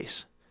big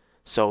plays.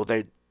 So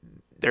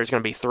there's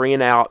going to be 3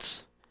 and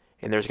outs,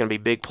 and there's going to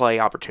be big play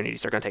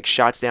opportunities. They're going to take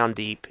shots down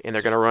deep, and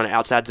they're going to run an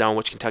outside zone,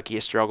 which Kentucky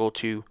has struggled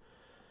to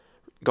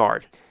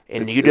guard.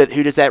 And who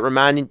does that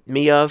remind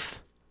me of?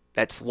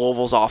 That's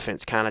Louisville's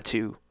offense kind of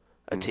to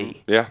a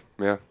T. Yeah,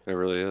 it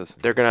really is.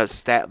 They're going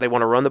to they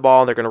want to run the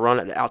ball, they're going to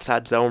run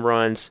outside zone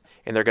runs,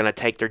 and they're going to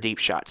take their deep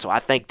shots. So I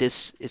think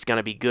this is going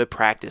to be good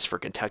practice for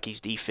Kentucky's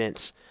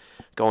defense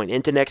going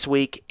into next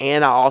week.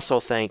 And I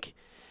also think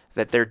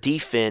that their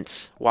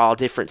defense, while a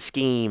different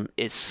scheme,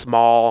 is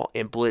small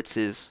and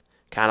blitzes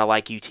kind of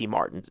like UT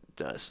Martin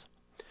does.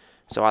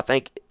 So I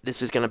think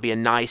this is going to be a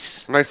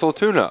nice little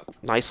tune-up.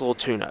 Nice little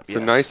tune-up, It's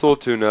a nice little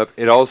tune-up.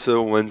 It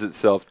also lends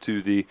itself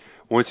to the,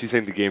 once you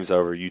think the game's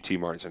over, UT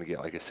Martin's going to get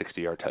like a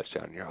 60-yard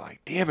touchdown. And you're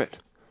like, damn it.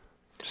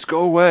 Just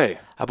go away.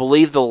 I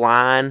believe the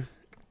line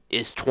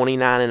is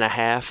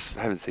 29.5.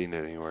 I haven't seen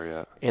it anywhere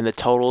yet. And the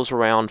total's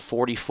around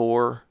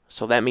 44.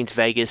 So that means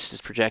Vegas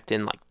is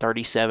projecting like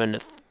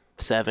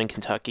 37-7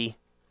 Kentucky.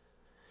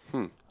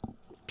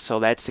 So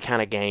that's the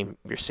kind of game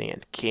you're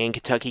seeing. Can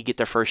Kentucky get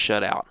their first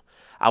shutout?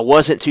 I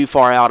wasn't too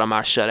far out on my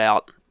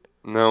shutout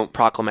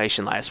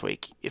proclamation last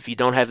week. If you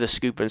don't have the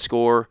scoop and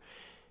score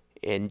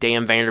and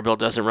damn Vanderbilt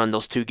doesn't run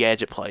those 2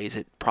 gadget plays,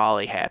 it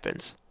probably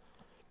happens.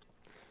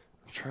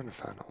 I'm trying to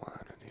find a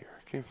line in here.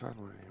 I can't find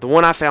one anymore. The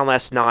one I found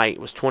last night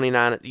was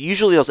 29.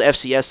 Usually those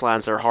FCS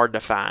lines are hard to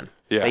find.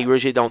 Yeah. They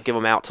usually don't give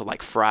them out till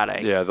like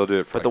Friday. Yeah, they'll do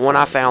it But the one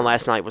I found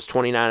last night was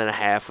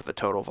 29.5 with a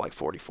total of like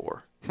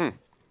 44.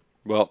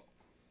 Well,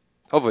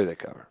 hopefully they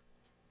cover.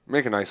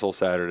 Make a nice little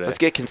Saturday. Let's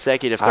get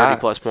consecutive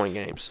 30-plus point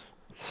games.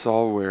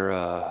 Saw where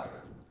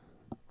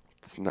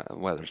The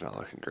weather's not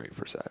looking great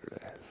for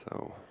Saturday,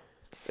 so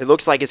It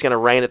looks like it's going to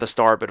rain at the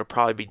start, but it'll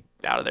probably be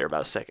out of there about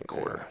the second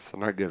quarter. Yeah, so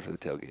not good for the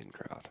tailgating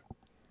crowd.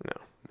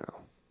 No.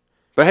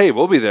 But hey,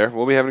 we'll be there.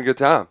 We'll be having a good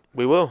time.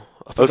 We will.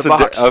 Up in the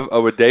box.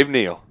 With Dave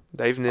Neal.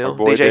 Dave Neal, Our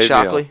boy DJ Dave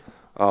Shockley. Neal.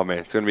 Oh, man,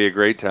 it's going to be a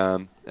great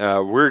time.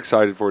 We're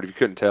excited for it. If you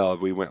couldn't tell,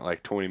 we went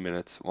like 20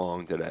 minutes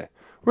long today.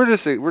 We're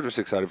just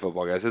excited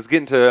football, guys. It's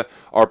getting to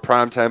our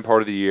primetime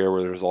part of the year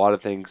where there's a lot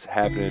of things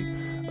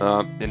happening.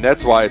 And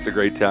that's why it's a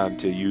great time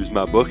to use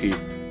my bookie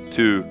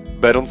to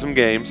bet on some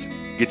games,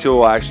 get you a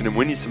little action, and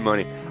win you some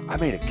money. I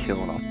made a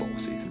killing off bowl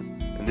season.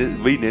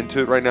 And leading into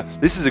it right now,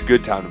 this is a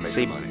good time to make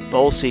some money.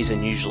 Bowl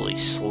season usually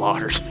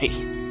slaughters me.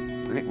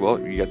 Well,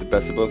 you got the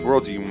best of both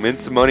worlds. You can win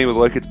some money with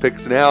Luckett's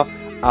picks now.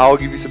 I'll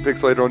give you some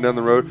picks later on down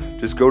the road.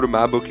 Just go to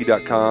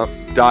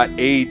mybookie.com.ag.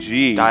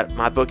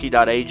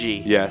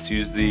 Mybookie.ag. Yes,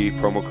 use the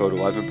promo code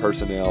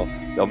 11personnel.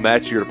 They'll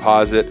match your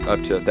deposit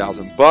up to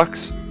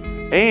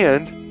 $1,000,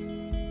 and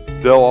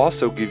they'll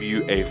also give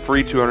you a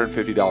free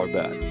 $250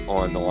 bet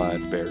on the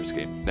Lions-Bears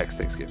game next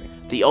Thanksgiving.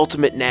 The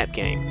ultimate nap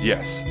game.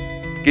 Yes.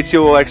 Get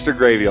you a little extra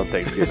gravy on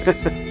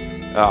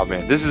Thanksgiving. Oh,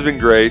 man, this has been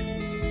great.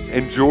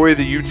 Enjoy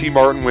the UT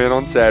Martin win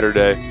on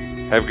Saturday.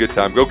 Have a good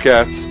time. Go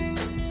Cats.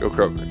 Go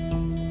Kroger.